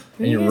 Ugh.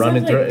 And you're You guys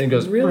running have, through like, it, and it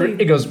goes. really-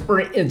 It goes.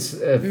 It's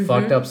a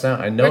fucked up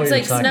sound. I know Or what it's you're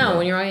like talking snow about.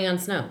 when you're riding on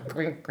snow.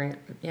 Grink, grink.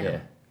 Yeah.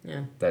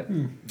 Yeah. That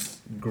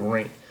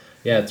great.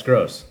 Yeah, it's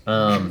gross.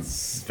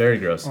 It's very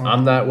gross.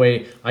 I'm that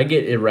way. I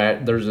get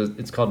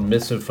it's called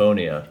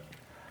misophonia.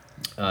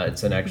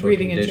 It's an actual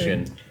Breathing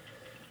condition.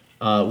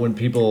 When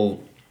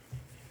people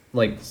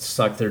like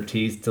suck their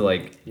teeth to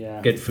like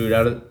Yeah. get food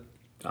out of it,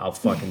 I'll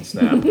fucking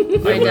snap. I dad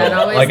will.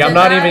 always Like I'm did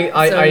not that, even.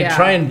 I so yeah.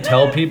 try and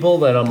tell people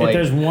that I'm If like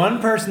there's one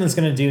person that's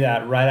gonna do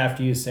that right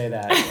after you say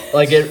that,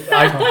 like it.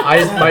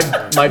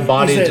 My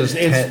body It's just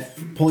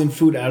can't. pulling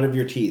food out of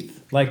your teeth.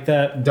 like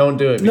the Don't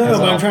do it. No, because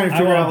but I'll- I'm trying to I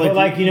figure won't, out but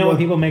like you know when what-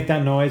 people make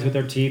that noise with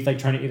their teeth, like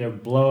trying to either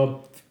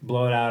blow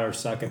it out or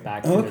suck it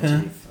back through their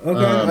Okay. teeth.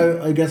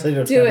 Okay. I guess I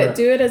don't. Do it.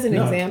 Do it as an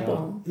No,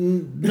 example.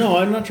 No,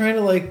 I'm not trying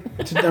to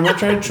I'm not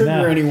trying to trigger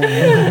No. anyone.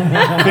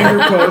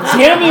 Finger quotes.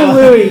 Damn you,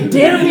 Louie!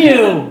 Damn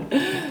you!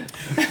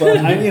 But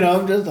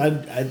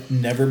I've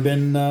never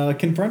been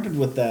confronted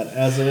with that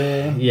as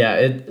a.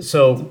 Yeah,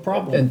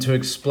 problem. And to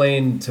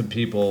explain to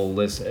people,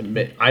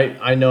 listen,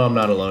 I know I'm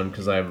not alone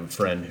because I have a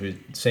friend who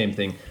same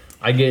thing.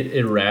 I get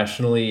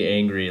irrationally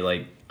angry.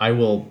 Like I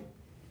will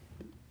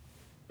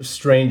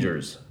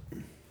strangers.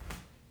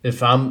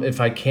 If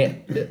I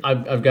can't,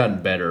 I've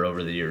gotten better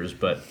over the years,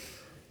 but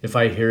if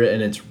I hear it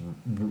and it's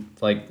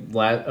like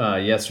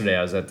yesterday,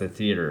 I was at the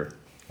theater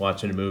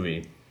watching a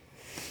movie,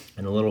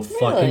 and a little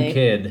fucking Really?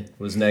 kid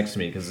was next to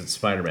me because it's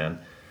Spider-Man.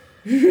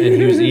 And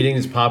he was eating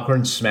his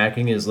popcorn,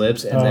 smacking his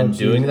lips, and then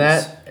doing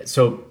Jesus. that.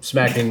 So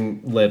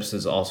smacking lips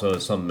is also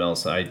something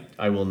else I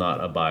will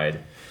not abide.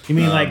 You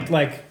mean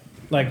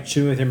like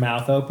chew with your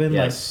mouth open?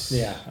 Yes.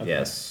 Like, yeah. Okay.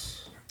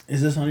 Yes.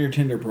 Is this on your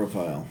Tinder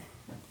profile?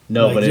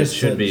 No, Like, but it just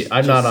should to- be.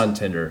 I'm not on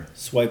Tinder.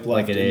 Swipe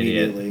Like left an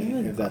idiot.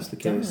 immediately if that's the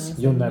case.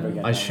 You'll never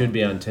get. I that should one.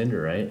 be on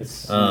Tinder, right?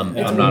 It's I'm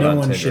not no on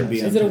one Tinder. should be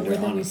on Is it a Tinder, word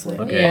that we honestly.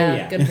 say? Okay. Yeah,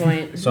 yeah. good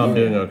point. So I'm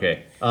doing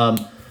okay.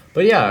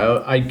 But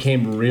yeah, I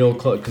came real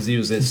close because he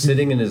was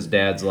sitting in his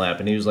dad's lap,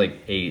 and he was like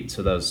 8,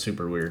 so that was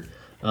super weird.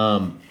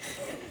 You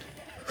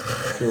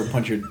ever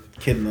punch your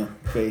kid in the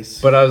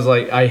face? But I was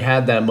like, I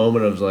had that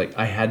moment of like,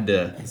 I had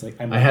to, It's like,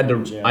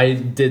 I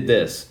did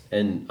this,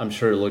 and I'm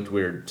sure it looked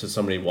weird to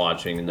somebody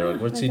watching, and they're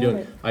like, "What's I he got doing?"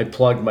 it. I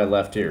plugged my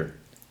left ear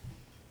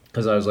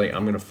because I was like,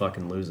 I'm gonna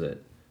fucking lose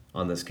it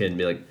on this kid and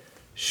be like,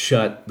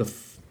 shut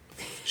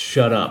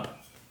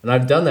up. And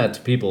I've done that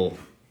to people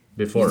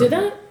before. You did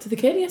that to the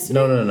kid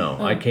yesterday? No.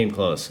 I came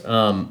close.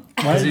 Why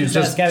Because did he you was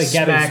just just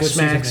Gabby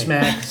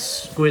smack,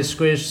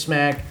 squish,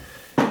 smack,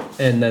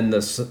 and then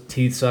the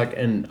teeth suck.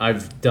 And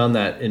I've done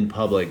that in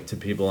public to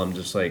people. I'm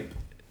just like,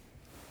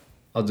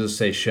 I'll just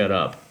say shut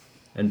up,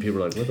 and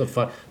people are like, what the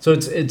fuck? So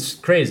it's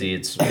crazy.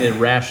 It's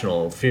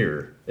irrational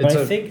fear. But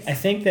It's I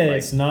think that like,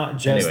 it's not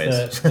just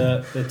anyways.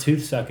 the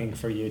tooth sucking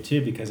for you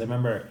too, because I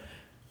remember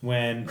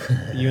when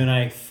you and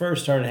I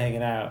first started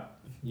hanging out,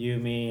 you,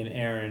 me, and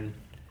Aaron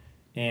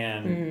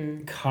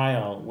and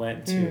Kyle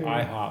went to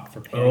IHOP for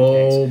pancakes.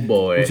 oh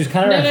boy. Which is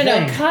kind of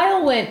No.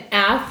 Kyle went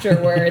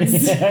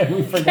afterwards. Yeah,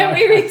 we forgot. Can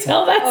we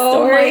retell that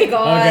Oh story? my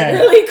god. Okay.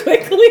 Really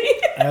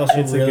quickly. I also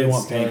It's a really good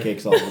want story.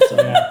 pancakes all of a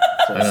sudden. Yeah.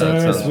 So- I know, So that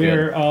anyways, sounds we good.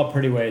 were all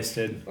pretty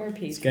wasted. Or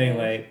pizza. It's getting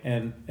late,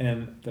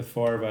 and the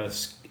four of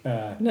us.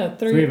 No,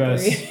 Three of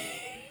us. three.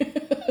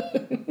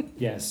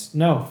 Yes,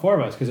 no, four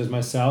of us, because there's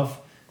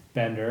myself,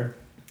 Bender,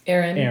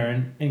 Aaron.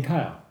 Aaron, and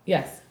Kyle.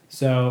 Yes.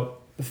 So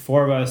the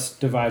four of us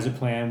devise a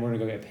plan. We're gonna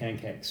go get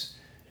pancakes,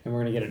 and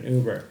we're gonna get an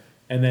Uber.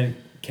 And then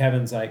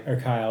Kevin's like, or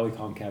Kyle, we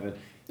call him Kevin.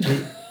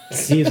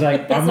 He's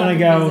like, I'm gonna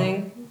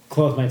go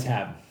close my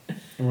tab,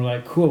 and we're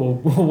like, cool,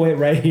 we'll wait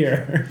right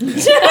here.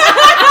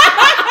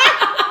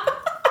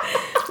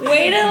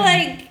 Way to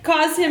like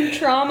cause him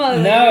trauma.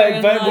 there No,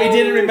 and, but we like-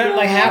 didn't remember.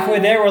 Like halfway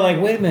there, we're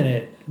like, wait a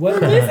minute, what?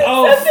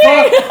 Oh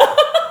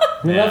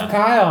fuck! We Yeah. left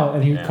Kyle,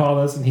 and he Yeah. called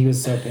us, and he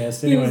was so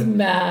pissed. He was Anyway,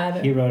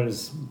 mad. he rode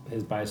his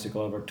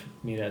bicycle over to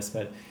meet us,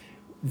 but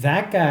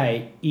that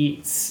guy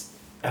eats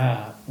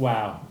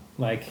wow,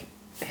 like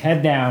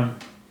head down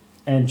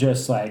and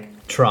just like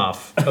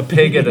Trough. A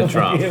pig at a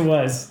trough. it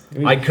was.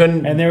 I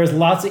couldn't. And there was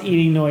lots of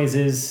eating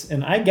noises,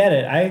 and I get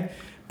it.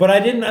 But I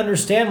didn't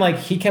understand. Like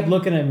he kept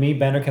looking at me,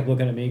 Bender kept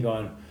looking at me,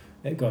 going,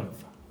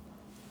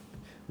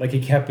 like he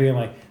kept being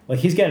like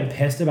he's getting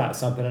pissed about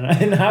something,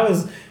 and I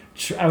was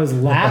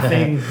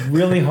laughing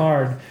really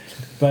hard,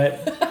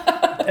 but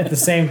at the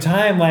same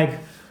time, like,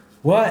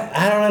 what?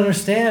 I don't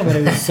understand, but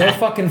it was so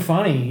fucking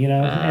funny, you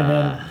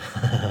know.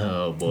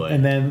 Oh boy.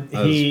 And then I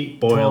was he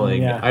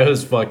boiling. told me, I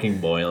was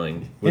fucking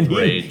boiling with and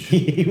rage.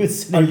 He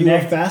was Are sitting you a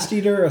next. fast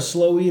eater, a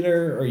slow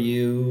eater? Are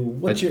you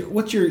what's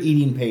your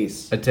eating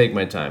pace? I take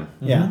my time.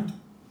 Yeah.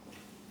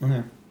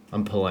 Okay.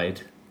 I'm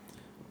polite.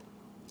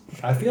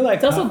 I feel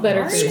like It's also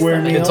better for your Square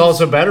stomach. meal. It's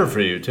also better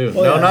for you too.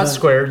 Oh, no, yeah, not is that-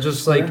 square.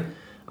 Just like Square?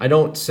 I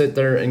don't sit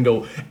there and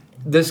go,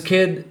 this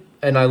kid.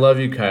 And I love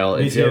you, Kyle.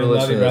 Me If you too. ever Love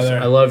listen you, to this,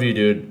 brother. I love you,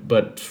 dude.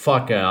 But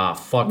fuck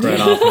off. Fuck right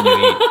off when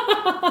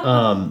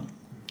you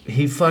eat.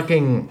 He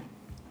fucking.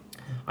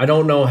 I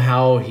don't know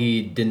how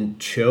he didn't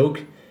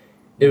choke.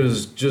 It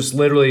was just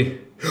literally.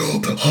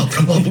 That's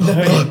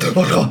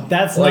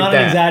Like not that.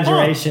 an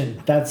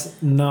exaggeration.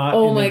 That's not.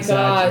 Oh an my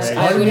gosh, exaggeration.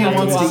 I Part of would me have to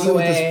wants to walk eat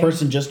with this away.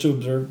 person just to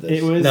observe this.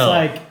 It was No.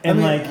 like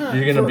and I mean, like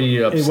You're gonna be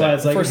it upset.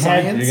 was like For had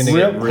science? You're gonna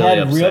get really had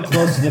upset. real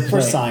close to the for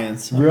plate,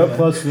 science. real Okay.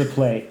 close to the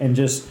plate, and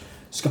just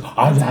go.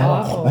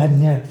 awful.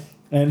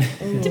 And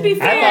To be I thought it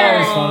fair,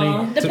 was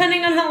funny.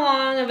 depending on how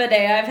long of a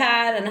day I've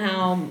had and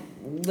how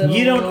little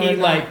You don't or eat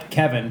not- like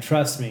Kevin.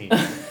 Trust me.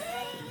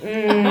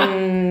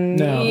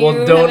 No. You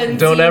Well, don't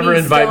haven't ever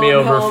seen invite me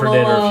Stone over for Home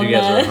dinner if Alone, you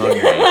guys are then.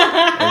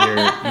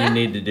 hungry. And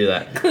you need to do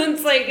that.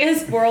 It's like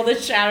his world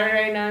is shattered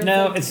right now.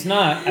 No, it's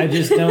not. I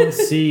just don't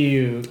see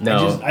you.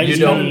 No, I you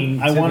just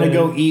don't. I want to the-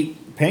 go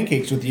eat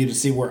pancakes with you to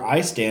see where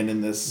I stand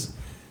in this.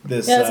 Yeah,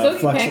 let's go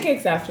get flexi-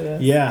 pancakes after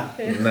this. Yeah.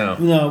 No.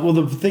 No, well,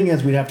 the thing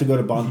is, we'd have to go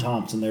to Bon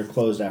Tom's, and they're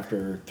closed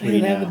after They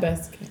 3 now. have the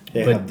best cake.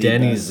 They But have the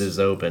Denny's best. is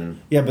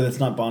open. Yeah, but it's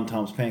not Bon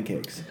Tom's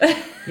pancakes.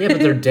 Yeah, but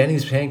they're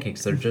Denny's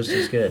pancakes. They're just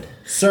as good.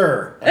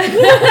 Sir.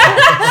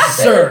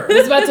 Sir.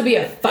 It's about to be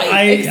a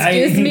fight.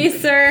 Excuse me,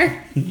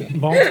 sir.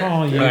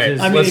 Bonton uses. Right.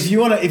 I mean, Let's- if you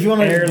want to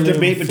Heirloom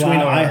debate between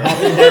flour.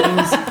 IHOP and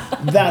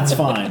Denny's, that's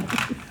fine.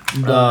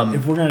 But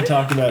if we're going to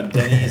talk about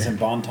Denny's and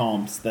Bon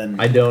Tom's, then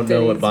I don't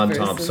know what Denny's Bon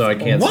versus Tom's, so I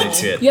can't What?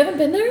 say shit. You haven't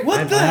been there?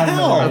 what the I haven't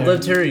hell? I've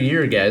lived here a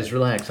year, guys.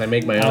 Relax. I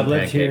make my I've own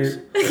lived pancakes.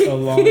 here a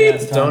long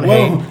ass time. Don't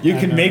Whoa, hate. you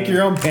can make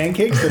your own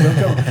pancakes? So don't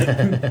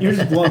go. You're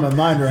just blowing my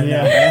mind right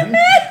now, man.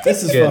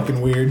 This is Good.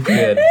 fucking weird.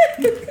 Good.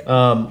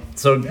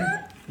 So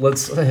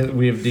let's.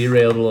 We've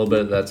derailed a little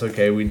bit. That's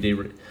okay.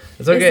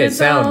 It's okay. Is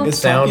it though? Is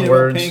Sound talking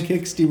words. about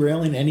pancakes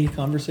derailing any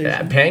conversation?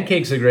 Yeah,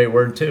 pancake's a great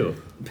word too.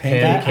 That- I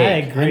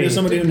Pancake. agree. I knew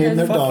somebody who named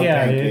their Fuck dog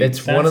yeah, pancake. dude.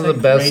 It's That's one of a the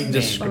best great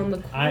name. descri- On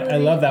the I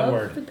love that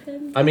word. quality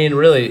of the I mean,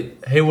 really,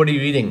 hey, what are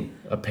you eating?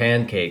 A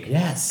pancake.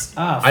 Yes.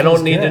 I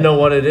don't need to know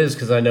what it is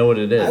because I know what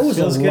it is. I was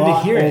Feels a good to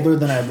lot hear it. older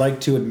than I'd like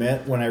to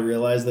admit when I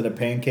realized that a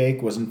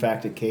pancake was in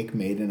fact a cake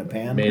made in a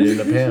pan. Made in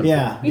a pan.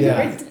 Yeah, You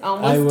yeah. were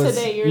almost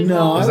today years no,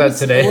 old. I Was that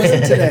today? It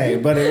wasn't today,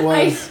 but it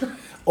was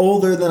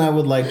older than I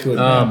would like to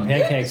admit.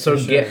 Pancakes. So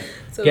for sure.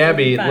 So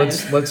Gabby,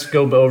 35. let's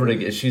go over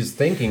to. She's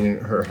thinking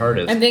her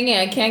hardest. I'm thinking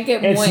I can't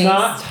get It's moist.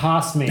 not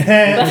toss me. Say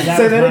That was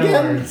that my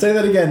again. word. Say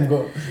that again.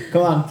 Go.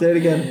 Come on, say it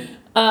again.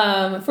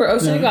 For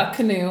ocean, I got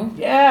canoe.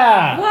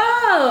 Yeah.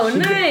 Whoa,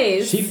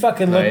 nice. She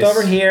fucking looked Nice.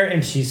 over here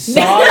and she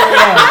saw it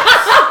out.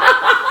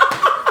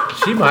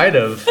 She might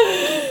have.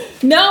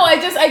 No,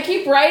 I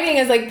keep writing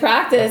as like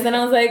practice, and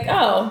I was like,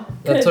 oh,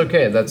 That's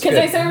okay. That's because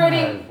I good. started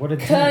writing What a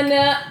dick.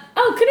 canoe.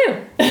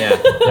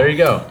 Yeah, there you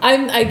go.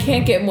 I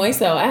can't get moist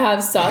though. I have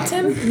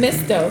Sautem,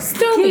 Misto,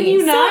 Stomy. Can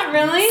you not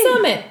really?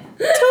 Summit,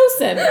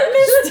 Tosin,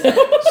 Misto.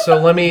 So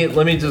let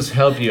me just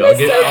help you.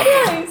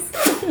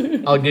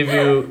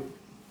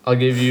 I'll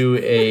give you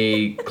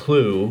a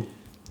clue.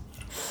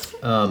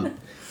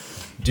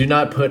 Do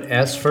not put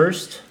S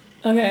first.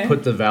 Okay.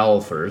 Put the vowel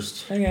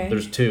first. Okay.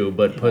 There's two,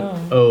 but put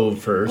O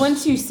first.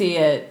 Once you see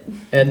it,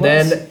 And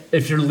then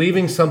if you're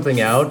leaving something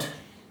out,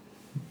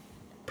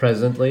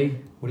 presently,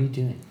 What are you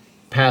doing?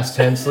 past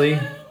tensely,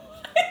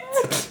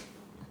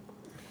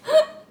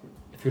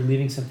 If you're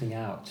leaving something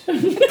out.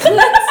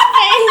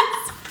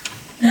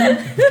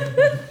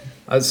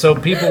 so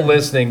people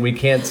listening, we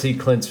can't see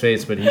Clint's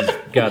face, but he's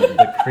got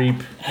the creep.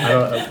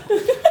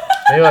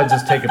 Maybe I'll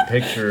just take a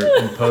picture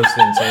and post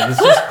it and say, "This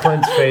is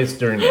Clint's face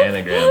during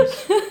anagrams."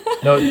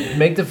 No,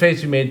 make the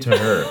face you made to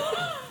her.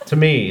 To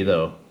me,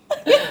 though.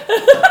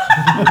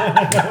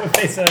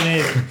 Face I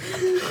made.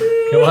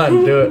 Come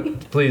on, do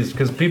it, please,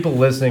 because people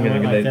listening I are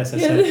went gonna. like this.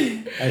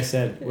 I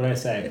said, what did I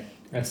say?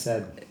 I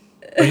said,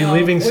 Are you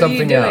leaving What are you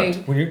something out?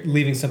 doing? when you're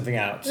leaving something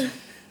out.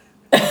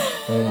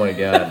 Oh my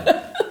god,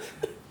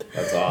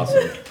 that's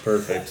awesome.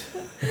 Perfect.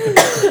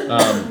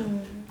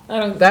 I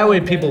don't. That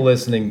way, people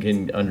listening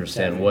can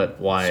understand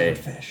why.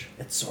 Swordfish.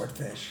 It's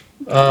swordfish.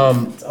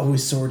 Um, It's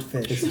always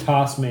swordfish. Just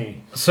toss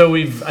me. So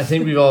I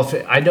think we've all.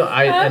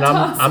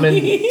 I'm in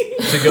me.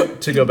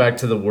 to go back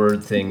to the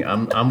word thing.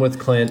 I'm with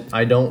Clint.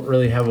 I don't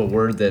really have a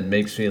word that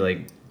makes me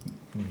like,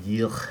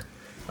 yuck.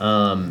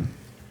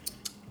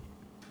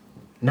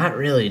 Not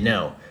really.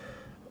 No.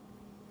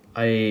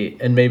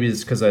 And maybe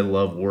it's because I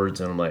love words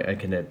and I'm like I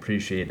can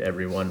appreciate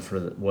everyone for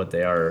what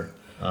they are.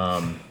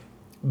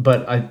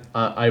 But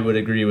I would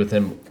agree with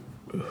him.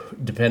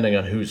 Depending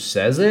on who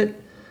says it,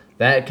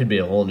 that could be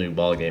a whole new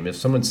ballgame. If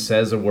someone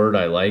says a word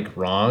I like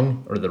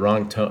wrong or the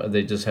wrong tone,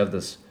 they just have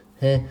this.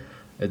 I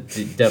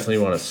definitely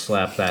want to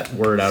slap that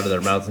word out of their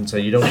mouth and say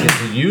you don't get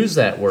to use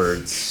that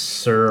word,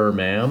 sir or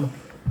ma'am,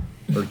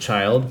 or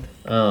child.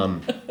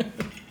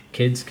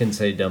 Kids can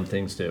say dumb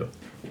things too.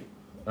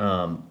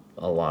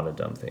 A lot of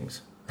dumb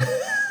things.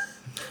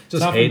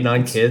 Just Often- hating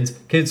on kids.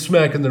 Kids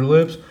smacking their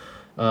lips.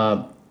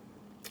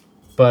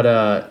 But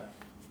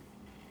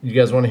you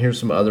guys want to hear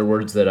some other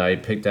words that I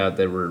picked out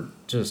that were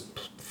just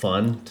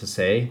fun to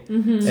say?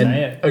 And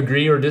Say it.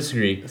 agree or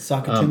disagree.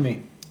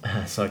 Sakatumi.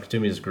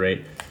 Sakatumi is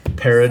great.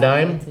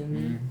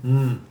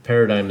 Paradigm.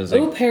 Paradigm is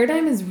Oh, like,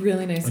 paradigm is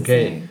really nice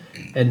okay.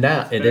 And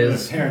that it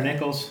is. Pair of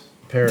nickels.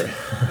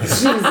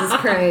 Jesus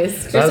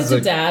Christ. You're That's such a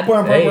a- dad.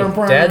 Hey,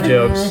 dad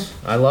jokes.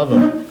 I love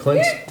them.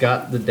 Clint's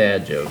got the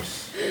dad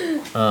jokes.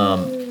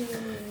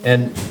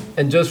 And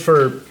just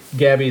for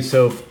Gabby,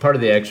 so part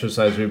of the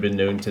exercise we've been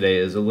doing today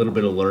is a little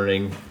bit of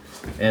learning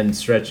and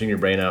stretching your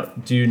brain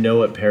out. Do you know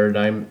what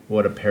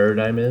a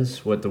paradigm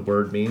is? What the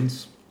word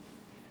means?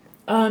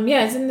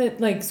 Yeah, isn't it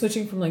like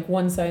switching from like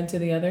one side to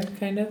the other,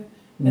 kind of?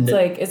 It's No.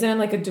 like, isn't it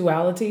like a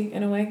duality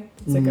in a way?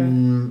 It's like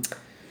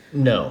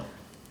No.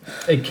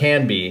 It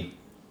can be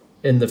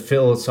in the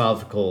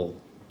philosophical.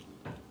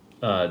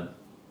 I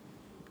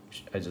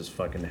just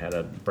fucking had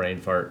a brain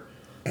fart.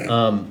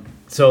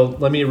 So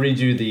let me read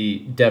you the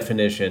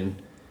definition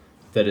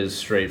that is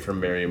straight from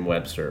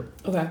Merriam-Webster.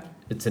 okay,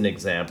 It's an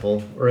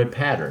example or a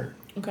pattern.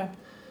 okay,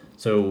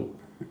 So,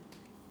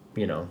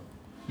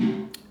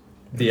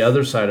 the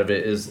other side of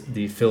it is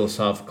the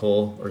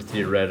philosophical or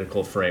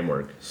theoretical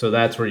framework. So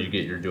that's where you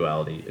get your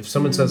duality. If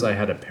someone says I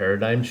had a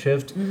paradigm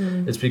shift,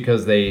 it's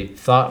because they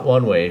thought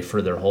one way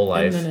for their whole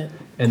life,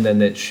 and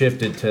then it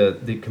shifted to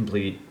the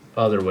complete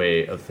other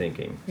way of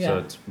thinking. So Yeah.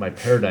 it's my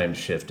paradigm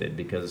shifted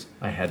because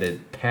I had a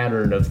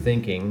pattern of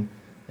thinking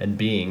and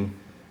being,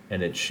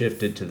 and it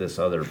shifted to this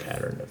other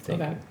pattern of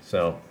thinking. Okay.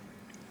 So,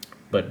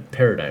 but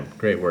paradigm,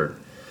 great word.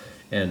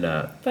 And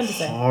Fun to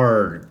say.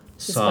 hard,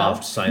 spell.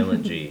 soft,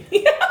 silent G.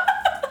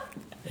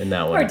 In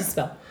that one. hard to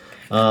spell.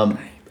 I'm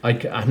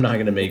not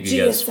gonna make G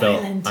you guys is spell.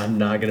 silent. I'm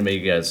not gonna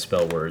make you guys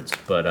spell words,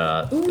 but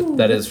Ooh,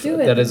 that let's is do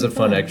it. that is a That'd be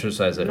fun fun.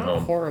 exercise at Not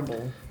home.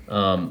 horrible.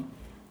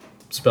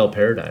 Spell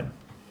paradigm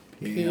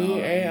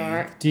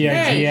P-A-R.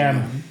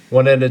 D-I-G-M.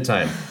 one at a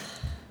time.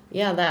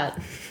 Yeah, that.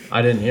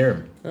 I didn't hear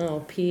him. Oh,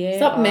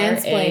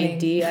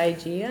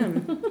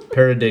 P-A-R-A-D-I-G-M.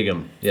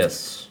 Paradigm.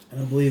 Yes. I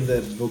don't believe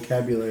that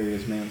vocabulary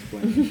is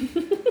mansplaining.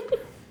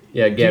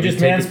 Yeah, You Gabby, just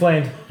take it.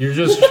 mansplained. You're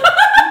just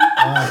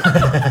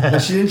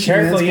She didn't.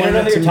 Careful, you don't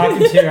know who you're talking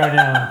to right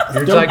now.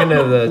 you're talking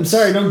to the. I'm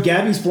sorry, don't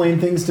Gabby's playing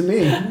things to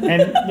me.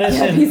 And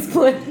listen, He's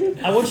playing.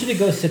 I want you to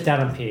go sit down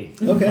and pee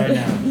Okay. right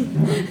now.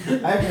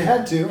 I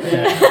had to.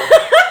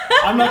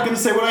 I'm not going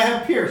to say what I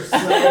have pierced. So.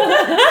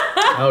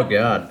 Oh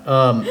God.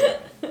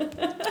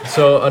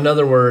 So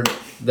another word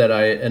that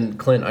and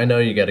Clint, I know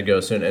you got to go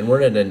soon, and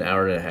we're at an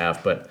hour and a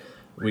half, but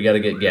we got to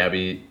get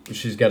Gabby.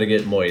 She's got to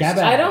get moist.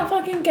 Gabby. I don't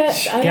fucking get.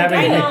 I Gabby,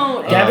 don't get it.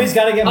 know. Gabby's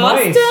got to get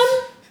moist.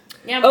 Austin?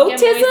 Yeah, but get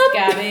Autism? moist,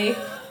 Gabby.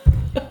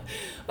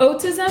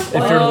 Autism? If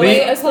you're Oh, le-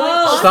 wait, So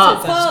close. Stop,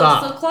 So close.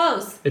 stop. So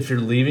close. If you're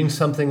leaving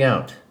something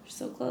out, You're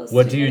so close.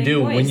 what to do you getting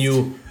do when moist.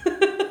 you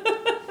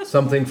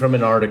something from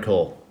an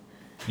article?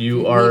 You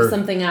leave are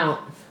something out?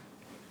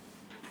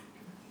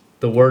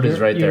 the word is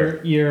right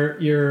there.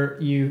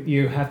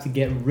 You have to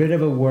get rid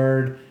of a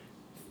word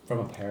from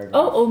a paragraph.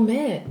 Oh,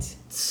 omit.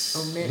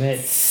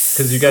 Omit.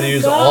 Because you got to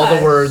use all the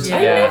gosh. words. Yeah.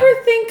 I Yeah. never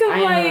think of I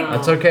like. know.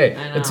 That's okay.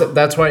 I know.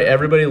 That's why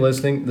everybody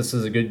listening, this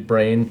is a good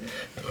brain.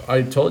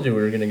 I told you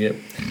we were gonna get.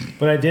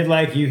 But I did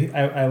like you.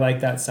 I like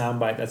that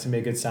soundbite. That's gonna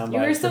be a good soundbite. You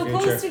were for so future.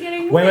 close to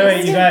getting moist.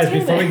 Wait, you guys! Damn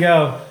Before it. we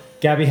go,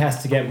 Gabby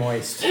has to get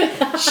moist.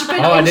 But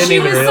I didn't she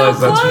even was realize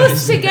so that's close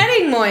moist. to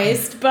getting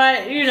moist,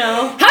 but you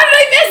know, How did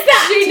I miss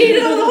that? she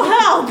needed a little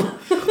help.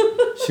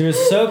 She was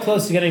so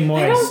close to getting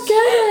moist. I don't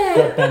get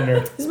Brett it. Bender.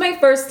 This is my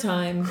first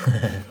time.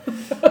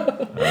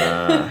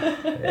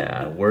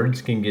 Yeah,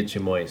 words can get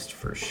you moist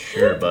for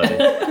sure, buddy.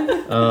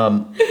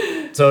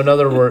 So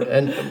another word,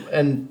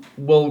 and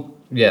well,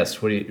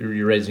 yes. What are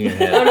you raising your Oh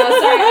hand? no,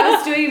 sorry, I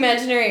was doing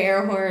imaginary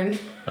air horn.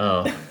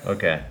 Oh,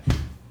 okay.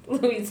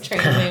 Louise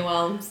trained me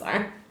well. I'm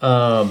sorry.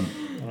 I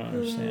don't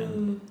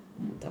understand.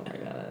 Don't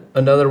worry about it.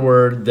 Another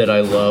word that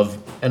I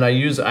love, and I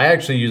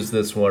actually use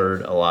this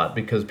word a lot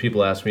because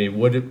people ask me,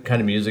 what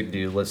kind of music do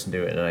you listen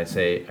to? And I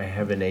say, I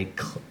have an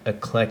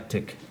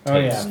eclectic taste. Oh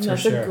yeah, for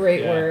That's sure. a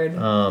great Yeah.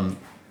 word.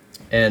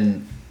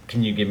 And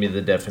can you give me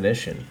the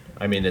definition?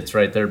 I mean, it's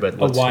right there, but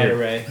A let's wide hear.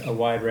 array, a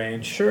wide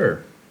range.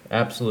 Sure,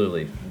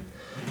 absolutely.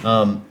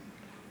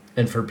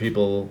 And for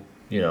people,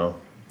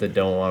 that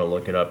don't want to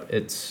look it up,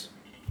 it's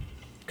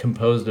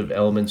composed of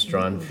elements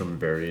drawn from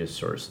various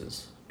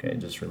sources. Okay,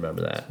 just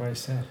remember that. That's what I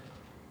said.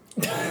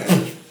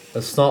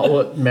 That's not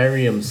what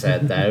Merriam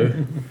said, though.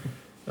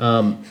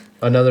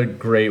 Another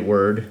great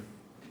word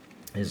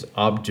is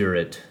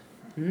obdurate.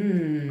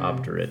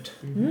 Obdurate.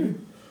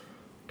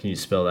 Can you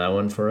spell that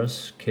one for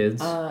us,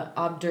 kids?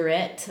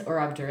 Obdurate or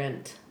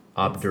obdurate?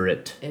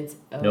 Obdurate. It's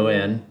No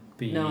N.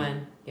 B. No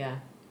N. Yeah.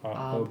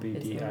 O B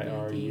D I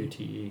R U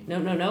T E.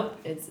 Nope.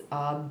 It's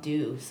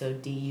obdu. So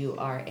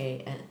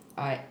DURATE.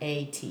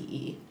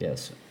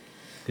 Yes.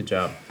 Good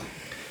job.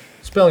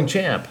 Spelling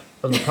champ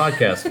of the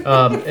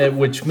podcast,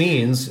 which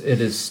means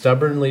it is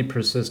stubbornly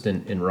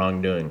persistent in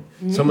wrongdoing.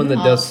 Someone that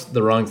does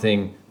the wrong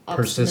thing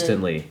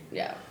persistently.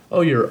 Yeah.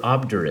 Oh, you're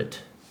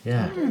obdurate.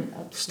 Yeah.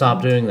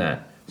 Stop doing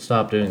that.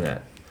 Stop doing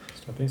that.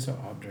 Stop being so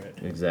obdurate.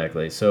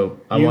 Exactly. So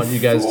I You want you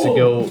guys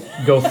to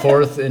go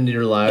forth into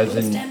your lives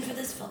Stand for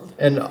this folder.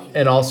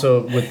 and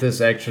also with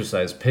this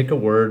exercise, pick a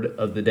word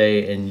of the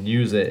day and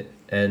use it,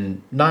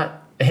 and not.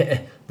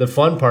 The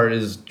fun part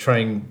is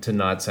trying to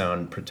not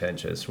sound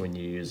pretentious when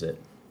you use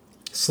it.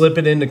 Slip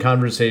it into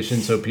conversation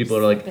so people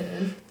are like,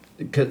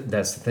 'cause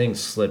that's the thing.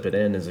 Slip it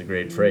in is a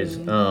great phrase.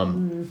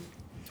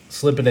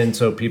 Slip it in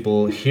so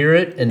people hear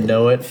it and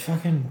know it,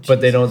 Fucking.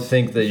 but they don't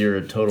think that you're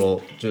a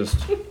total just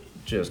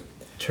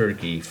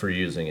turkey for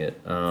using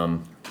it.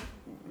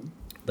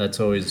 That's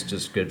always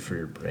just good for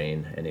your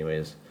brain,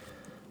 anyways.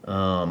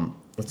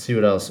 Let's see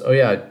what else. Oh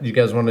yeah, you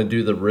guys want to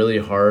do the really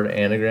hard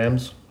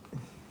anagrams?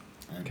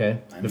 Okay,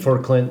 before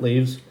Clint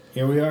leaves.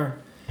 Here we are.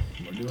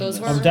 Those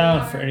were I'm really down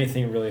hard. for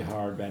anything really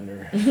hard,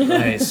 Bender.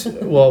 Nice.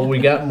 Well, we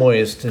got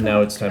moist, and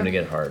now it's time to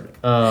get hard.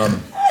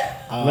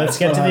 Let's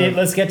get to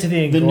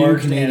the the new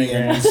engorged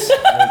Canadians.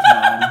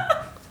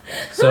 anagrams.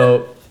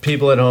 So,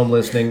 people at home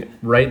listening,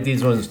 write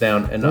these ones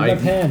down, and Where's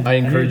my pen? I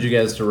encourage I you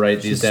guys to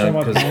write these down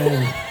Just because. throw my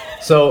pen.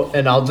 So,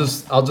 and I'll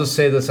just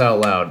say this out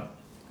loud,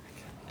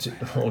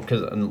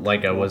 because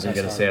like I wasn't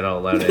gonna say it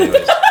out loud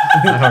anyways.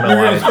 I don't know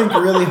You're gonna why. think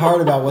really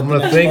hard about what I'm the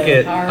gonna next think letter-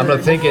 it. I'm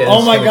gonna think it.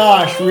 Oh my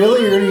gosh!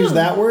 Really? You're gonna use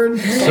that word?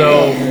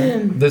 So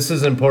this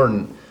is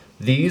important.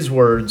 These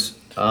words,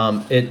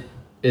 it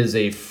is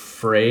a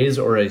phrase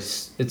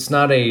it's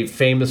not a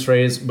famous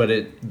phrase, but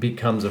it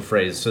becomes a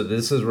phrase. So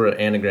this is where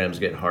anagrams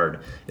get hard.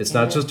 It's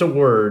not just a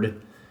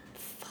word,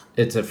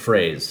 it's a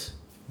phrase,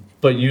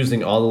 but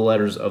using all the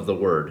letters of the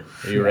word.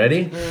 Are you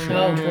ready?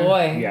 Oh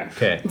boy. Yeah.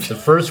 Okay. The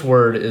first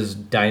word is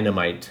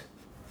dynamite.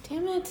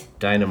 Damn it.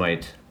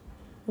 Dynamite.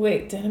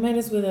 Wait, dynamite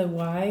is with a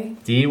Y?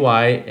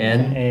 Dynamite.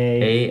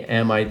 I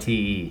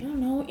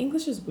don't know.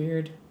 English is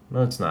weird.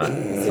 No, it's not.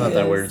 It's not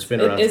that weird. It's been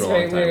around It is for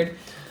a long very time. weird.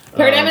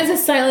 Paradigm is a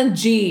silent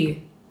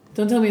G.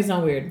 Don't tell me it's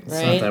not weird. It's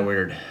Right? not that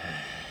weird.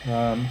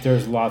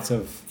 There's lots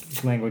of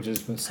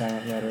languages with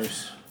silent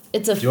letters.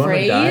 It's a Do you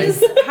wanna die?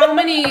 phrase.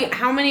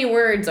 How many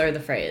words are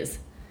the phrase?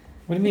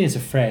 What do you mean it's a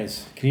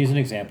phrase? Can you use an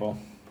example?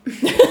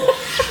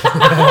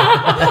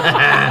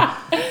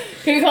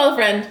 Can we call a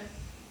friend?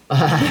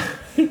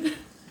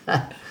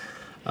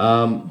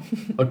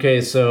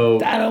 Okay, so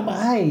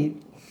Dynamite.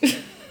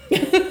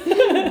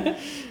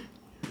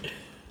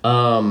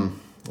 let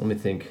me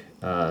think.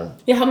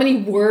 Yeah, how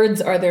many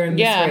words are there in this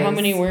Yeah, phrase? how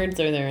many words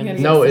are there in Yeah.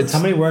 this? No, it's. How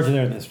many words are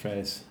there in this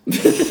phrase?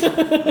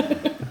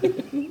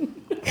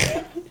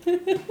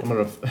 I'm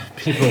gonna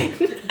people.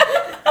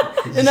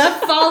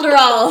 Enough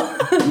falderall.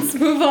 Let's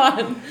move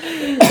on.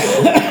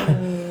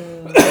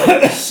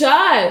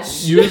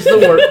 Shush. Use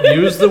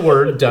the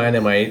word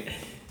dynamite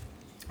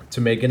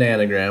to make an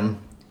anagram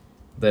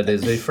that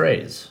is a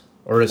phrase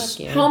or a.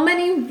 Yeah. How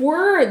many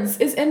words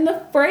is in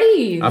the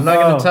phrase? I'm not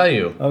gonna tell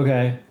you.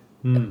 Okay.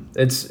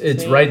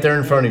 It's right there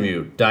in front of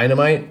you.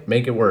 Dynamite,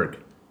 make it work.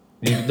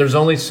 There's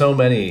only so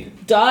many.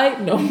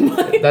 No.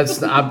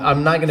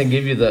 I'm not gonna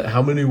give you the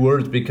how many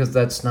words because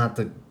that's not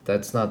the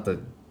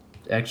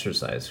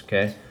exercise.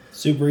 Okay.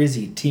 Super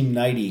easy. Team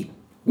 90.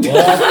 What?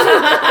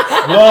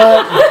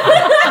 What?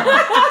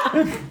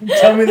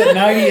 Tell me that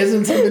 90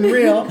 isn't something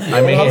real.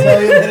 I mean- I'll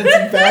tell you that it's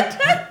in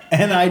fact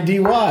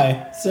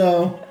NIDY.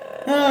 So,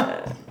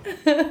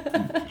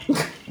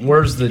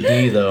 Where's the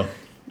D though?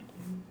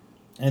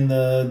 and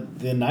the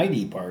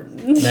 90 part.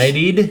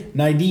 90'd?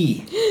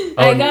 90.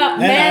 I got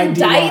NIDY.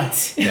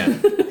 mandite.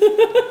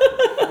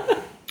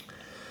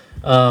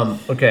 Yeah.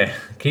 Okay.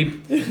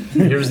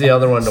 Here's the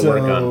other one to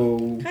work on. So,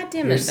 God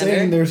damn you're it, saying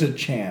Bender. there's a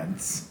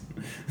chance.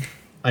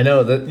 I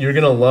know that you're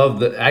gonna love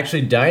that.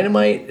 Actually,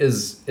 dynamite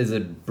is a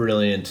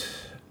brilliant.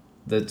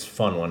 That's a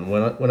fun one.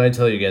 When I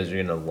tell you guys,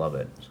 you're gonna love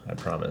it. I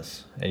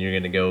promise. And you're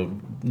gonna go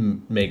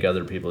make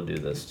other people do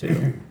this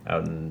too,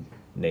 out in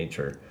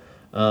nature.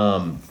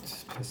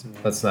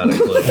 That's not a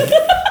clue.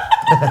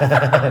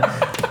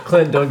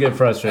 Clint, don't get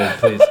frustrated,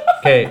 please.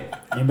 Okay.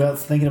 Anybody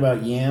else thinking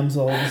about yams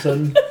all of a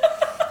sudden?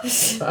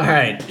 All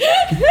right.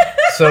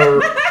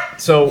 So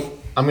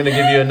I'm gonna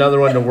give you another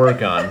one to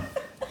work on.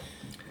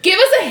 Give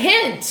us a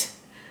hint.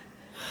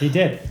 He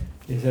did.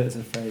 He said it's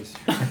a phrase.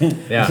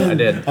 Yeah, I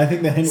did. I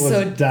think the hint was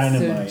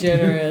dynamite. So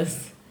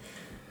generous.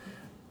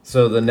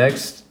 So the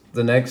next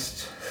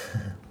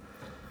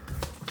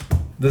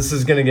this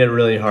is gonna get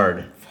really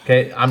hard.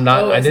 Okay, I'm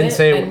not. Oh, I is didn't it?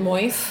 say And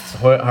moist.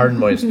 hard and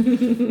moist.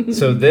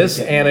 So this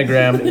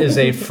anagram is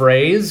a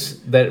phrase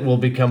that will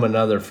become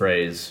another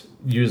phrase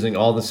using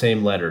all the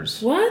same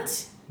letters.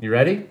 What? You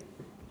ready?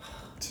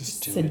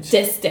 Just do it.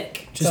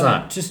 Sadistic. It's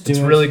not. just do It's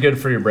it. really good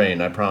for your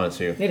brain. I promise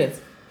you. It is.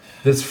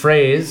 This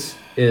phrase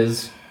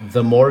is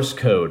the Morse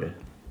code.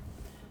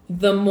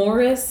 The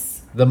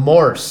Morse. The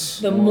Morse.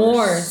 The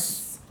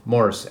Morse.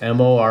 Morse.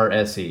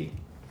 M-O-R-S-E.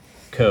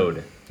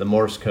 Code. The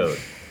Morse code.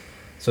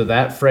 So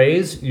that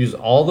phrase, use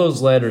all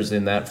those letters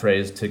in that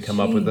phrase to come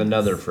up with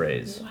another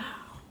phrase.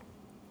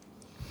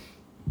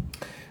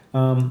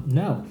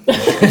 No.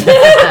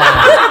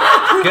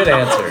 Good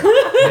answer.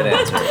 Good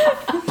answer.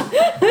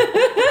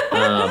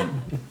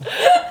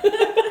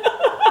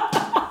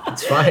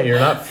 It's fine. You're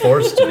not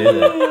forced to do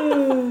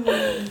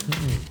that.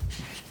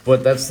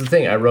 But that's the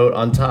thing. I wrote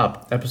on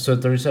top,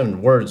 episode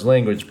 37, words,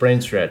 language, brain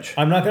stretch.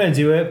 I'm not gonna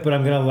do it, but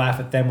I'm gonna laugh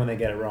at them when they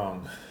get it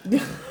wrong.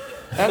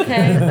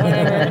 Okay,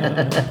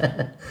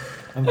 whatever.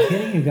 I'm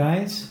kidding, you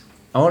guys.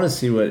 I want to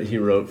see what he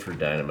wrote for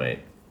Dynamite.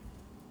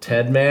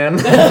 Ted Man.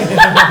 Not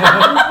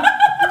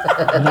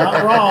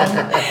wrong.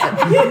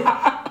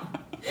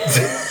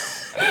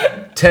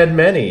 Ted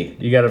Many.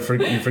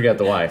 You forgot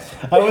the Y.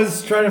 I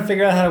was trying to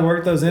figure out how to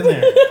work those in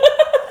there.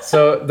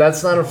 So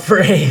that's not a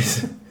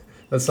phrase.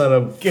 That's not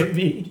a. Could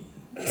be.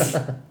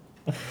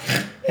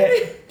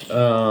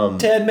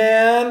 Ted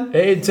Man.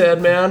 Hey,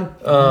 Ted Man.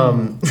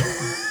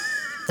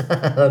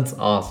 That's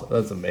awesome.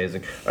 That's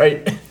amazing. All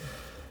right.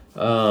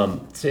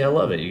 See, I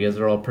love it. You guys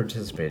are all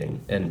participating,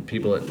 and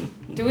people at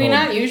Do we home-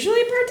 not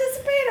usually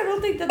participate? I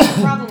don't think that's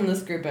a problem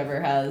this group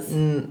ever has.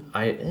 No,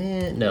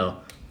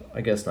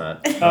 I guess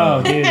not.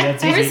 Oh, dude,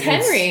 that's easy. Where's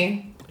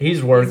Henry?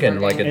 He's working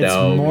like a It's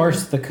dog.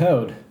 Morse the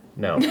code.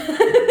 No.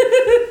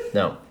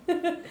 No.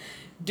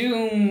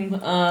 Doom.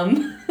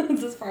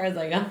 That's as far as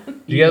I got. Do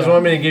you guys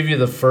want me to give you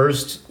the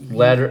first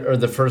letter or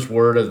the first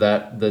word of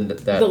that? The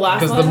last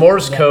because the one?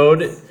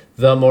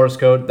 Morse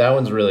code, that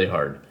one's really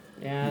hard.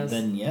 Yes.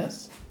 Then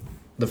yes.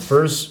 The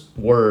first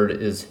word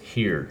is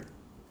here.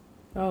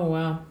 Oh,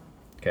 wow.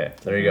 Okay,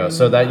 there you go.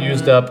 So that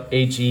used up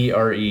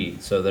HERE.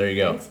 So there you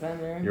go. Thanks,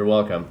 Bender. You're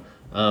welcome.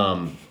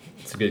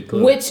 It's a good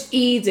clue. Which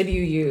E did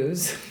you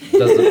use?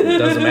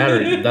 Doesn't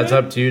matter. That's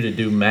up to you to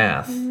do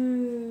math.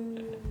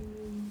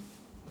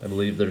 I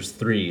believe there's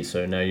 3,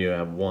 so now you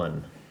have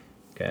 1.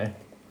 Okay?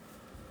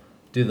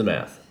 Do the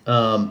math.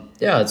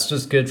 Yeah, it's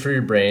just good for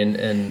your brain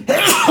and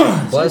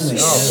bless you.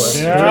 Oh,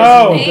 bless you.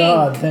 Oh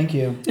God, thank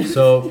you.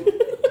 So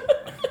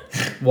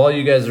while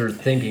you guys are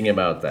thinking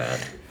about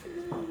that,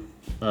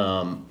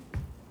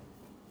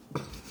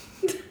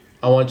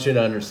 I want you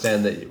to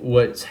understand that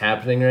what's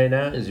happening right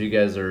now is you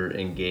guys are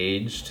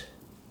engaged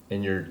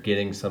and you're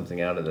getting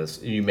something out of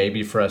this. You may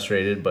be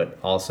frustrated, but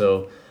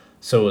also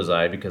so was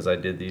I because I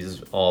did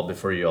these all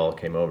before you all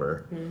came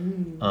over.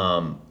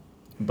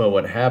 But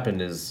what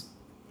happened is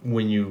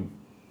when you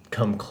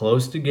come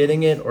close to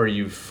getting it or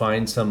you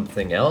find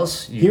something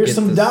else. You Here's get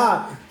some this-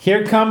 dot.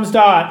 Here comes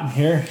Dot.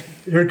 Here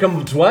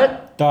comes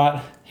what?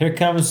 Dot. Here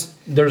comes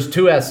There's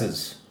 2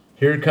 S's.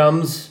 Here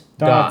comes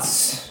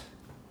dots.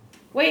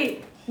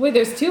 Wait. Wait,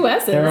 there's 2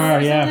 S's. There are.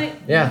 or yeah.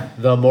 something? Yeah,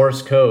 the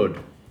Morse code.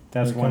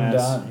 That's Here one come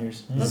S. dot.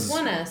 Here's. What's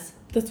one S?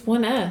 That's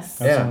 1 S.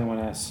 That's Yeah. only one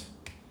S.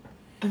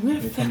 I'm gonna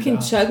Here come fucking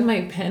dot. chug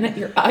my pen at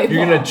your eyeball.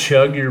 You're gonna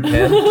chug your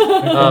pen.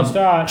 Here comes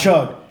Dot.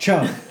 Chug,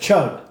 chug,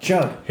 chug,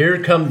 chug.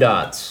 Here come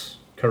dots.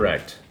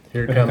 Correct.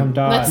 Here Here come come.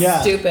 Dot. That's Yeah,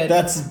 stupid.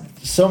 That's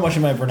so much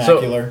in my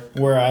vernacular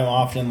where I'm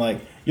often like,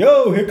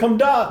 "Yo, here come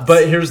dots."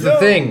 But here's the Yo.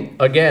 thing.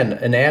 Again,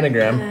 an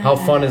anagram. How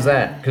fun is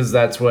that? Because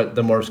that's what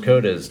the Morse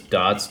code is.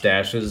 Dots,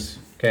 dashes.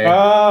 Okay.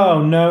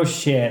 Oh no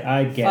shit!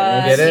 I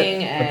get it. Get it?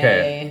 Fucking A.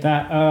 Okay.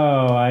 That.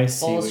 Oh, I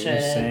see what you're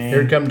Bullshit. saying.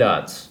 Here come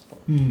dots.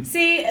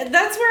 See,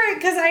 that's where,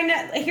 because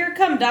here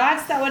come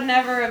dots, that would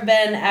never have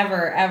been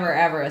ever a like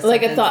a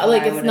sentence thought. that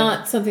Like I it's would've-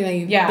 not something that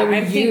you. Yeah, that we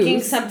I'm thinking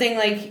use. something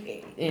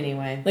like,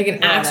 anyway. Like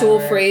an actual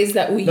whatever. phrase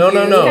that we No, use.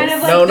 no, no. Kind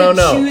of like No, no,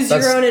 the no. Choose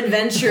That's- Your Own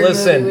Adventure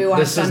Listen, movie we this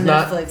watched is on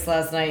not- Netflix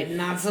last night.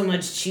 Not so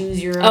much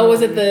Choose Your Own. Oh,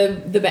 was it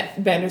the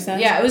Bandersnatch?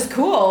 Yeah, it was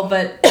cool,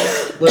 but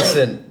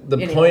Listen, the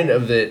Anyway. point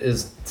of it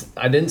is,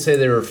 I didn't say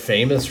they were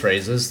famous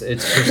phrases.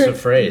 It's just a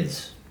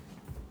phrase.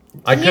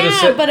 I could have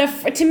yeah,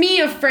 said. but to me,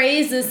 a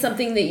phrase is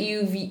something that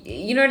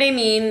you know what I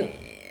mean?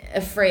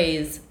 A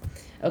phrase.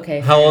 Okay.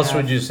 How fair else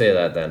enough. would you say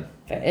that then?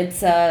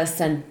 It's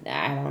I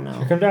don't know.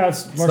 Here come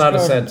Dots. It's not a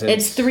sentence.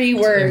 It's 3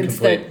 words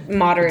incomplete. that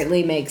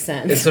moderately make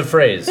sense. It's a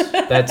phrase.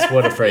 That's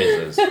what a phrase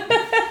is.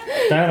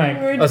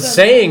 Dynamite. A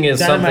saying is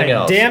Dynamite. something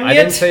else. Damn I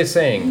didn't it. say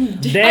saying.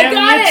 Damn I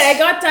got it. it. I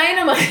got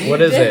dynamite.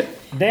 What is it?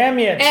 Damn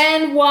it.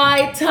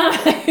 NY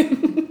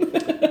time.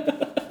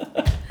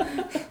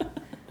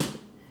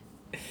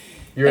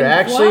 You're And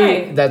actually.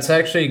 why? That's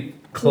actually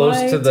close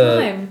Why to the.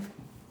 time?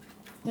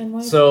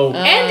 NY So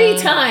Andy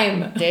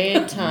time.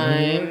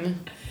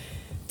 Daytime.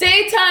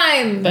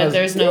 Daytime. But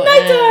there's no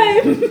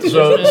Nighttime.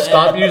 so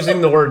stop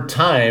using the word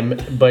time,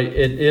 but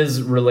it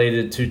is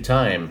related to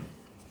time.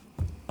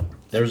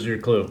 There's your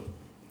clue.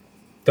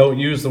 Don't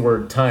use the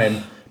word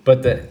time,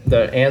 but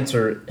the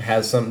answer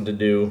has something to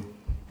do.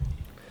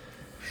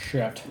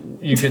 Shit.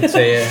 You could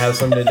say it has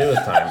something to do with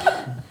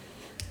time.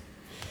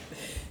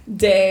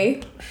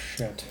 Day.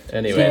 Shit.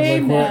 Anyway,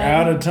 Seems like we're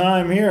out of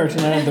time here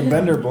tonight at the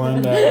Bender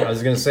Blend. I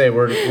was gonna say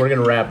we're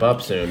gonna wrap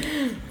up soon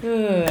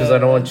because I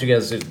don't want you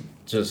guys to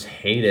just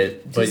hate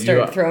it, To but you.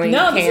 start throwing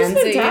No, this is cans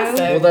at you.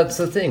 fantastic. Well, that's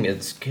the thing.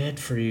 It's good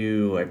for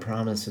you. I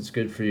promise, it's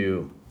good for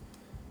you.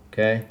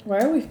 Okay. Why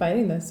are we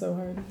fighting this so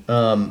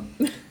hard?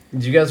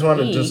 Do you guys want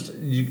to Me? just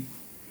you?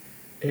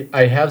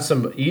 I have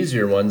some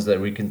easier ones that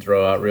we can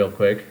throw out real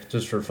quick,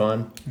 just for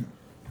fun.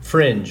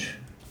 Fringe.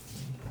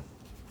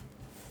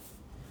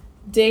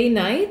 Day,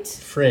 night?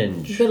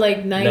 Fringe. But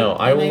like night, No,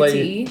 I will let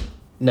you. N-I-T-E?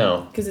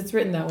 No, Because it's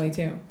written that way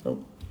too.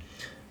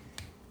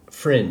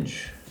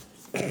 fringe.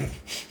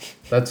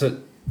 That's it.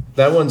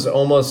 That one's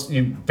almost.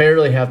 You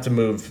barely have to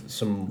move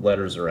some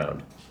letters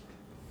around.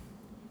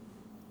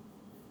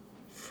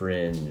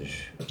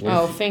 Fringe.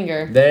 Oh,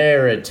 finger.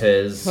 There it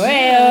is.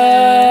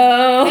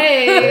 Well,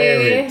 Hey!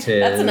 There it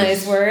is. that's a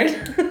nice word.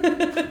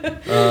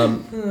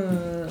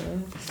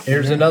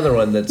 Here's another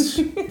one that's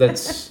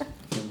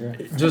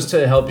just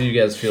to help you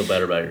guys feel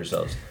better about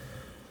yourselves.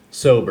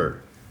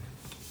 Sober.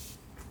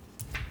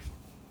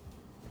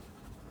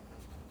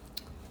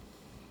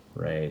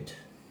 Write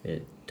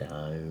it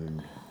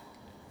down.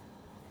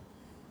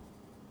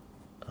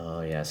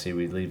 Oh yeah, see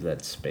we leave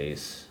that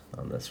space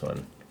on this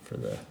one for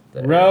the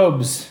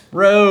Robes.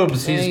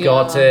 robes. There He's you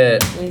got go.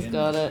 it. He's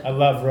got it. I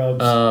love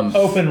robes. Um,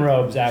 Open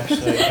robes,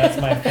 actually. That's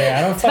my favorite.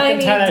 I don't fucking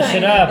Tiny, tie that tiny.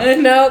 shit up.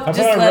 Nope, I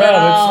just put on a let robe.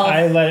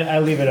 it all. I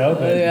leave it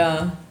open.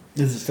 Yeah.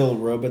 Is it still a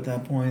robe at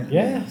that point?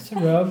 Yeah, it's a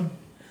robe.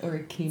 Or a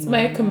kimono. It's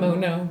my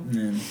kimono.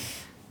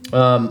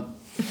 Yeah.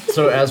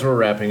 So as we're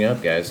wrapping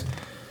up, guys,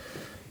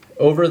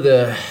 over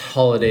the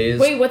holidays,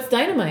 Wait, what's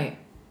dynamite?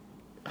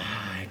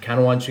 I kind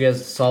of want you guys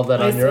to solve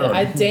that on your own.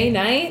 A day,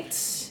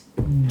 night?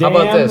 How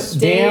about this?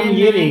 Damn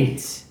Day, Yeti.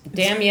 night.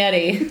 Damn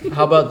Yeti.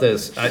 How about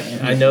this?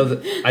 I know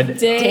that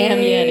Day. Damn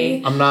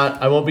Yeti.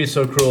 I won't be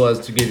so cruel as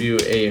to give you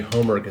a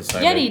homework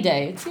assignment. Yeti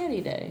Day. It's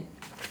Yeti Day.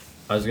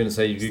 I was gonna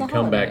say you It's could the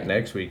come back holiday.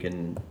 next week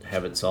and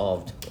have it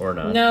solved or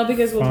not. No,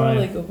 because we'll Fine.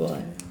 probably Google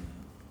it.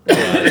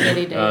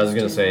 Yeti Day. I was is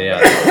gonna too say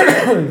long.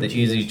 yeah, the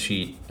easy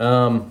cheat.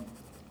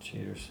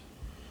 Cheaters.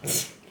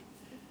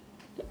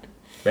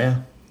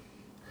 Yeah,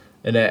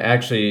 and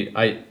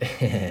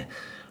I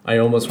I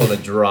almost want to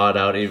draw it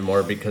out even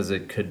more because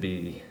it could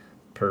be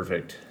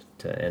perfect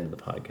to end the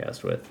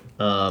podcast with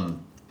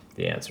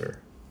the answer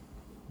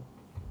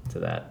to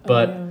that.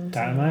 But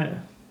Dynamite.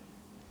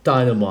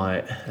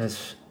 dynamite,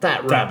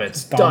 that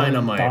rabbit's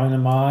dynamite.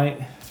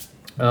 Dynamite.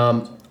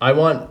 I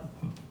want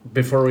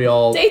before we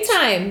all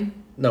Daytime.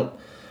 no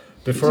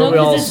before No, we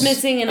all because it's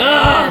missing an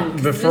N.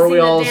 It's before we missing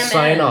the all damn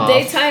sign N. off.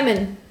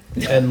 Daytiming.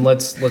 and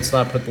let's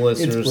not put the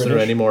listeners through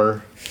British. any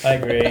more. I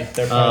agree.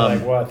 They're probably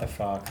like, what the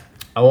fuck?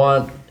 I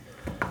want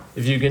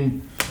if you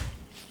can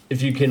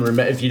if you can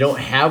remember, if you don't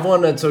have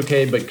one, that's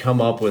okay, but come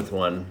up with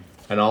one,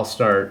 and I'll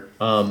start.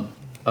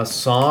 A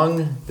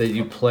song that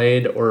you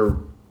played or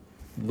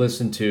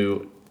listened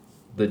to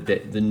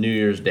the New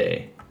Year's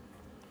Day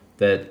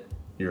that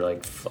you're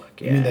like,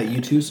 fuck yeah. You mean that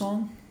U2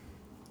 song?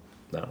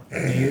 No.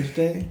 New Year's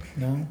Day?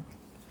 No.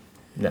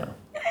 No.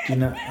 Do you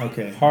not?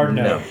 Okay. Hard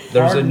no. No. There's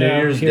a Hard New no,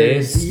 Year's period,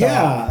 Day.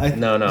 stop. Yeah.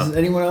 No. Does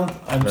anyone else?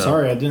 I'm No.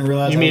 sorry, I didn't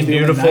realize. You I mean was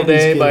being a Beautiful 90s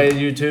Day kid. by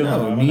U2?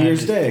 No. I'm New a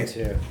Year's 90s Day. kid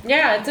too.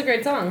 Yeah, it's a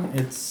great song.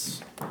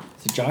 It's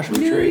a Joshua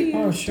Tree.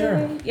 Oh,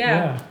 sure.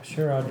 Yeah.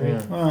 Sure, Audrey.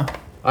 Yeah.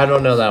 I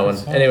don't know that one.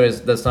 Good song.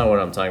 Anyways, that's not what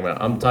I'm talking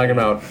about. I'm talking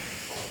about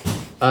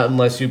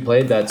unless you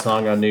played that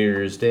song on New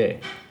Year's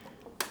Day.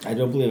 I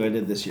don't believe I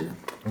did this year.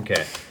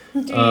 Okay.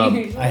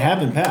 I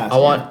have in past. I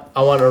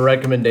want a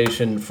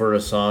recommendation for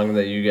a song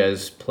that you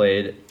guys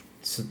played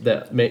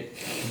that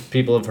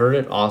people have heard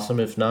it. Awesome.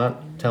 If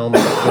not, tell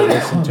them to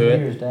listen to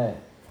it. Day.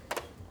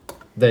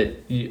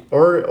 That you,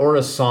 or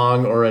a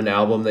song or an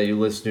album that you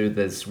listened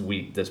to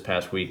this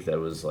past week that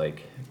was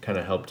like kind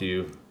of helped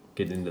you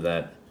get into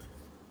that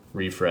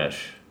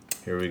refresh.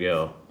 Here we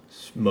go.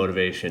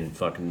 Motivation.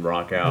 Fucking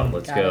rock out.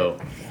 Let's Got go.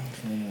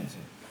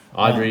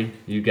 Audrey,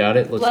 you got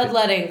it. Let's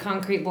Bloodletting,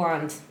 Concrete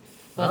Blonde.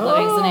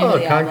 Bloodletting's the name of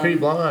the Concrete album.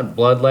 Blonde.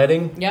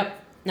 Bloodletting.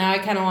 Yep. Now I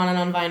kind of want it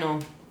on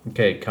vinyl.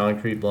 Okay,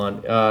 Concrete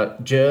Blonde.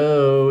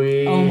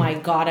 Joey. Oh my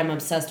god, I'm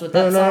obsessed with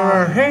that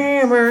song.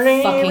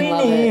 Fucking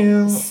love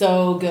it.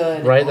 So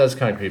good. Right, that's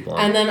Concrete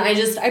Blonde. And then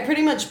I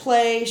pretty much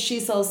play She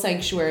Sells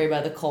Sanctuary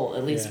by The Cult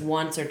at least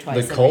once or twice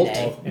The every Cult?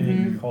 day.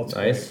 And Cult's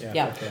Nice. great.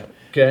 Yeah.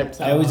 Okay.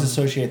 I always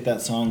associate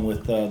that song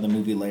with the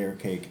movie Layer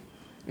Cake.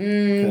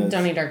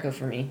 Donnie Darko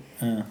for me.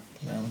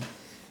 Well,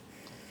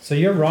 So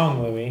you're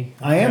wrong, Louie.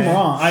 I am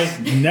wrong. I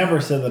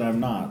never said that I'm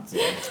not.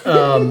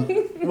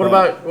 What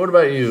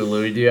about you,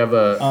 Louis? Do you have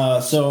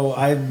a So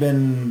I've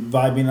been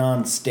vibing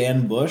on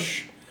Stan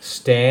Bush.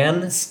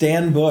 Stan?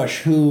 Stan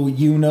Bush, who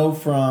you know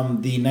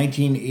from the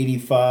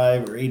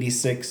 1985 or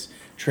 86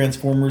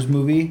 Transformers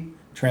movie,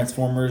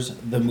 Transformers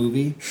the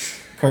movie,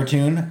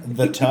 cartoon,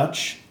 The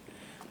Touch.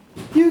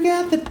 You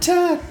got the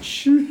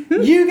touch.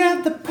 You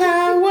got the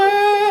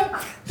power.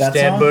 That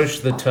Stan song? Bush,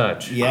 The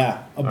Touch.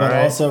 Yeah, but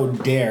right. also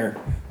Dare,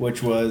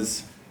 which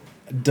was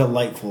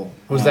delightful.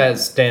 Was that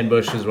Stan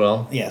Bush as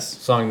well? Yes.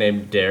 Song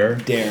named Dare?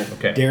 Dare.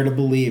 Okay. Dare to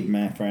believe,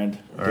 my friend.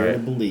 All Dare right. to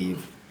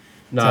believe.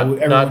 Not So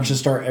everyone not should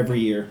start every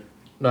year.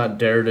 not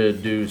Dare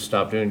to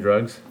Stop Doing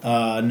Drugs?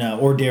 No,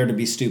 or Dare to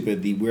be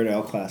Stupid, the Weird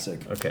Al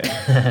classic. Okay.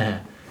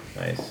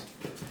 Nice.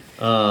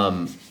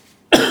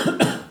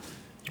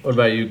 What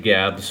about you,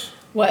 Gabs?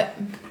 What?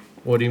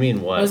 What do you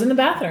mean what? I was in the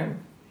bathroom.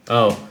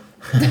 Oh.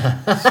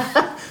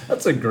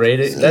 That's a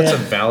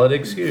valid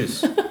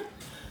excuse.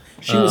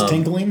 She was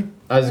tinkling.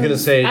 I was gonna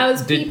say, I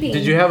was did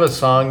peeping. you have a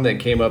song that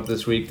came up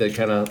this week that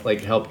kind of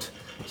like helped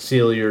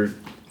seal your?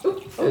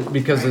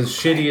 Because as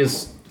shitty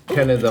as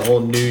kind of the whole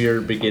New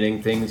Year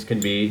beginning things can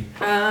be,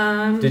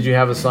 did you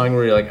have a song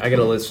where you're like, I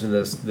gotta listen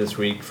to this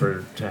week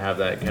to have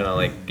that kind of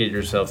like get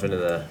yourself into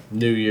the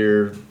New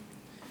Year?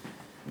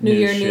 New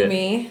Year, shit? new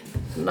me.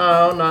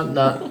 No,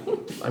 not.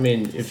 I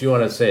mean, if you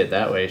want to say it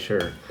that way,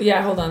 sure.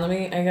 Yeah, hold on.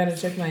 I gotta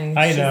check my.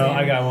 I know, Shazam.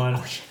 I got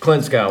one.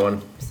 Clint's got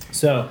one.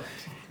 So,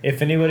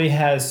 if anybody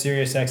has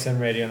Sirius XM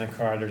radio in the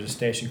car, there's a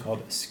station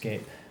called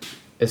Escape.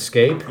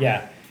 Escape.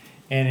 Yeah,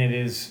 and it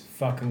is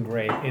fucking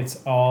great.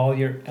 It's all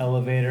your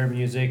elevator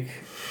music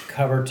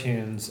cover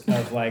tunes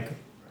of like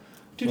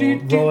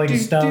Rolling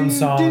Stone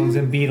songs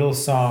and Beatles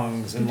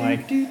songs and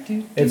like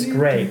it's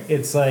great.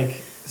 It's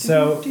like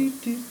so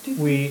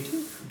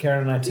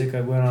Karen and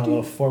I went on a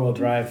little 4-wheel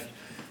drive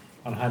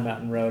on High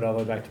Mountain Road all the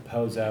way back to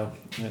Pozo,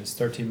 and it's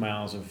 13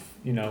 miles of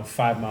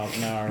 5 miles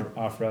an hour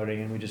off-roading,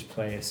 and we just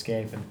play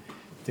Escape, and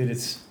dude,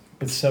 it's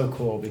so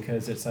cool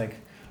because it's like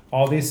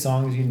all these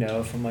songs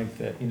from like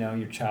the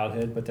your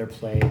childhood, but they're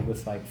played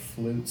with like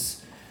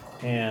flutes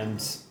and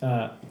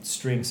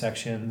string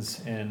sections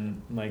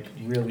and like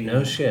really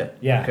No shit.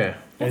 yeah. Okay.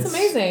 That's It's-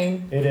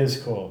 amazing. It is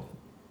cool.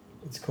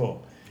 It's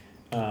cool.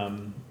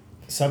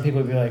 Some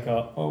people would be like,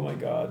 oh my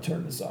god,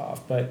 turn this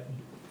off, but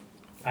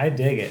I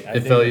dig it.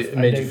 It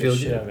made you feel the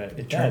shit good? of it.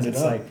 It Turned does. it It's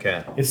up. like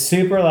Okay. it's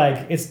super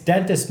like it's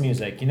dentist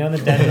music. In the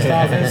dentist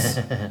office.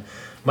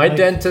 My Like-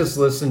 dentist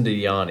listened to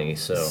Yanni,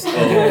 so So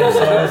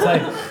it's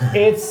like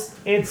it's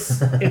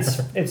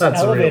That's a real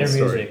elevator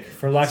story. music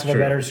for lack It's of a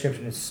true. better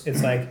description.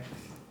 It's like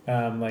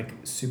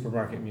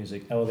supermarket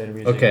music, elevator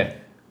music. okay.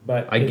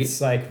 But I it's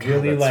get- like God,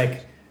 really that's-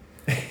 like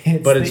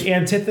it's But the it's-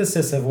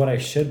 antithesis of what I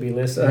should be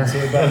listening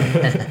to.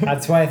 But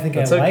that's why I think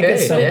That's I like okay,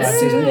 it so yeah. much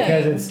is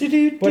because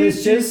it's but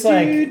it's just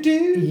like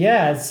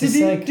it's just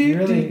like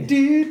really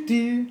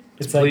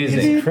it's like pleasing.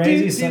 these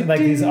crazy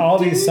songs, all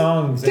these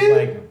songs that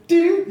like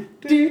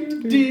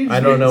I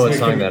don't know what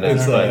song that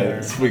is, It's but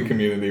a sweet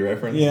community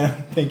reference. Yeah,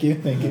 thank you.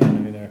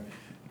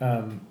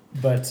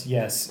 but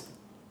yes,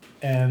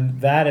 and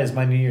that is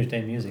my New Year's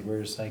Day music.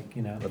 We're just like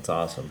that's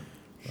awesome.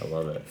 I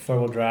love it.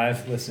 4-wheel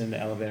drive, listening to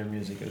elevator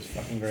music. It was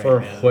fucking great. For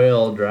man.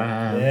 whale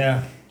drive.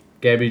 Yeah.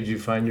 Gabby, did you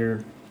find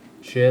your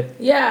shit.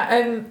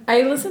 Yeah,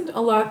 I listened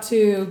a lot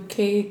to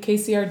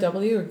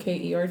KCRW or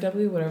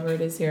KERW, whatever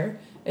it is here.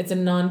 It's a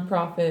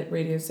non-profit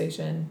radio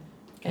station.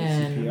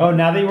 And Oh,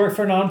 now that you work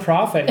for a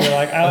non-profit, you're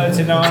like, oh, it's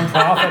a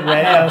non-profit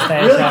radio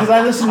station. Really? Because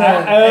I listen to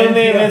I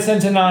only NPR. listen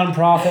to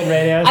non-profit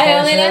radio stations. I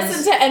only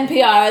listen to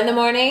NPR in the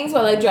mornings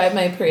while I drive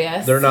my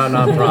Prius. They're not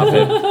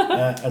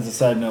nonprofit. As a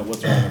side note,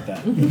 what's wrong with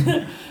that?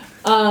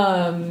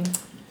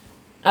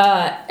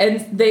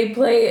 And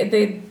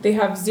they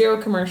have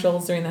 0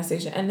 commercials during that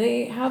station, and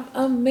they have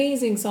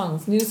amazing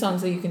songs, new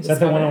songs that you can Is that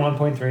the discover.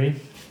 101.3?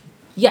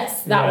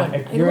 Yes, that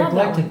one. I Your love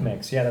that eclectic one.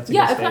 mix. Yeah, that's a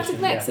Yeah, good eclectic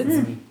station. mix. Yeah.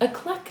 It's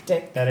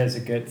eclectic. That is a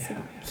good.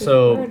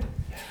 So, Word.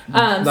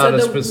 not So a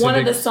the specific- one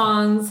of the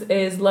songs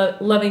is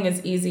 "Loving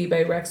Is Easy"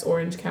 by Rex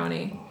Orange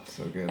County,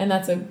 So good. and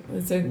it's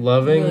a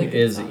loving really good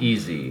is song.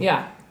 easy.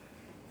 Yeah,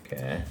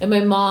 Okay. and my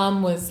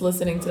mom was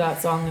listening to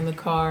that song in the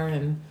car,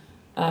 and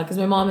because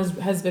my mom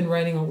has been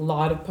writing a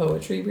lot of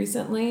poetry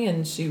recently,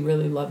 and she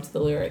really loved the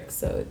lyrics,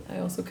 so I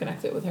also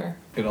connected with her.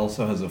 It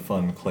also has a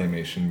fun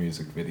claymation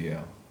music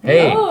video.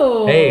 Hey,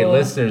 Oh. hey,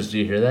 listeners, do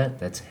you hear that?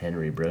 That's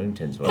Henry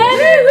Brewington's voice.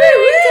 Henry,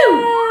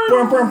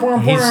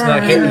 He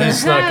snuck in. He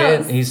snuck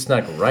in. He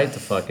snuck right the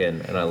fuck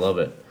in, and I love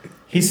it.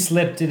 He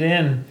slipped it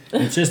in.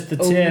 It's just the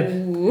tip.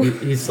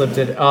 He slipped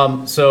it.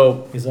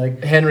 So He's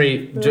like,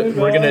 Henry,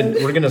 we're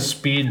gonna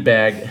speed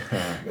bag.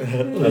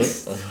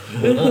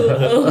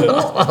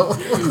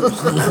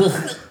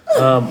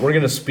 We're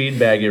gonna speed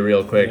bag you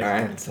real quick. All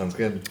right, sounds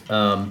good.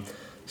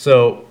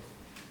 So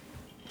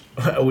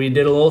we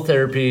did a little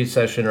therapy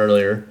session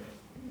earlier.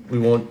 We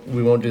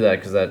won't do that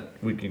because that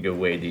we could go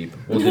way deep.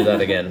 We'll do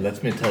that again.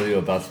 Let me tell you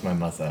about my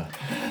masa.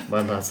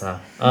 My masa.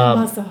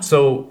 Masa.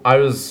 So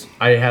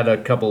I had a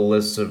couple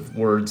lists of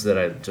words that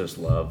I just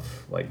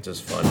love, like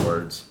just fun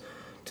words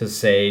to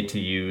say, to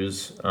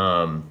use.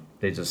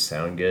 They just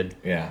sound good.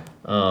 Yeah.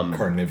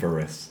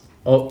 Carnivorous.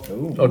 Oh,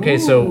 okay.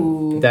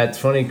 So that's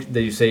funny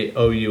that you say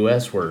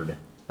OUS word.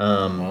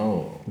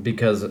 Oh.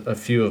 Because a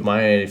few of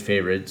my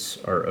favorites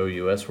are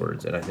OUS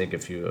words, and I think a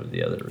few of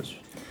the others.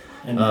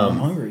 And now I'm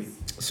hungry.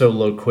 So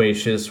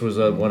loquacious was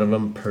one of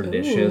them.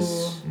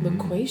 Pernicious. Ooh,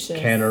 loquacious.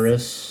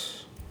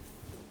 Canorous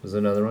was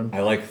another one.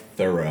 I like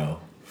thorough.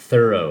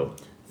 Thorough.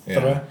 Yeah.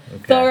 Okay.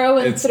 Thorough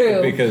and It's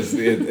through. because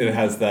it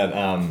has that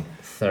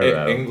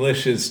Thorough.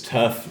 English is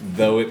tough,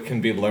 though it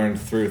can be learned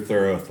through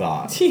thorough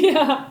thought.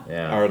 Yeah.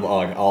 Yeah. Are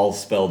like all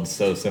spelled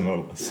so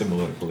similarly.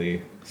 Similarly.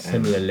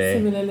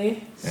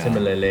 Yeah.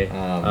 Similarly.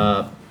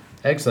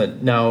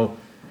 Excellent. Now,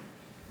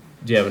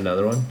 do you have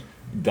another one?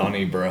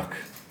 Donnybrook.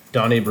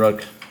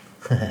 Donnybrook.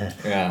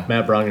 Yeah.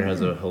 Matt Bronger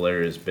has a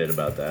hilarious bit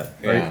about that.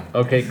 Right? Yeah.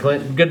 Okay,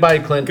 Clint. Goodbye,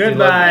 Clint. We love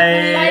goodbye.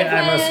 Bye,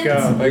 I must Clint.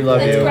 go. you. We love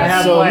Clint's you. grumpy.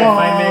 have So life, long,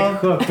 I make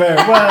cook.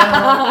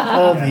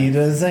 farewell,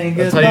 Avita, and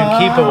That's goodbye. how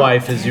you keep a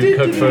wife, is you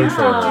cook food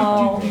for her.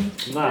 Wow.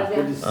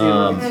 Good to see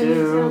you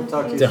too.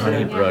 Talk to you soon.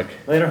 Donnybrook.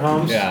 Later,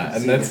 Holmes. Yeah,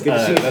 and that's Good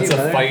to see you, that's a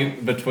brother.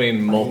 fight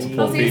between multiple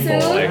I'll see you people.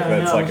 soon. Like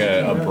that's like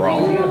a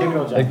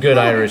brawl. A good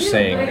Irish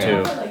saying, too.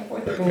 Except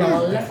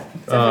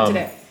for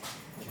today.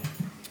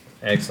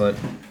 Excellent.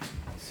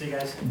 See you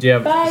guys. Do you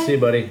have, Bye. see you,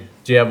 buddy.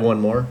 Do you have one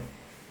more?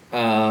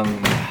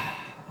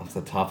 Off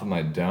the top of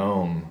my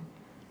dome.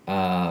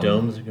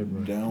 Dome's a good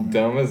one. Down.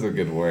 Dome is a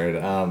good word.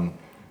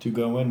 Two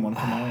go in, one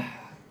come out.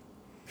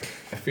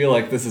 I feel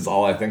like this is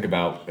all I think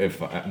about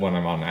when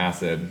I'm on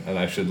acid, and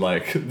I should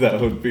like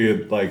that would be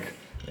like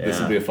this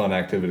Yeah. would be a fun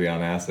activity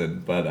on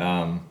acid. But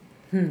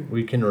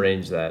We can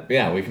arrange that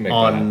yeah, we can make that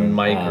on happen.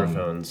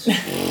 microphones.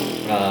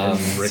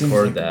 Seems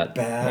Record like that. A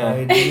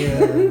bad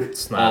idea.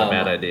 It's not a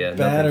bad idea.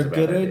 Bad or Nothing's a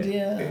good bad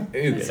idea?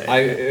 It's Good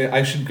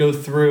I should go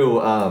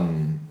through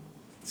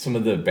some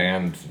of the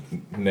band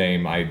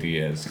name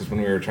ideas because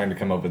when we were trying to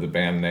come up with a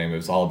band name, it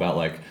was all about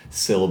like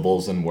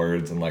syllables and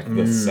words and like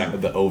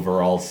the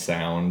overall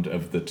sound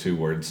of the two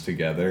words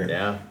together.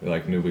 Yeah. We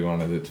like knew we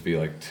wanted it to be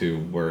like two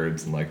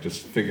words and like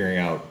just figuring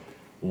out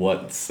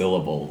what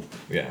syllable.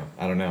 Yeah,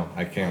 I don't know.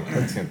 I can't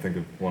think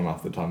of one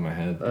off the top of my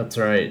head. That's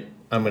right.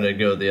 I'm gonna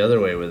go the other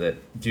way with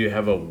it. Do you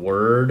have a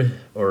word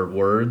or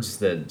words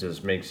that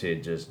just makes you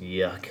just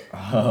yuck?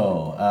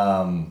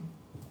 Oh,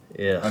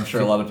 Yeah. I'm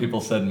sure a lot of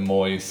people said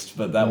moist,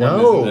 but that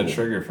No. one isn't a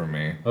trigger for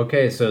me.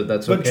 Okay, so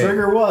that's But okay.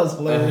 Trigger was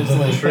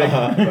hilariously.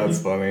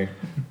 That's funny.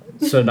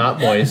 So not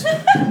moist.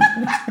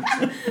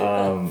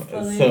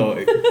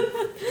 So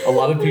a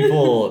lot of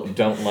people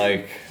don't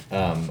like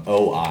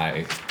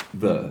OI,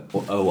 the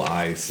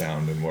OI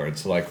sound in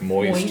words. So like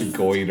moist,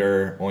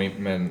 goiter,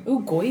 ointment.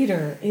 Ooh,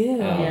 goiter. Ew.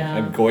 Yeah.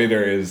 And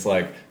goiter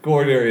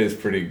is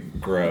pretty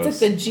gross.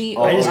 It's like the G.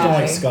 I just don't O I.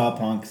 like ska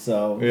punk,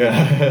 so.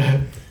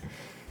 Yeah.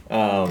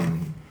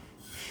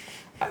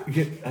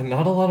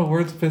 Not a lot of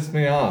words piss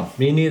me off.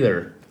 Me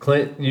neither.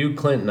 Clint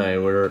and I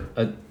were.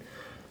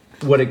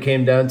 What it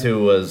came down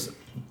to was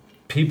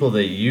people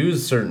that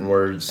use certain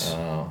words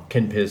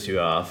can piss you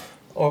off.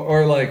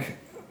 Or like,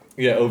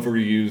 yeah,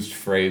 overused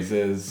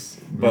phrases,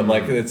 but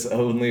like it's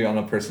only on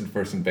a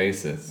person-to-person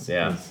basis.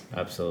 Yeah,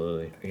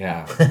 absolutely.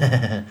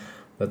 Yeah.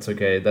 That's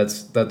okay.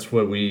 That's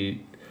what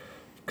we.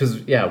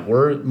 because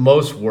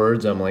most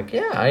words I'm like,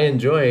 yeah, I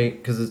enjoy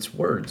because it's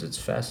words. It's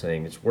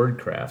fascinating. It's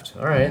wordcraft.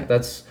 All right,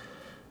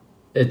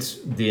 it's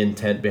the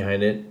intent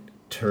behind it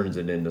turns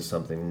it into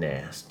something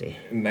nasty.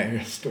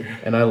 Nasty.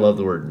 And I love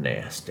the word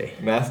nasty.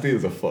 Nasty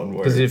is a fun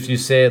word. Because if you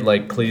say it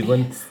like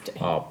Cleveland,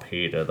 oh,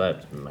 Peter,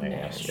 that's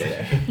nasty.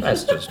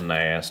 That's just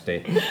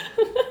nasty.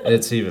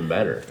 It's even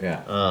better. Yeah.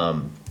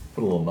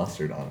 Put a little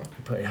mustard on it.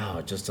 Put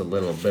just a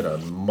little bit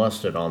of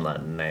mustard on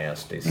that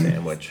nasty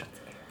sandwich.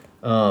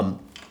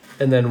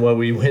 And then what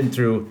we went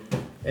through,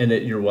 and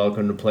you're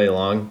welcome to play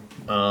along.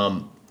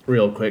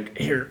 Real quick,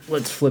 here,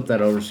 let's flip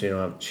that over so you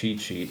don't have a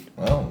cheat sheet.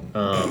 Oh.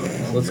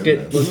 Let's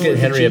get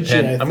Henry a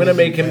pen. I'm gonna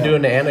make him do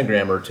an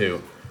anagram or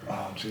two.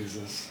 Oh,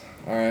 Jesus.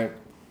 All right.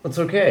 It's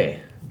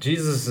okay.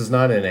 Jesus is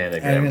not an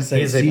anagram. He's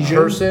a seizure?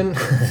 person.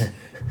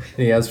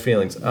 He has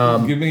feelings.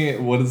 Give me,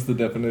 what is the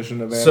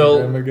definition of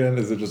anagram again?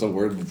 Is it just a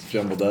word that's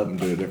jumbled up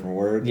into a different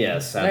word?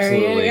 Yes, There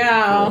absolutely. you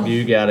go.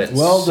 You got it.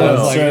 Well done,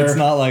 It's, like, sir. it's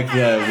not like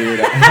the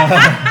weird.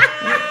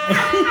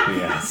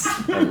 Yes,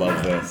 I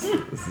love this.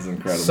 This is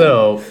incredible.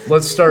 So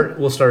let's start.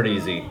 We'll start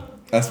easy.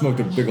 I smoked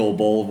a big old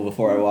bowl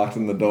before I walked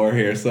in the door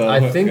here, so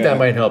I think that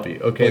might help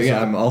you. Okay. But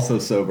yeah, I'm also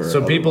sober.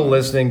 So people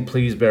otherwise. listening,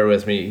 please bear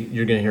with me.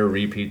 You're gonna hear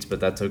repeats, but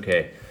that's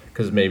okay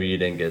because maybe you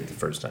didn't get it the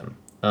first time.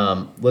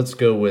 Let's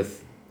go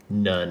with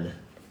none.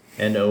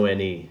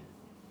 None.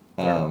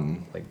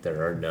 Like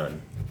there are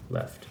none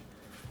left.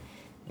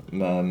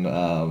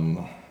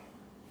 None.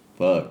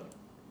 Fuck.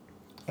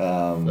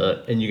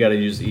 And you got to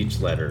use each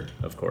letter,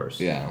 of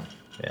course. Yeah.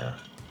 Yeah.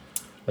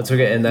 That's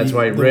okay, and that's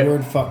why the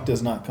word fuck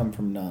does not come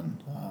from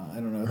none. I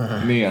don't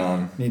know.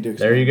 Neon. Need to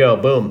explain. There you go.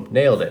 Boom.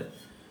 Nailed it.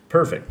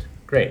 Perfect.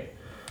 Great.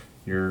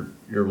 You're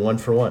 1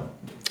 for 1.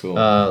 Cool.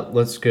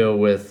 Let's go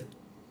with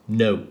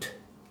note.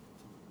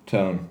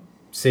 Tone.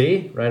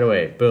 See? Right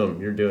away. Boom.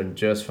 You're doing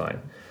just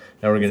fine.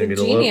 Now we're gonna He's get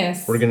a a little.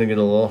 genius. We're gonna get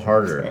a little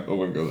harder. Oh,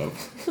 we'll go up.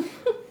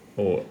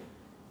 Oh,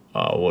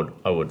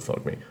 I would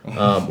fuck me.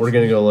 We're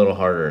gonna go a little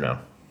harder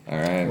now. All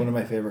right. One of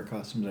my favorite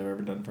costumes I've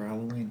ever done for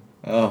Halloween.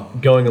 Oh.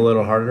 Going a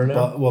little harder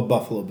now. Well,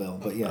 Buffalo Bill,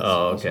 but yes.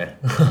 Oh, also. okay.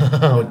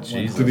 Oh,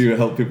 Jesus. Did you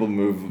help people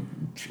move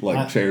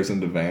chairs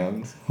into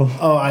vans?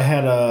 Oh, I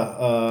had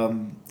a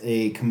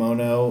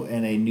kimono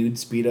and a nude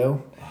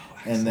Speedo,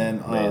 and then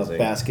a Amazing.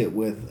 basket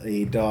with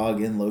a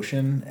dog in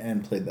lotion,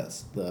 and played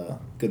the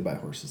Goodbye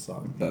Horses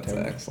song. That's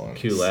excellent.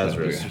 Q So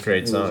Lazarus. good. Great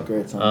It was a song.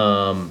 great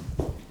song.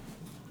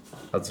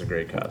 That's a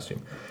great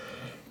costume.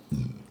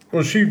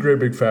 Was she a great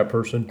big fat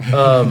person?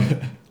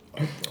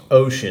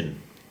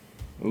 Ocean.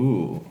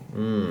 Ooh.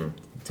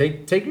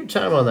 Take your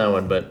time on that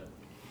one, but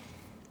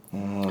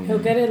He'll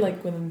get it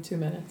like within 2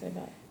 minutes, I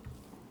bet.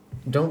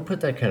 don't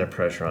put that kind of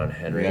pressure on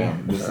Henry. Yeah.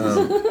 This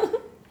is,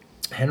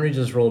 Henry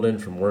just rolled in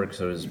from work,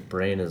 so his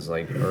brain is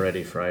like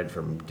already fried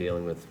from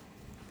dealing with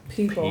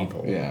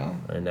people. yeah.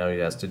 And now he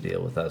has to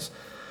deal with us.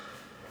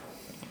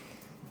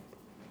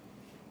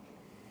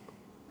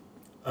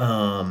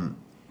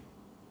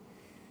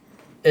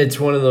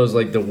 It's one of those,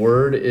 like, the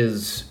word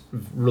is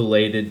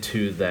related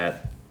to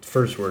that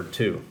first word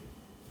too.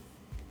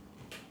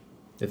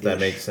 If that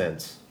makes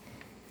sense.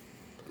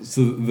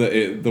 So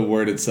the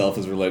word itself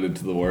is related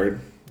to the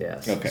word?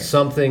 Yes. Okay.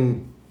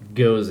 Something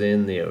goes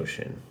in the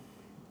ocean.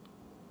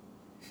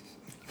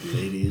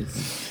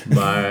 Ladies.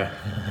 By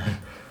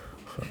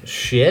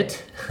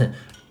shit,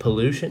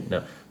 pollution.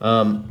 No,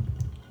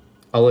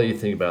 I'll let you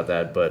think about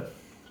that. But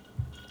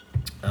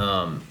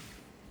I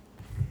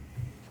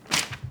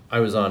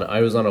was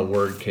on a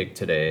word kick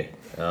today.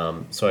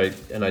 So I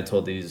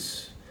told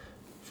these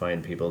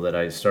fine people that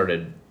I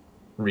started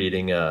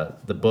reading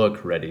the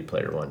book Ready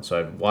Player One. So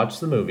I've watched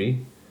the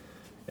movie,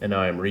 and now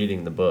I'm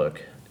reading the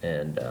book,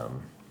 and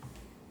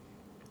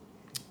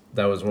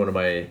that was one of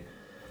my.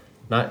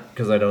 Not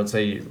because I don't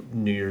say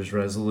New Year's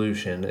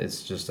resolution,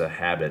 it's just a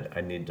habit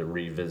I need to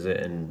revisit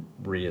and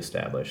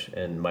reestablish.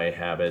 And my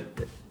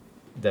habit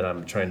that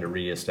I'm trying to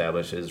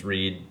reestablish is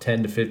read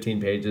 10 to 15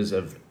 pages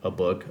of a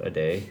book a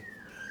day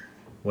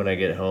when I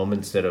get home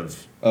instead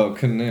of... Oh,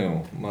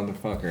 canoe,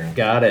 motherfucker.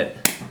 Got it.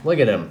 Look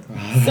at him.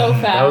 So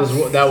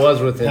fast. That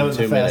was within That was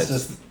 2 the minutes.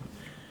 fastest.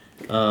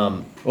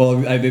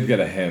 Well, I did get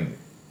a hint.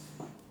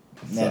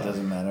 That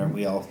doesn't matter.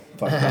 We all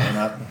fucked that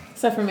one up.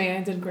 Except for me,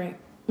 I did great.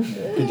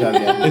 Good job,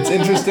 yeah. It's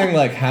interesting,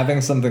 like,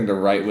 having something to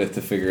write with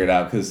to figure it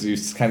out, because you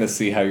kind of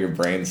see how your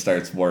brain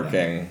starts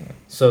working.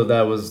 So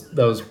that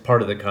was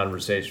part of the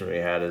conversation we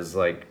had is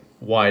like,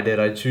 why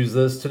did I choose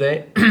this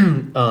today?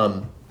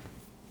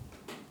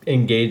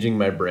 Engaging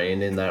my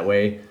brain in that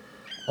way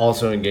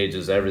also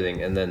engages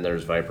everything. And then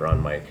there's Viper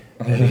on mic.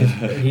 And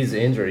he's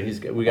injured.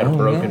 We got a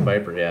broken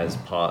Viper. Yeah, his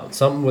paw.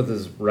 Something with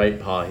his right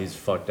paw. He's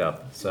fucked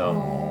up.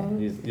 So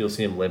you'll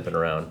see him limping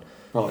around.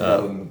 Probably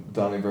got in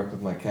Donnybrook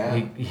with my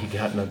cat. He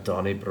got in a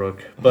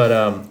Donnybrook.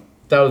 But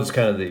that was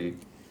kind of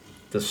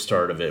the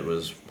start of it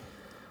was,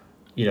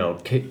 you know,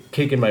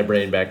 kicking my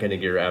brain back into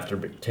gear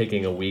after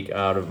taking a week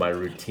out of my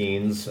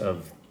routines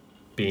of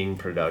being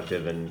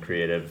productive and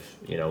creative.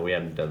 You know, we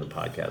hadn't done the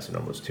podcast in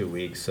almost 2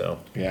 weeks, so...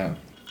 Yeah.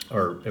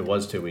 Or it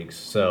was 2 weeks.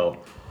 So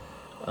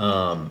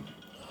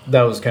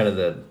that was kind of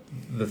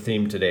the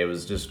theme today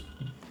was just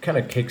kind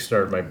of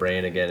kickstart my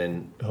brain again,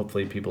 and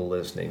hopefully people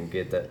listening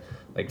get that.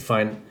 Like,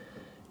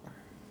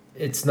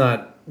 it's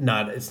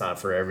not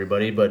for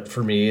everybody, but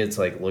for me, it's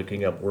like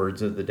looking up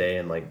words of the day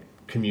and like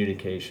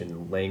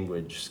communication,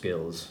 language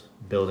skills,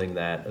 building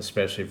that,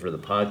 especially for the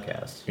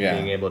podcast. Yeah.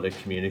 Being able to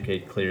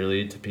communicate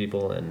clearly to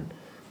people, and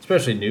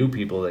especially new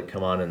people that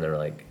come on and they're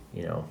like,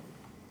 you know,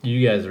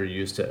 you guys are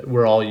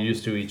we're all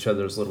used to each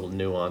other's little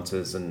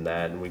nuances and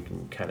that, and we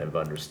can kind of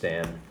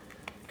understand.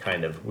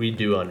 We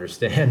do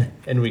understand,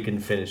 and we can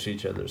finish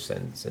each other's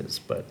sentences.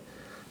 But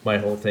my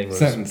whole thing was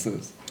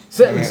sentences.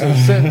 But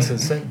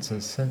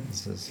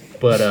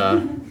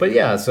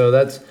yeah, so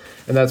that's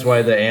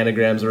why the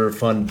anagrams are a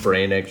fun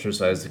brain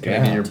exercise to kind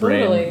of get your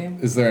brain.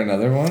 Is there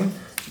another one?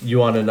 You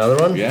want another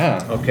one?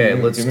 Yeah.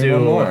 Okay, let's do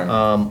one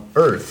more.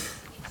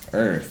 Earth.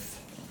 Earth.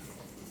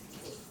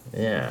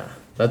 Yeah,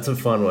 that's a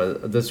fun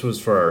one. This was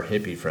for our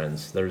hippie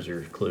friends. There's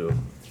your clue.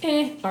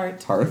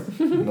 Art. Hearth?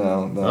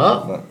 No,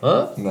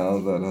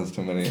 that has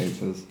too many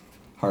H's.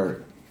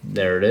 Heart.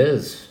 There it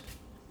is.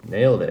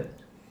 Nailed it.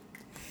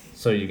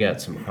 So you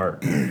got some heart.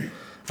 Do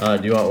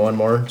you want one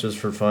more just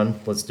for fun?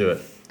 Let's do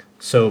it.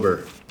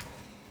 Sober.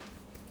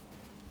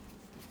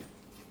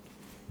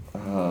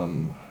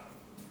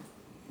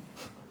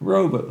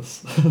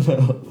 Robos.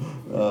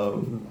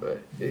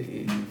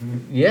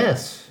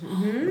 Yes.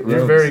 Mm-hmm.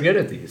 You're very good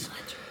at these.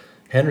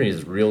 Henry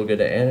is real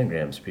good at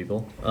anagrams,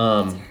 people.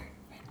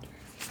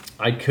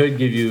 I could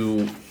give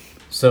you...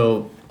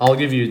 So I'll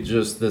give you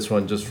just this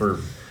one just for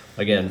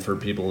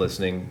people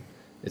listening.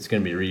 It's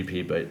going to be a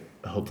repeat, but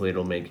hopefully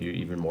it'll make you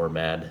even more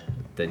mad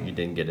that you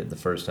didn't get it the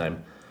first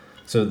time.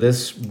 So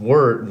this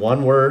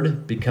one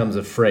word becomes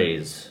a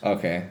phrase.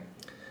 Okay.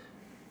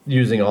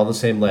 Using all the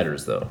same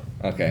letters, though.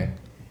 Okay.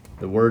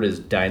 The word is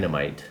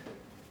dynamite.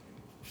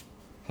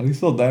 How do you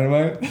spell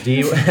dynamite?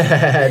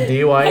 D-Y-N-A-M-I-T-E.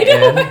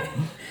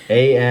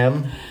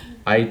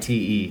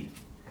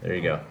 There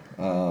you go.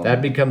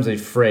 That becomes a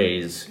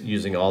phrase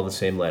using all the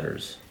same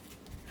letters.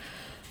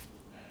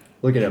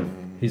 Look at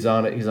him. He's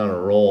on it. He's on a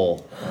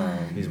roll.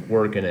 He's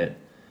working it.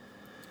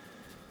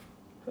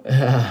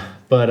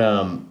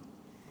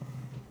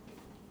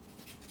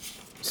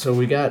 So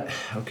we got,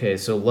 okay,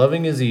 so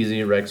Loving is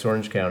Easy, Rex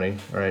Orange County.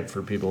 All right,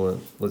 for people,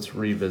 let's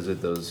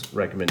revisit those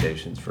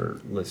recommendations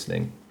for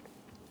listening.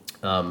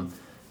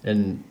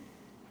 And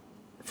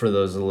for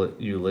those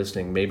of you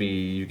listening, maybe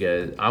you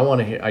guys, I want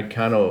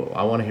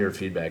to hear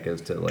feedback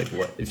as to like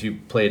what, if you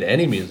played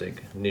any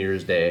music New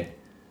Year's Day.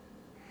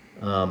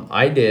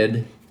 I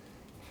did,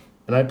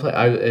 and I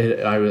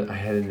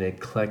had an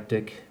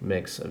eclectic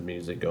mix of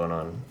music going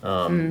on.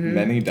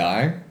 Many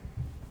Die?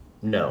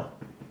 No,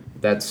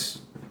 that's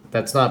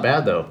not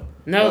bad though.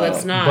 No,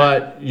 that's not.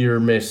 But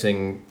you're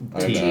missing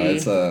T. I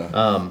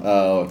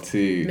know, it's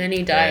T.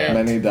 Many diet.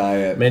 Many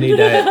diet. Many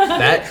diet.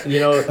 That,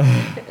 you know.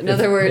 In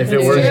other words, if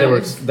it works, it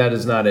works. That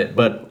is not it.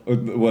 But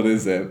what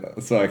is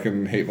it? So I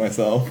can hate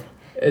myself.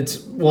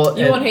 It's You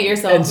won't hate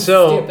yourself. And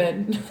so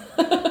stupid.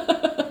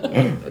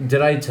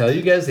 Did I tell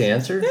you guys the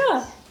answer?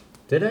 Yeah.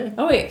 Did I?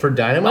 Oh wait. For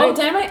Dynamite? Oh,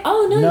 Dynamite.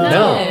 Oh no, No.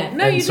 no,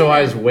 and you so didn't.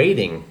 I was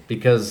waiting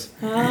because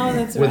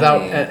that's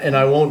without, right. and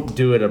I won't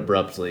do it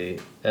abruptly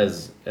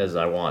as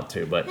I want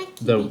to, but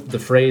the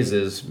phrase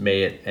is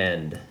 "May it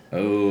end."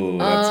 Oh,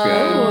 that's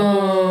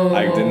good.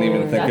 I didn't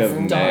even think of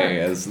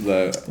May as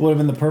the. Would have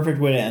been the perfect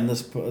way to end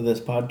this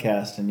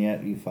podcast, and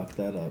yet you fucked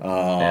that up.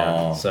 Oh.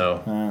 Yeah,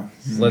 so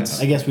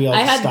let's. I guess we all.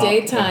 I had stopped.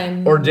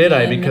 daytime. Or did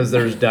I? Because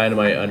there's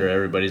dynamite under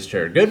everybody's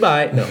chair.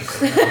 Goodbye. No.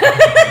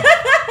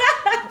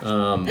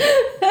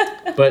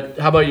 But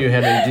how about you,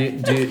 Henry?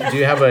 Do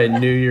you have a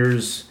New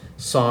Year's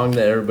song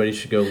that everybody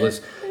should go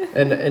listen?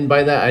 And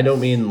by that I don't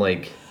mean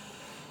like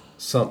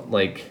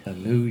a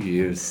New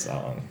Year's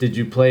song. Did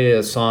you play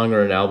a song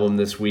or an album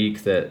this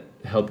week that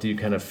helped you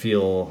kind of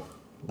feel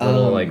a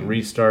little like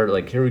restart?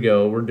 Like, here we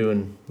go,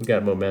 we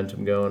got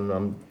momentum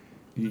going.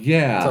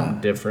 Yeah.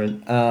 Something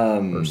different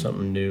or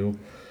something new.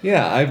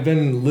 Yeah, I've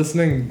been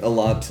listening a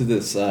lot to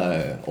this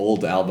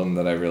old album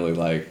that I really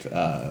liked.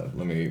 Let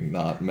me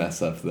not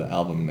mess up the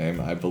album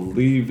name. I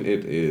believe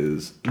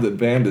the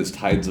band is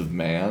Tides of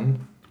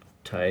Man.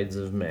 Tides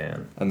of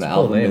Man. And the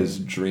album is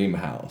Dream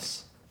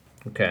House.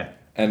 Okay.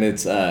 And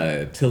it's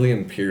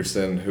Tillian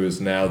Pearson, who is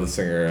now the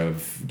singer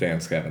of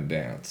Dance Gavin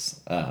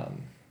Dance.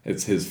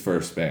 It's his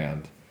first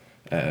band.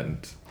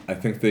 And I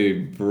think they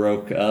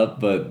broke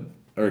up,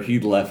 or he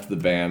left the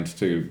band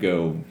to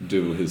go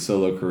do his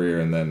solo career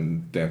and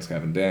then Dance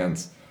Gavin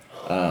Dance.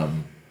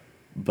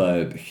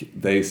 But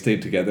they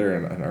stayed together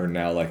and are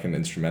now like an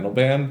instrumental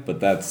band. But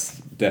that's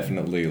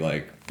definitely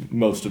like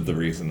most of the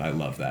reason I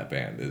love that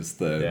band is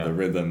the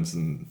rhythms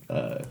and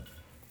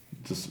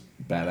just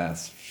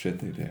badass shit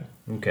they do.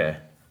 Okay.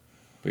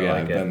 But yeah,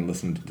 I've been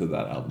listening to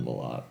that album a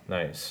lot.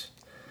 Nice.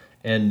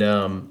 And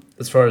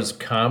as far as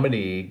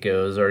comedy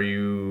goes, are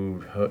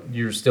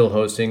you're still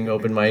hosting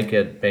open mic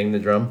at Bang the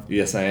Drum?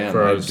 Yes, I am.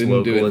 I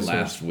didn't do it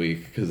last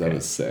week because I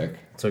was sick.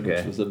 It's okay.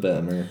 Which was a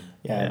bummer.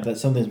 Yeah,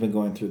 that's something's been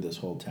going through this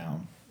whole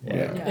town.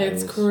 Yeah.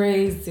 It's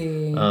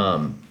crazy.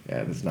 Yeah,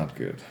 it's not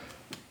good.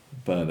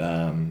 But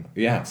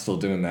yeah, still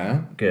doing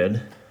that.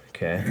 Good.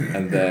 Okay.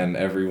 And then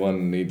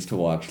everyone needs to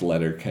watch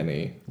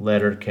Letterkenny.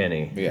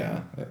 Letterkenny.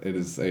 Yeah, it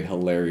is a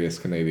hilarious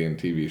Canadian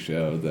TV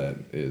show that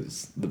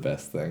is the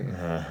best thing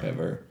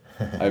ever.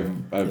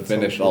 I've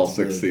finished all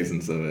 6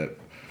 seasons of it.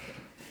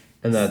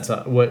 And that's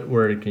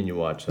where can you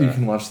watch that? You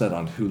can watch that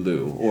on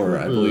Hulu, or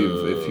I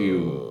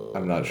believe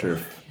I'm not sure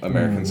if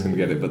Americans can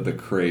get it, but the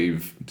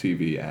Crave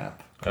TV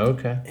app.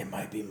 Okay. It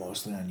might be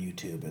mostly on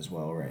YouTube as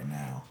well right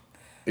now.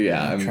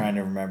 Yeah, I'm trying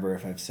to remember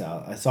if I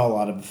saw a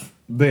lot of.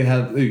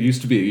 It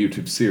used to be a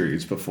YouTube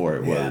series before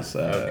it was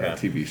Okay. a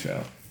TV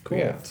show. Cool.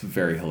 Yeah, it's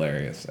very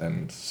hilarious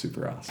and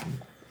super awesome.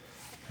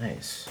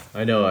 Nice.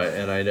 I know,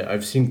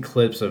 I've seen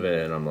clips of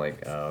it, and I'm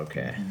like, oh,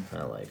 okay,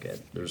 I like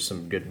it. There's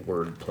some good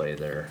wordplay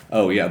there.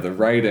 Oh yeah, the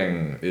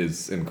writing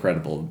is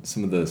incredible.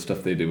 Some of the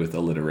stuff they do with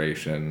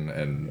alliteration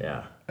and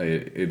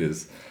it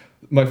is.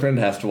 My friend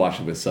has to watch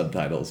it with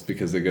subtitles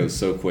because it goes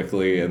so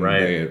quickly and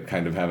they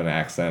kind of have an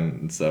accent,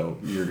 and so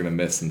you're gonna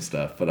miss some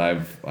stuff. But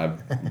I've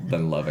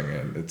been loving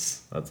it.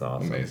 That's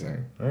awesome.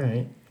 Amazing. All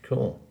right,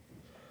 cool.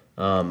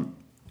 Well,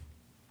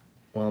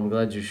 I'm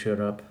glad you showed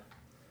up.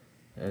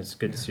 It's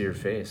good to see your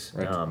face.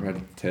 Right at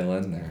the tail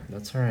end there.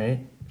 That's all right.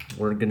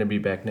 We're gonna be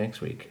back next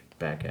week.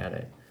 Back at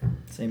it.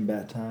 Same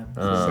bat time.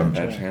 Same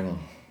bad channel.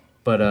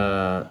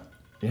 But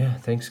yeah,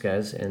 thanks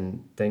guys,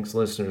 and thanks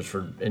listeners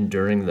for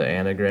enduring the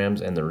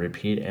anagrams and the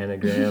repeat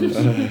anagrams.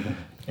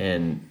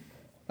 And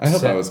I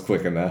hope I was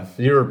quick enough.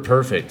 You were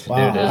perfect,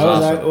 wow. dude. It was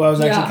awesome. I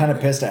was actually kind of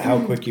pissed at how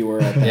quick you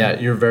were at that. Yeah,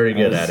 you're very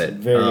good at it.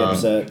 Very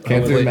upset.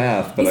 Can't do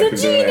math, but I can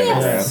do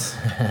anagrams.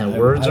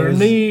 Words are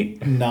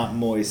neat. Not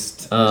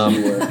moist as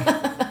you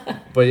were.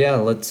 But yeah,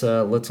 let's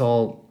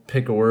all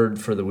pick a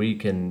word for the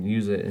week and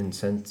use it in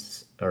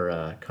sense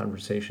or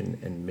conversation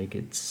and make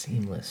it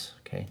seamless.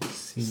 Okay,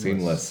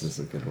 seamless is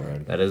a good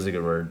word. That is a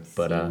good word.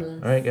 But all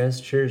right,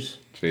 guys, cheers.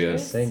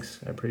 Cheers. Thanks.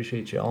 I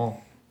appreciate you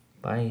all.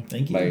 Bye.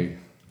 Thank you. Bye.